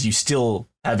because you still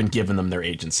haven't given them their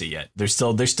agency yet. They're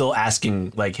still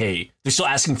asking, like, hey, they're still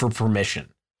asking for permission,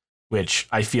 which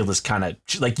I feel is kind of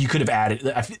like you could have added.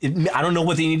 I don't know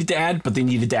what they needed to add, but they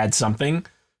needed to add something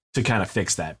to kind of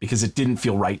fix that, because it didn't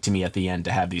feel right to me at the end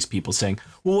to have these people saying,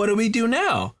 well, what do we do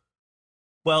now?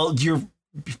 Well, you're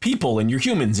people and you're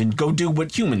humans and go do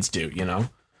what humans do, you know?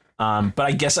 But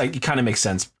I guess it kind of makes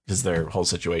sense because their whole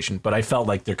situation, but I felt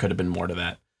like there could have been more to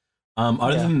that.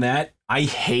 Other than that,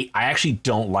 I actually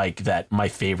don't like that my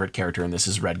favorite character in this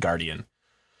is Red Guardian.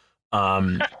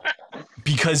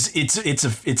 Because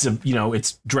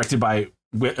it's directed by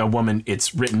a woman,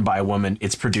 it's written by a woman,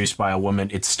 it's produced by a woman,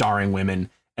 it's starring women.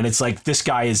 And it's like, this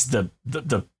guy is the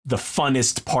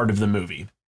funnest part of the movie,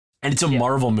 and it's a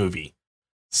Marvel movie.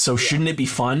 So shouldn't it be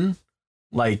fun?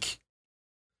 Like,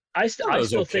 I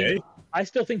still think I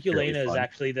still think Really Yelena is fun.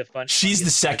 actually the fun. She's the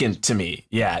funniest second to me.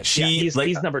 Yeah, he's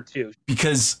number 2.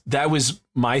 because that was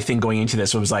my thing going into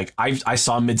this. It was like I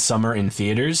saw Midsummer in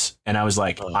theaters, and I was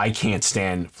like, I can't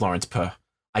stand Florence Pugh.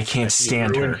 I can't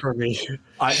stand her. For me.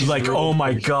 I like, oh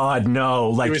my god,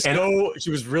 no! Like, She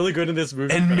was really good in this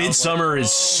movie. and but I was Midsummer like,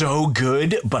 is so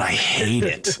good, but I hate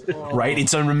it. Right?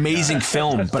 It's an amazing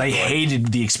film, but I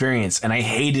hated the experience, and I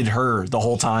hated her the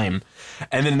whole time.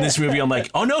 And then in this movie, I'm like,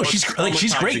 oh no, she's great.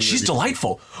 She's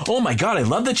delightful. Oh my god, I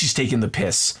love that she's taking the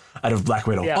piss out of Black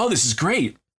Widow. Yeah. Oh, this is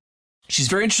great. She's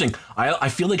very interesting. I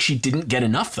feel like she didn't get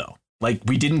enough though. Like,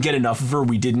 we didn't get enough of her.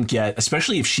 We didn't get,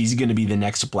 especially if she's going to be the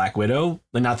next Black Widow.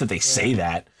 Not that they say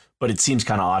that, but it seems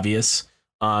kind of obvious.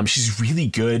 She's really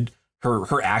good.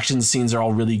 Her action scenes are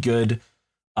all really good.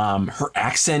 Her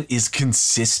accent is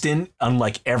consistent,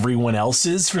 unlike everyone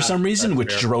else's for some reason,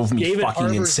 which fair. drove me David fucking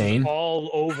Harbour's insane.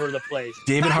 all over the place.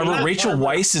 David Harbour, David Rachel Harbour.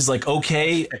 Weisz is like,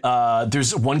 okay,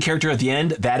 there's one character at the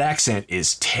end, that accent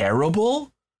is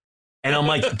terrible. And I'm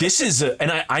like,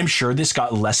 I'm sure this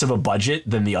got less of a budget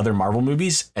than the other Marvel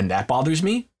movies, and that bothers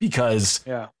me because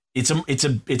Yeah. it's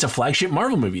a flagship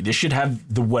Marvel movie. This should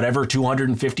have the whatever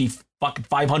 250 fucking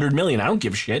 500 million. I don't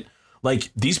give a shit. Like,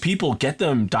 these people, get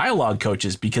them dialogue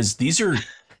coaches because these are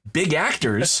big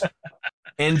actors,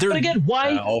 and they're But again,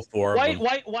 why all four. of them.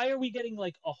 why are we getting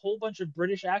like a whole bunch of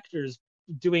British actors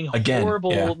doing Again,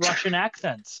 horrible yeah. Russian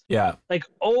accents yeah. like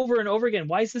over and over again?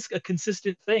 Why is this a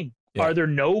consistent thing? Yeah. Are there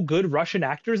no good Russian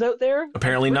actors out there?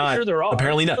 Apparently Pretty not. sure there are.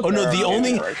 Apparently not. Oh no, There the are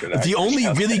only Russian the actors, only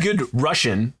yeah. really good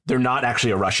Russian. They're not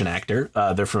actually a Russian actor.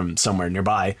 They're from somewhere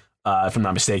nearby, if I'm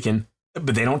not mistaken.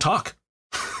 But they don't talk.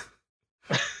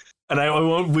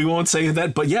 And we won't say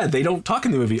that, but yeah, they don't talk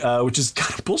in the movie, which is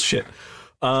kind of bullshit.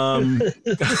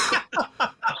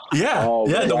 Yeah, Oh,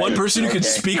 yeah. The one right. person who could Okay.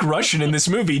 speak Russian in this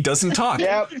movie doesn't talk.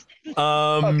 Yep.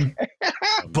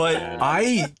 But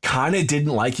I kind of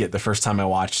didn't like it the first time I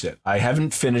watched it. I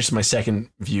haven't finished my second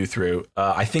view through.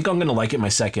 I think I'm gonna like it my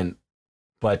second,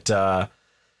 but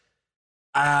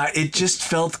it just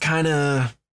felt kind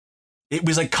of. It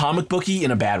was like comic booky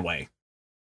in a bad way.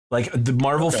 Like, the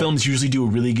Marvel films usually do a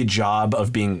really good job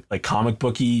of being like comic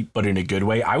booky, but in a good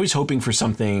way. I was hoping for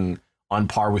something on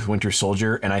par with Winter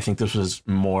Soldier, and I think this was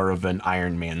more of an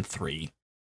Iron Man 3.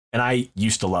 And I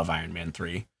used to love Iron Man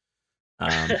 3.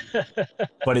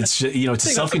 But it's just, it's a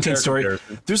self-contained story.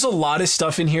 There's a lot of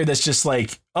stuff in here that's just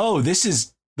like, oh, this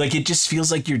is like, it just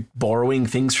feels like you're borrowing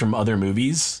things from other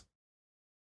movies,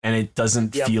 and it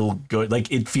doesn't Yep. feel good.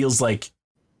 Like, it feels like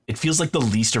the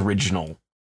least original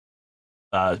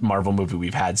Marvel movie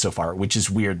we've had so far, which is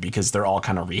weird because they're all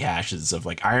kind of rehashes of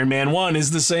like Iron Man 1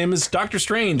 is the same as Doctor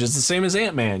Strange, is the same as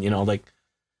Ant-Man, like,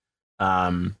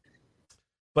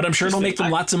 but I'm sure it'll make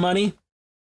them lots of money.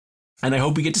 And I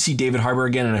hope we get to see David Harbour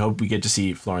again, and I hope we get to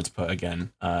see Florence Pugh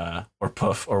again, or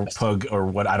Puff, or Pug, or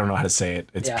what, I don't know how to say it.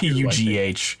 It's Yeah. Pugh.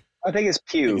 I think it's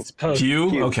Pew. Post- Pew?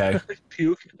 Pew. Okay.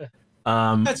 puke.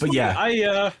 That's But funny.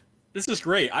 yeah. This is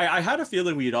great. I had a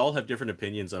feeling we'd all have different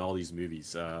opinions on all these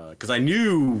movies because I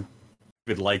knew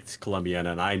David liked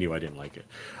Columbiana and I knew I didn't like it.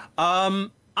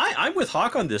 I'm with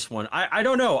Hawk on this one. I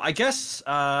don't know. I guess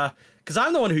because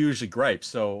I'm the one who usually gripes,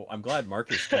 so I'm glad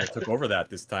Marcus kind of took over that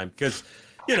this time because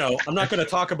I'm not going to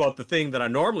talk about the thing that I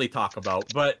normally talk about,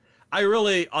 but I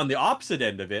really, on the opposite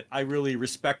end of it, I really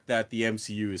respect that the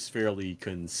MCU is fairly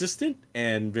consistent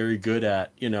and very good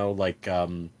at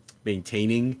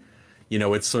maintaining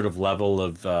its sort of level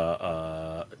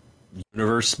of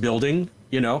universe building,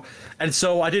 and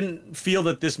so I didn't feel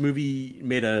that this movie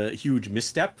made a huge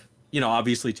misstep.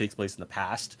 Obviously it takes place in the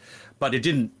past, but it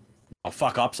didn't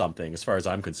fuck up something as far as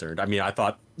I'm concerned. I mean, I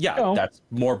thought, No. that's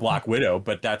more Black Widow,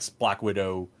 but that's Black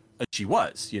Widow as she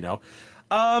was, Yeah,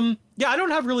 I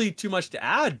don't have really too much to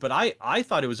add, but I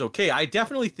thought it was okay. I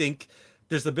definitely think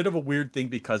there's a bit of a weird thing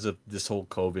because of this whole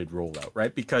COVID rollout,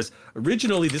 right? Because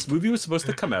originally this movie was supposed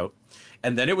to come out,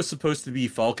 and then it was supposed to be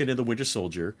Falcon and the Winter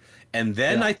Soldier, and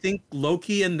then I think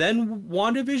Loki, and then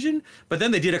WandaVision, but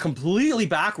then they did it completely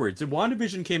backwards. And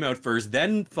WandaVision came out first,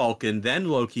 then Falcon, then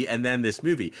Loki, and then this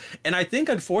movie. And I think,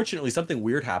 unfortunately, something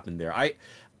weird happened there. I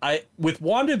with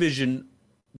WandaVision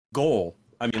goal,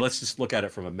 I mean, let's just look at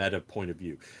it from a meta point of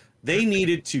view. They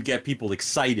needed to get people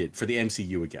excited for the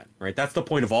MCU again, right? That's the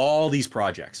point of all these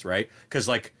projects, right? Because,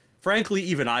 frankly,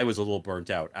 even I was a little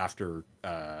burnt out after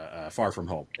Far From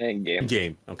Home.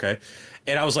 Game. Okay?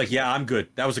 And I was like, yeah, I'm good.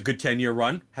 That was a good 10-year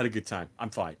run. Had a good time. I'm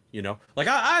fine,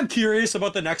 I'm curious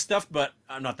about the next stuff, but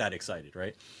I'm not that excited,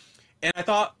 right? And I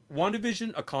thought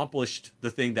WandaVision accomplished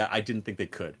the thing that I didn't think they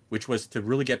could, which was to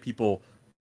really get people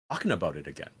talking about it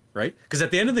again, right? Because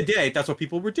at the end of the day, that's what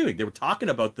people were doing. They were talking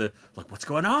about what's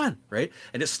going on, right?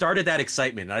 And it started that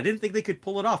excitement. And I didn't think they could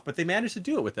pull it off, but they managed to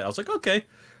do it with it. I was like, okay,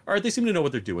 all right, they seem to know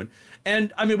what they're doing.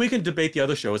 And I mean, we can debate the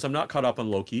other shows. I'm not caught up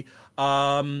on Loki.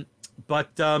 But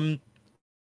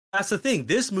that's the thing.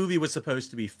 This movie was supposed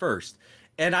to be first.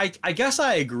 And I guess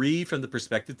I agree from the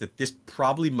perspective that this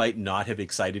probably might not have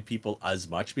excited people as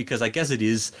much, because I guess it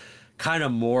is kind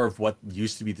of more of what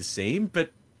used to be the same.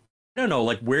 But I don't know,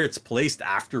 like where it's placed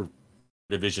after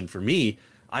Division for me,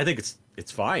 I think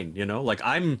it's fine, you know? Like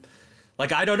I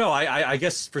don't know. I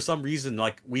guess for some reason,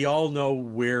 like we all know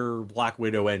where Black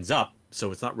Widow ends up, so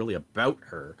it's not really about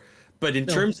her. But in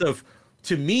terms of,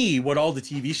 to me, what all the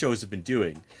TV shows have been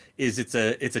doing is it's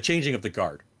a changing of the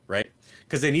guard, right?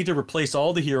 Because they need to replace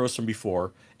all the heroes from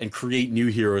before and create new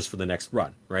heroes for the next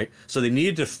run, right? So they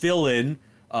needed to fill in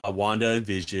Wanda and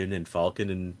Vision and Falcon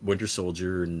and Winter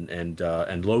Soldier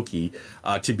and Loki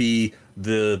to be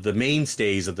the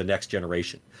mainstays of the next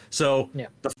generation. So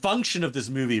the function of this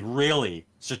movie really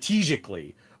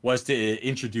strategically was to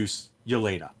introduce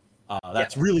Yelena.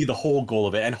 That's really the whole goal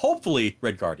of it, and hopefully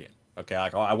Red Guardian. Okay,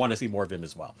 I want to see more of him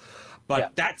as well,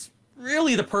 but that's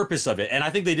really the purpose of it, and I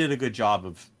think they did a good job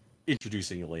of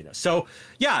introducing Yelena. So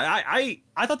yeah,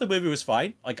 I thought the movie was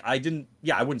fine. Like I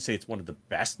wouldn't say it's one of the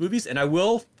best movies, and I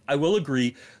will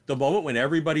agree, the moment when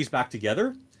everybody's back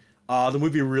together, the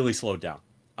movie really slowed down.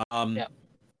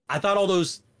 I thought all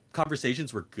those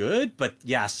conversations were good, but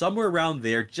yeah, somewhere around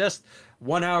there, just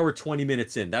 1 hour 20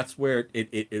 minutes in, that's where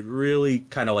it really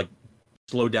kind of like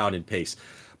slowed down in pace.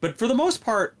 But for the most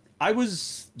part, I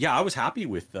was happy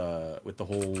with the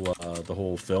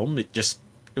whole film.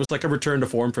 It was like a return to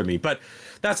form for me. But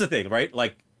that's the thing, right?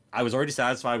 Like I was already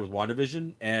satisfied with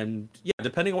WandaVision, and yeah,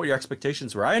 depending on what your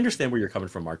expectations were, I understand where you're coming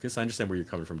from, Marcus. I understand where you're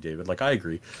coming from, David. Like I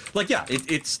agree. Like yeah,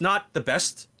 it's not the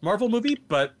best Marvel movie,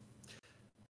 but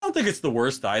I don't think it's the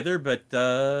worst either. But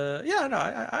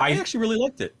I actually really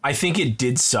liked it. I think it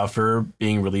did suffer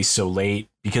being released so late,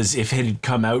 because if it had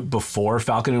come out before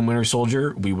Falcon and Winter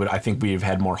Soldier, I think we'd have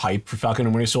had more hype for Falcon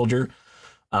and Winter Soldier.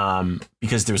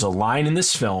 Because there's a line in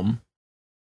this film,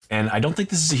 and I don't think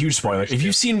this is a huge spoiler. If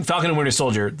you've seen Falcon and Winter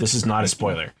Soldier, this is not a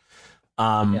spoiler.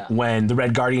 When the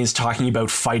Red Guardian is talking about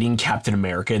fighting Captain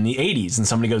America in the 80s, and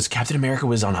somebody goes, Captain America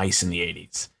was on ice in the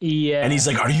 80s. Yeah. And he's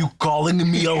like, are you calling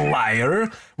me a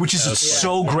liar? Which is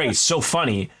so great, so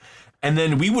funny. And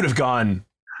then we would have gone,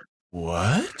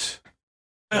 what?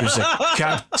 There's a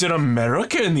Captain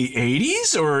America in the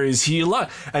 80s? Or is he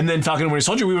alive? And then Falcon and Winter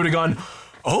Soldier, we would have gone,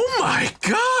 oh my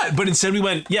God. But instead we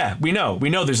went, yeah, we know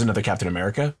there's another Captain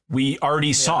America. We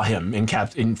already saw him in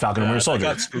Falcon and Winter Soldier.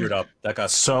 That got screwed up.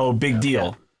 So big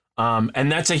deal.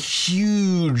 And that's a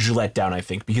huge letdown, I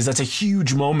think, because that's a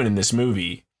huge moment in this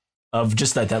movie of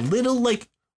just that little, like,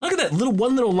 look at that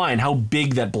one little line, how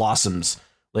big that blossoms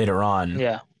later on.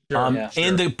 Yeah.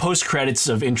 And the post credits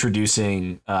of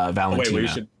introducing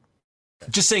Valentina.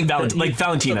 Just saying Valentina.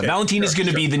 Okay, Valentina is going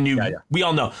to be the new. We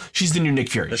all know she's the new Nick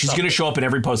Fury. She's going to show up in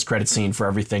every post credit scene for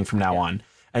everything from now on,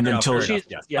 and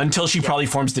until she probably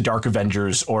forms the Dark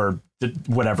Avengers or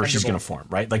whatever she's going to form.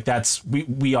 Right? Like that's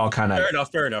we all kind of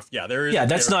fair enough. Yeah, there is. Yeah,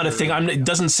 that's not a thing. It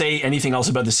doesn't say anything else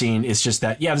about the scene. It's just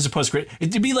that there's a post credit.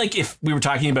 It'd be like if we were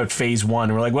talking about Phase 1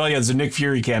 and we're like, well, there's a Nick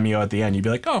Fury cameo at the end. You'd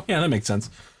be like, oh yeah, that makes sense.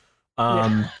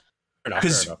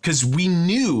 Because we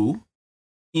knew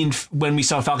when we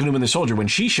saw Falcon and Winter Soldier, when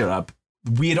she showed up,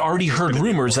 we had already heard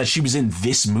rumors that she was in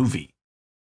this movie.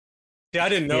 Yeah, I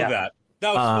didn't know that.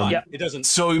 That was fun. It doesn't.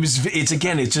 So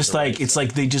it's just like it's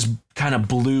like they just kind of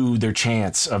blew their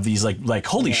chance of these like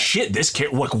holy shit, this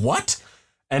kid, like what?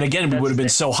 And again, we would have been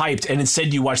so hyped, and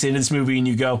instead you watch the end of this movie and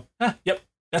you go,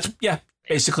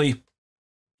 basically,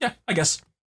 I guess.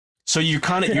 So you're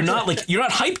not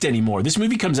hyped anymore. This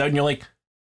movie comes out and you're like,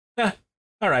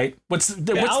 all right, what's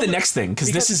the next thing?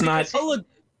 Because this is not.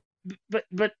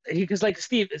 But because like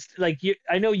Steve, it's like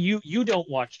I know you don't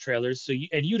watch trailers, so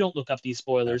you don't look up these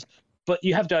spoilers, but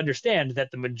you have to understand that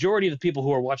the majority of the people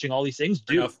who are watching all these things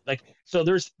do. Like, so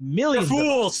there's millions. You're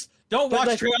fools! Don't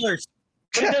watch trailers.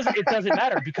 But it doesn't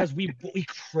matter because we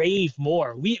crave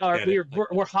more.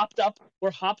 We're hopped up.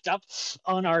 We're hopped up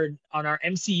on our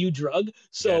MCU drug.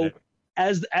 So.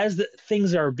 As the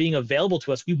things are being available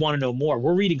to us, we want to know more.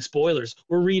 We're reading spoilers.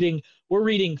 We're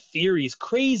reading theories,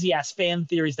 crazy ass fan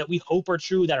theories that we hope are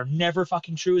true that are never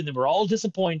fucking true, and then we're all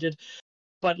disappointed.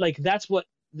 But like that's what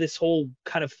this whole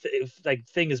kind of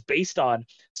thing is based on.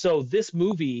 So this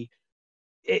movie,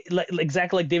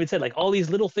 exactly like David said, like all these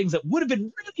little things that would have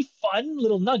been really fun,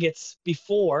 little nuggets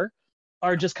before,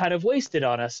 are just kind of wasted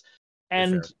on us.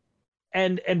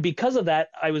 And because of that,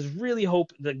 I was really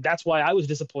that's why I was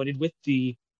disappointed with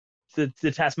the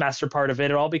the Taskmaster part of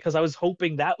it at all, because I was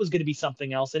hoping that was going to be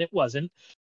something else, and it wasn't.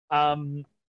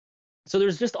 So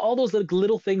there's just all those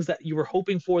little things that you were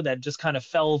hoping for that just kind of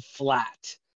fell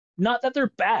flat. Not that they're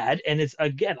bad, and it's,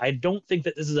 again, I don't think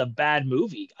that this is a bad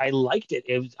movie. I liked it.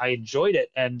 I enjoyed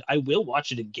it, and I will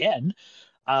watch it again.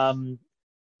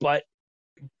 But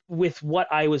with what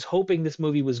I was hoping this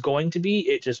movie was going to be,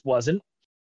 it just wasn't.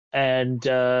 And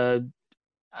I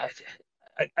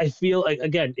feel like,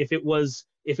 again, if it was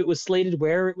slated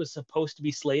where it was supposed to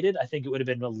be slated, I think it would have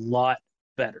been a lot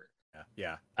better.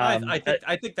 Yeah.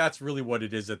 I think that's really what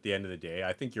it is at the end of the day.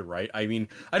 I think you're right. I mean,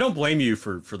 I don't blame you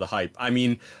for the hype. I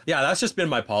mean, yeah, that's just been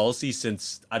my policy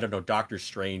since, I don't know, Doctor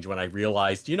Strange, when I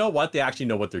realized, you know what, they actually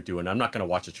know what they're doing. I'm not going to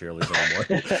watch the trailers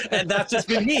anymore. And that's just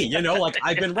been me, you know, like,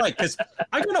 I've been right, because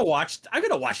I'm going to watch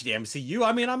the MCU.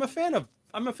 I mean, I'm a fan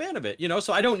of it, you know,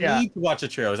 so I don't need to watch the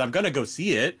trailers. I'm going to go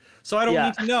see it, so I don't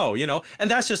need to know, you know, and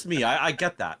that's just me. I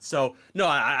get that. So, no,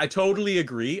 I totally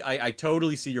agree. I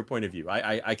totally see your point of view.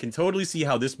 I can totally see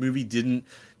how this movie didn't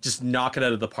just knock it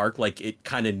out of the park like it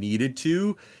kind of needed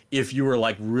to, if you were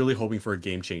like really hoping for a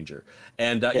game changer.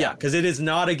 And because it is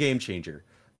not a game changer.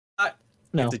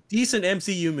 No. It's a decent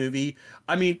MCU movie.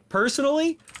 I mean,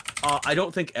 personally, I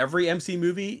don't think every MCU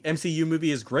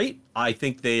movie is great. I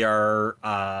think they are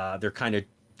they're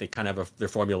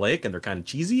formulaic and they're kind of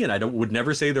cheesy, and I would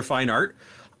never say they're fine art.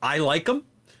 I like them,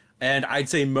 and I'd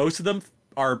say most of them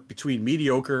are between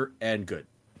mediocre and good,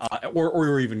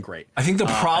 or even great. I think the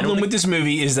problem with this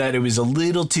movie is that it was a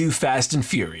little too fast and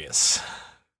furious.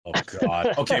 Oh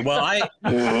God. Okay. Well,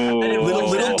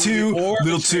 little too.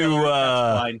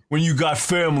 When you got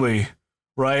family,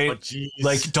 right? Oh,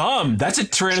 like, Dom, that's a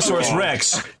Tyrannosaurus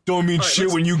Rex. Don't mean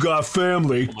shit when you got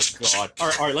family. Oh God.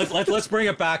 All right. Let's bring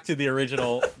it back to the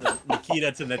original,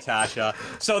 Nikita to Natasha.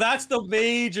 So that's the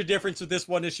major difference with this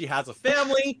one, is she has a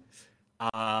family.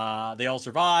 They all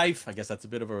survive. I guess that's a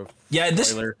bit of a spoiler.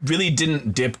 This really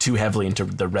didn't dip too heavily into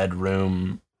the Red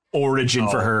Room origin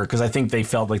for her, because I think they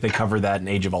felt like they covered that in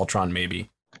Age of Ultron, maybe.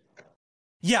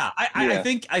 Yeah, I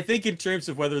think in terms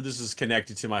of whether this is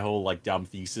connected to my whole like dumb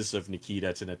thesis of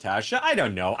Nikita to Natasha, I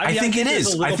don't know. I think it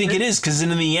is. I think it is, because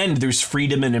in the end, there's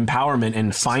freedom and empowerment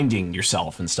and finding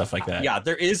yourself and stuff like that. Yeah,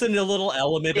 there is a little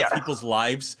element of people's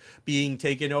lives being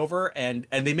taken over, and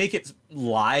they make it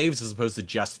lives as opposed to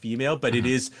just female, but it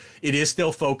is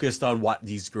still focused on what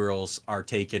these girls are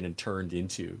taken and turned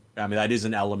into. I mean, that is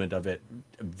an element of it,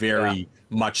 very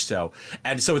much so.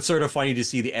 And so it's sort of funny to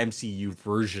see the MCU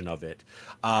version of it.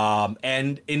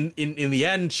 And in the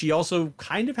end, she also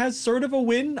kind of has sort of a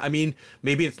win. I mean,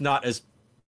 maybe it's not as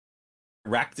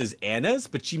direct as Anna's,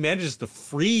 but she manages to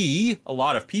free a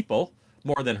lot of people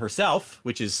more than herself,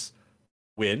 which is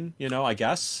win, you know, I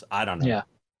guess. I don't know. Yeah.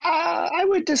 I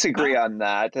would disagree on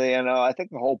that. You know, I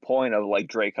think the whole point of like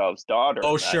Dreykov's daughter.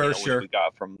 Oh, sure. We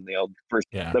got from the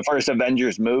first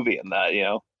Avengers movie, and that, you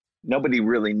know, nobody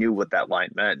really knew what that line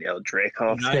meant. You know,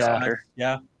 Dreykov's daughter.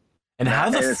 Yeah. And how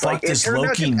the fuck does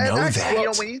Loki know that? You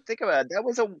know, when you think about it, that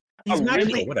was he's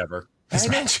magical, really whatever. He's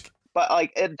magic. But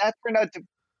like that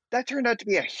turned out to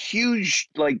be a huge,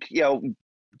 like, you know,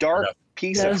 dark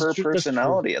piece of her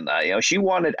personality in that. You know, she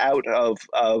wanted out of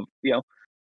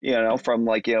you know, from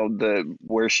like, you know,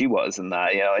 where she was in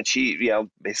that, you know, and she, you know,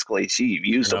 basically she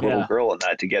used a little girl in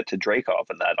that to get to Dreykov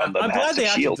and that on the massive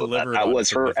shield. That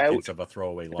was her out of a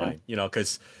throwaway line, you know,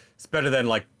 because it's better than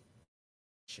like,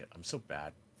 shit, I'm so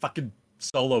bad. Fucking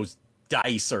Solo's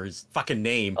Dice or his fucking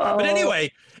name. But anyway,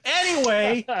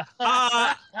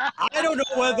 I don't know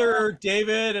whether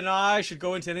David and I should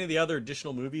go into any of the other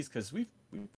additional movies, because we've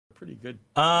pretty good.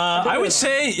 I would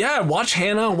say, watch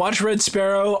Hannah, watch Red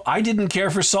Sparrow. I didn't care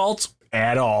for Salt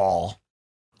at all.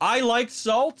 I liked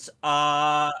Salt.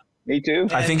 Me too.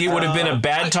 I think it would have been a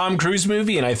bad Tom Cruise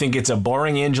movie, and I think it's a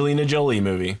boring Angelina Jolie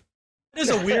movie. It is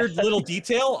a weird little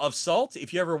detail of Salt.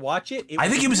 If you ever watch it, I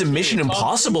think it was a Mission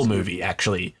Impossible movie,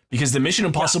 actually, because the Mission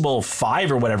Impossible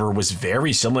 5 or whatever was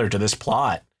very similar to this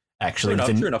plot, actually,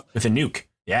 with a nuke.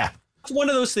 Yeah. It's one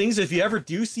of those things, if you ever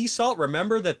do see Salt,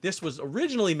 remember that this was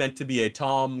originally meant to be a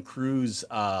Tom Cruise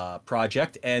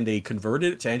project, and they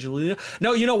converted it to Angelina.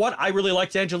 No, you know what? I really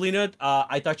liked Angelina.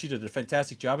 I thought she did a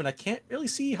fantastic job, and I can't really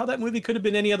see how that movie could have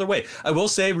been any other way. I will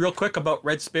say real quick about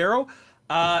Red Sparrow.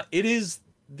 It is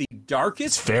the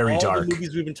darkest of all the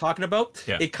movies we've been talking about.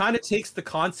 Yeah. It kind of takes the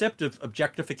concept of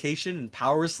objectification and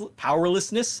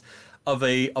powerlessness of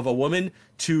a woman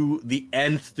to the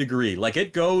nth degree. Like,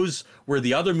 it goes where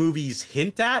the other movies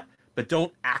hint at but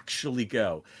don't actually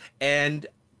go, and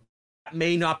that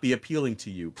may not be appealing to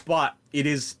you, but it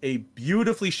is a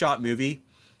beautifully shot movie.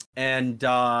 and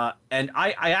I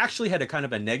actually had a kind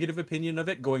of a negative opinion of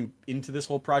it going into this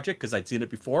whole project because I'd seen it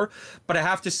before, but I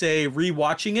have to say,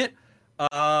 rewatching it,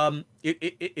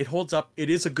 it holds up. It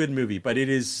is a good movie, but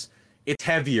it's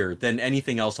heavier than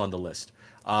anything else on the list.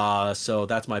 So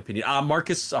that's my opinion.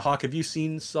 Marcus, Hawk, have you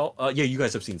seen Salt? Yeah, you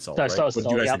guys have seen Salt, I right? saw What did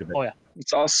Salt, you guys yeah. think of it? Oh yeah.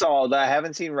 It's all solid. I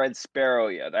haven't seen Red Sparrow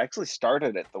yet. I actually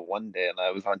started it the one day and I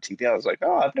was on TV. I was like,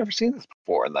 oh, I've never seen this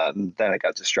before, and then I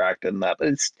got distracted in that. But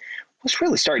it was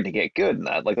really starting to get good in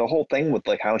that. Like the whole thing with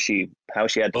like how she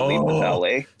had to leave with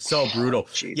LA. So brutal.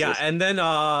 Jesus. Yeah, and then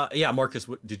Marcus,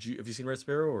 have you seen Red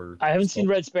Sparrow or? I haven't seen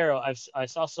Red Sparrow. I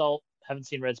saw Salt. Haven't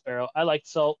seen Red Sparrow. I liked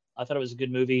Salt. I thought it was a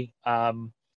good movie.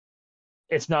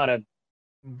 It's not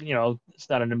it's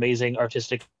not an amazing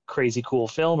artistic, crazy, cool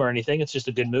film or anything. It's just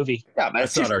a good movie. Yeah,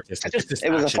 That's not artistic.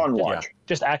 It was a fun watch.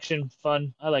 Just action,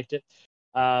 fun. I liked it.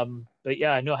 But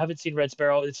yeah, no, I haven't seen Red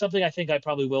Sparrow. It's something I think I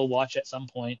probably will watch at some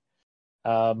point.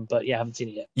 But yeah, I haven't seen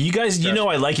it yet. You guys,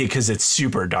 I like it because it's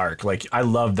super dark. Like I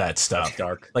love that stuff. It's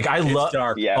dark. Like I love.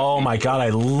 Dark. Yeah. Oh my god, I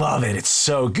love it. It's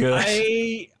so good.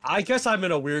 I guess I'm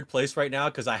in a weird place right now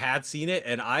because I had seen it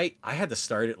and I had to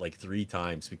start it like 3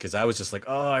 times because I was just like,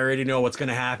 oh, I already know what's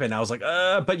gonna happen. I was like,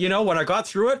 but when I got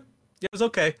through it, it was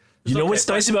okay. You know what's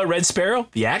nice about Red Sparrow?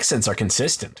 The accents are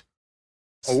consistent.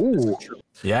 Oh,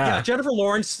 Yeah, Jennifer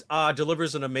Lawrence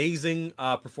delivers an amazing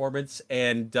performance,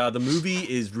 and the movie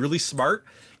is really smart.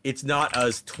 It's not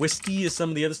as twisty as some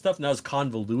of the other stuff, not as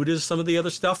convoluted as some of the other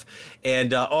stuff,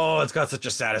 and it's got such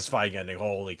a satisfying ending.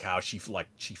 Holy cow, she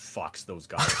fucks those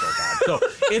guys so bad. So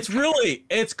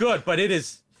it's good, but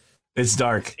it's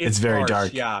dark. It's very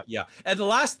harsh. dark. Yeah. And the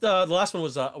last one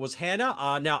was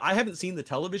Hannah. Now I haven't seen the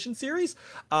television series.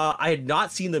 I had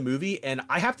not seen the movie, and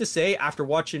I have to say, after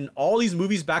watching all these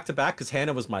movies back to back, because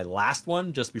Hannah was my last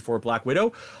one just before Black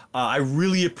Widow, I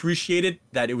really appreciated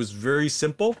that it was very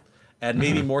simple and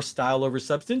maybe more style over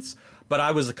substance. But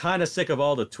I was kind of sick of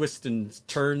all the twists and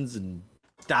turns and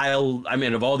style. I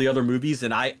mean, of all the other movies,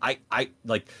 and I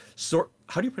like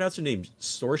how do you pronounce her name?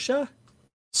 Saoirse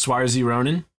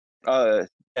Ronan.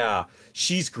 Yeah,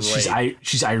 she's great.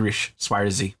 She's Irish.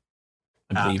 Swarzy,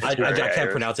 I believe. I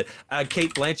can't pronounce it.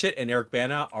 Kate Blanchett and Eric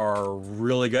Bana are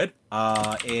really good.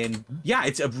 And yeah,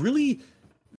 it's a really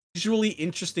visually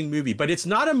interesting movie, but it's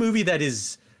not a movie that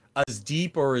is as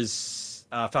deep or as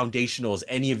foundational as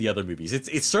any of the other movies.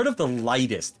 It's sort of the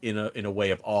lightest in a way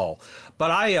of all.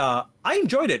 But I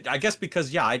enjoyed it. I guess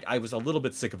because I was a little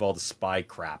bit sick of all the spy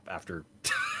crap after.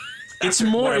 It's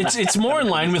more in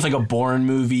line with like a Bourne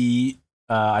movie,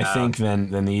 I think,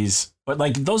 than these. But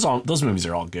like those movies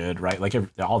are all good, right? Like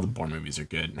all the Bourne movies are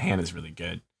good. Hannah's really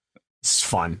good. It's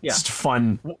fun. Yeah. It's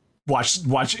fun. Watch.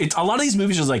 It's a lot of these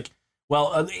movies are like,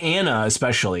 well, Anna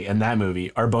especially and that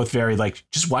movie are both very like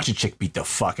just watch a chick beat the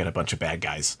fuck out of a bunch of bad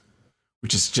guys,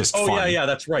 which is just fun. Yeah,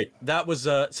 that's right. That was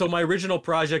so my original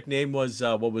project name was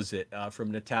what was it?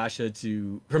 From Nikita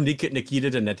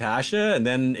to Natasha, and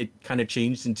then it kind of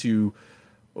changed into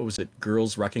what was it?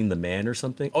 Girls Wrecking the Man or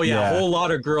something? Oh yeah, a whole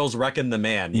lot of girls wrecking the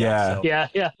man. Yeah.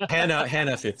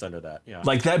 Hannah fits under that. Yeah.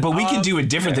 Like that, but we can do a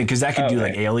different thing because that could do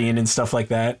like Alien and stuff like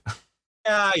that.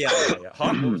 Yeah.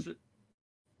 Hawk, what was it?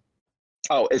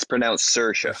 Oh, it's pronounced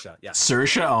Saoirse. Yeah.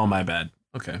 Saoirse? Oh, my bad.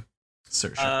 Okay.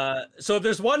 Saoirse. So if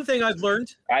there's one thing I've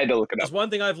learned, I had to look it up. There's one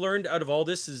thing I've learned out of all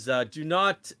this is do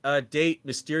not date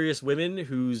mysterious women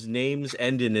whose names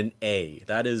end in an A.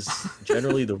 That is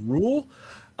generally the rule.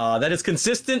 That is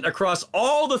consistent across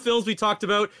all the films we talked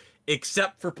about,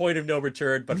 except for Point of No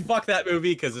Return. But fuck that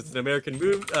movie because it's an American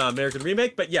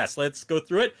remake. But yes, let's go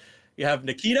through it. You have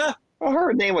Nikita. Well,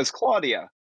 her name was Claudia.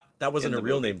 That wasn't her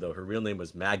real name though. Her real name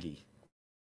was Maggie.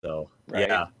 So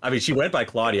yeah, I mean she went by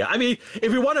Claudia. I mean,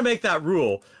 if you want to make that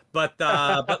rule, but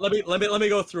let me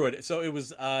go through it. So it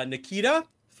was Nikita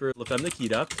for La Femme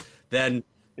Nikita, then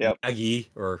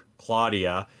Maggie or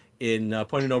Claudia in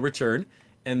Point of No Return,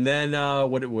 and then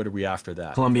what are we after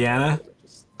that?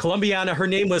 Colombiana. Her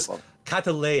name was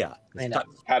Catalea.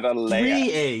 Catalea.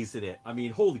 3 A's in it. I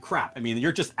mean, holy crap. I mean,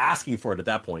 you're just asking for it at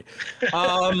that point.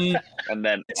 And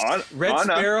then Red Anna.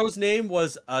 Sparrow's name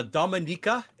was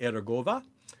Dominika Ergova.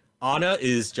 Anna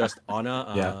is just Anna.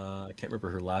 I can't remember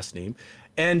her last name.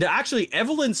 And actually,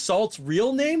 Evelyn Salt's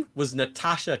real name was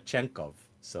Natasha Chenkov.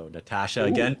 So Natasha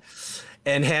again.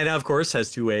 And Hannah, of course, has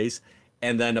 2 A's.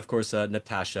 And then, of course,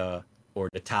 Natasha or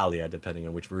Natalia, depending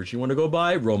on which version you want to go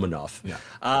by, Romanov.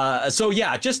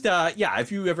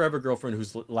 If you ever have a girlfriend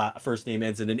whose first name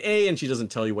ends in an A and she doesn't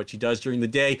tell you what she does during the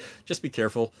day, just be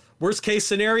careful. Worst case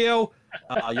scenario,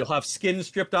 You'll have skin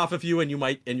stripped off of you, and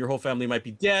your whole family might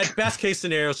be dead. Best case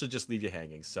scenario, so just leave you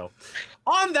hanging. So,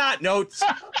 on that note,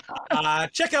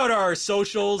 check out our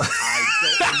socials.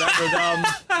 I don't remember them.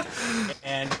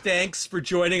 And thanks for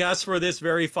joining us for this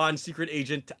very fun Secret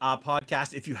Agent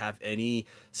podcast. If you have any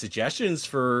suggestions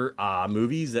for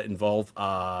movies that involve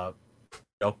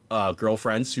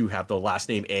girlfriends who have the last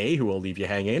name A, who will leave you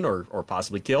hanging or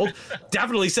possibly killed,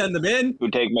 definitely send them in.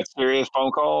 Who take mysterious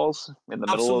phone calls in the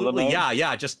middle of the night.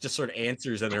 Yeah, just sort of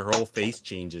answers and their whole face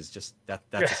changes. Just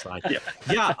that's a sign.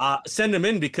 Send them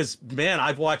in, because man,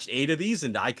 I've watched 8 of these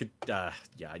and I could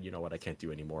you know what, I can't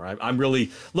do anymore. I'm really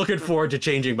looking forward to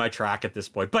changing my track at this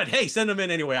point. But hey, send them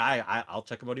in anyway. I'll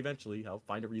check them out eventually. I'll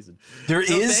find a reason. There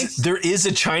is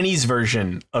a Chinese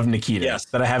version of Nikita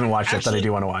that I haven't watched yet that I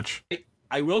do want to watch.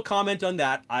 I will comment on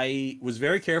that. I was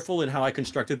very careful in how I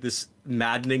constructed this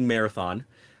maddening marathon,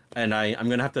 and I'm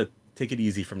gonna have to take it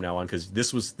easy from now on, because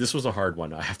this was a hard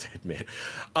one, I have to admit.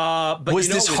 But was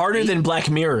this harder than Black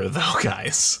Mirror, though,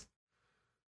 guys?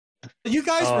 You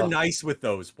guys were nice with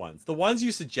those ones. The ones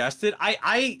you suggested,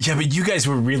 yeah, but you guys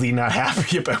were really not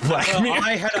happy about Black Mirror.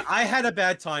 I had a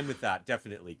bad time with that,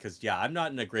 definitely, because I'm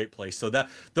not in a great place. So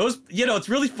those, it's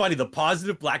really funny, the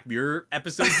positive Black Mirror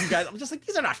episodes, you guys, I'm just like,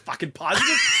 these are not fucking positive.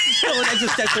 It's still an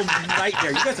existential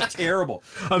nightmare. You guys are terrible.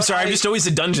 I'm sorry, I'm just always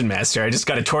a dungeon master. I just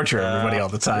got to torture everybody all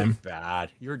the time. You're bad.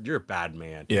 You're a bad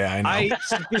man. Yeah, I know. I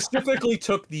specifically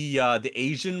took the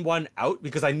Asian one out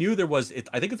because I knew there was.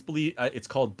 I think it's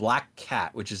called Black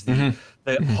Cat, which is the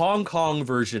Hong Kong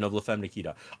version of La Femme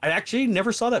Nikita. I actually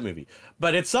never saw that movie,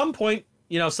 but at some point,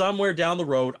 somewhere down the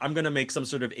road, I'm gonna make some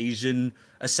sort of Asian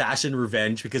assassin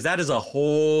revenge, because that is a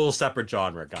whole separate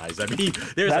genre, guys. I mean,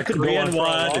 there's a Korean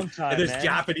one, and there's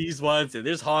Japanese ones, and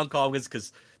there's Hong Kong ones,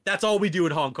 because that's all we do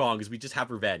in Hong Kong is we just have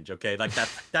revenge. Okay, like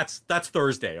that's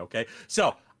Thursday. Okay,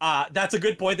 so that's a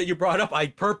good point that you brought up. I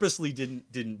purposely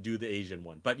didn't do the Asian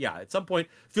one, but yeah, at some point,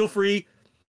 feel free.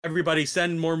 Everybody,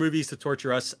 send more movies to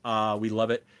torture us. We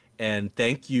love it. And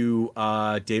thank you,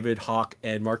 David, Hawk,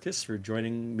 and Marcus, for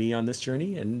joining me on this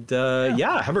journey. And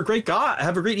have a great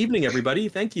evening, everybody.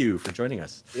 Thank you for joining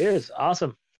us. Cheers.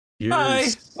 Awesome.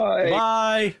 Cheers. Bye.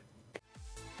 Bye.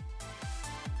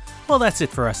 Well, that's it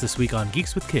for us this week on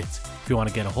Geeks with Kids. If you want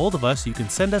to get a hold of us, you can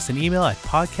send us an email at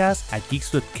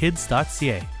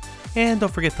podcast@geekswithkids.ca. And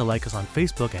don't forget to like us on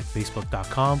Facebook at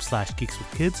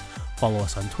facebook.com/geekswithkids. Follow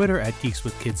us on Twitter at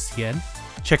geekswithkidscn.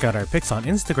 Check out our pics on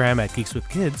Instagram at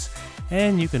geekswithkids.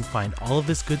 And you can find all of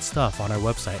this good stuff on our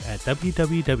website at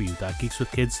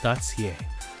www.geekswithkids.ca.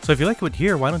 So if you like what you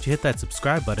hear, why don't you hit that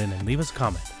subscribe button and leave us a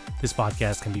comment. This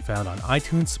podcast can be found on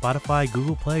iTunes, Spotify,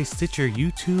 Google Play, Stitcher,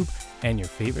 YouTube, and your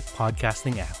favorite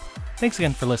podcasting app. Thanks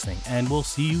again for listening, and we'll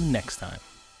see you next time.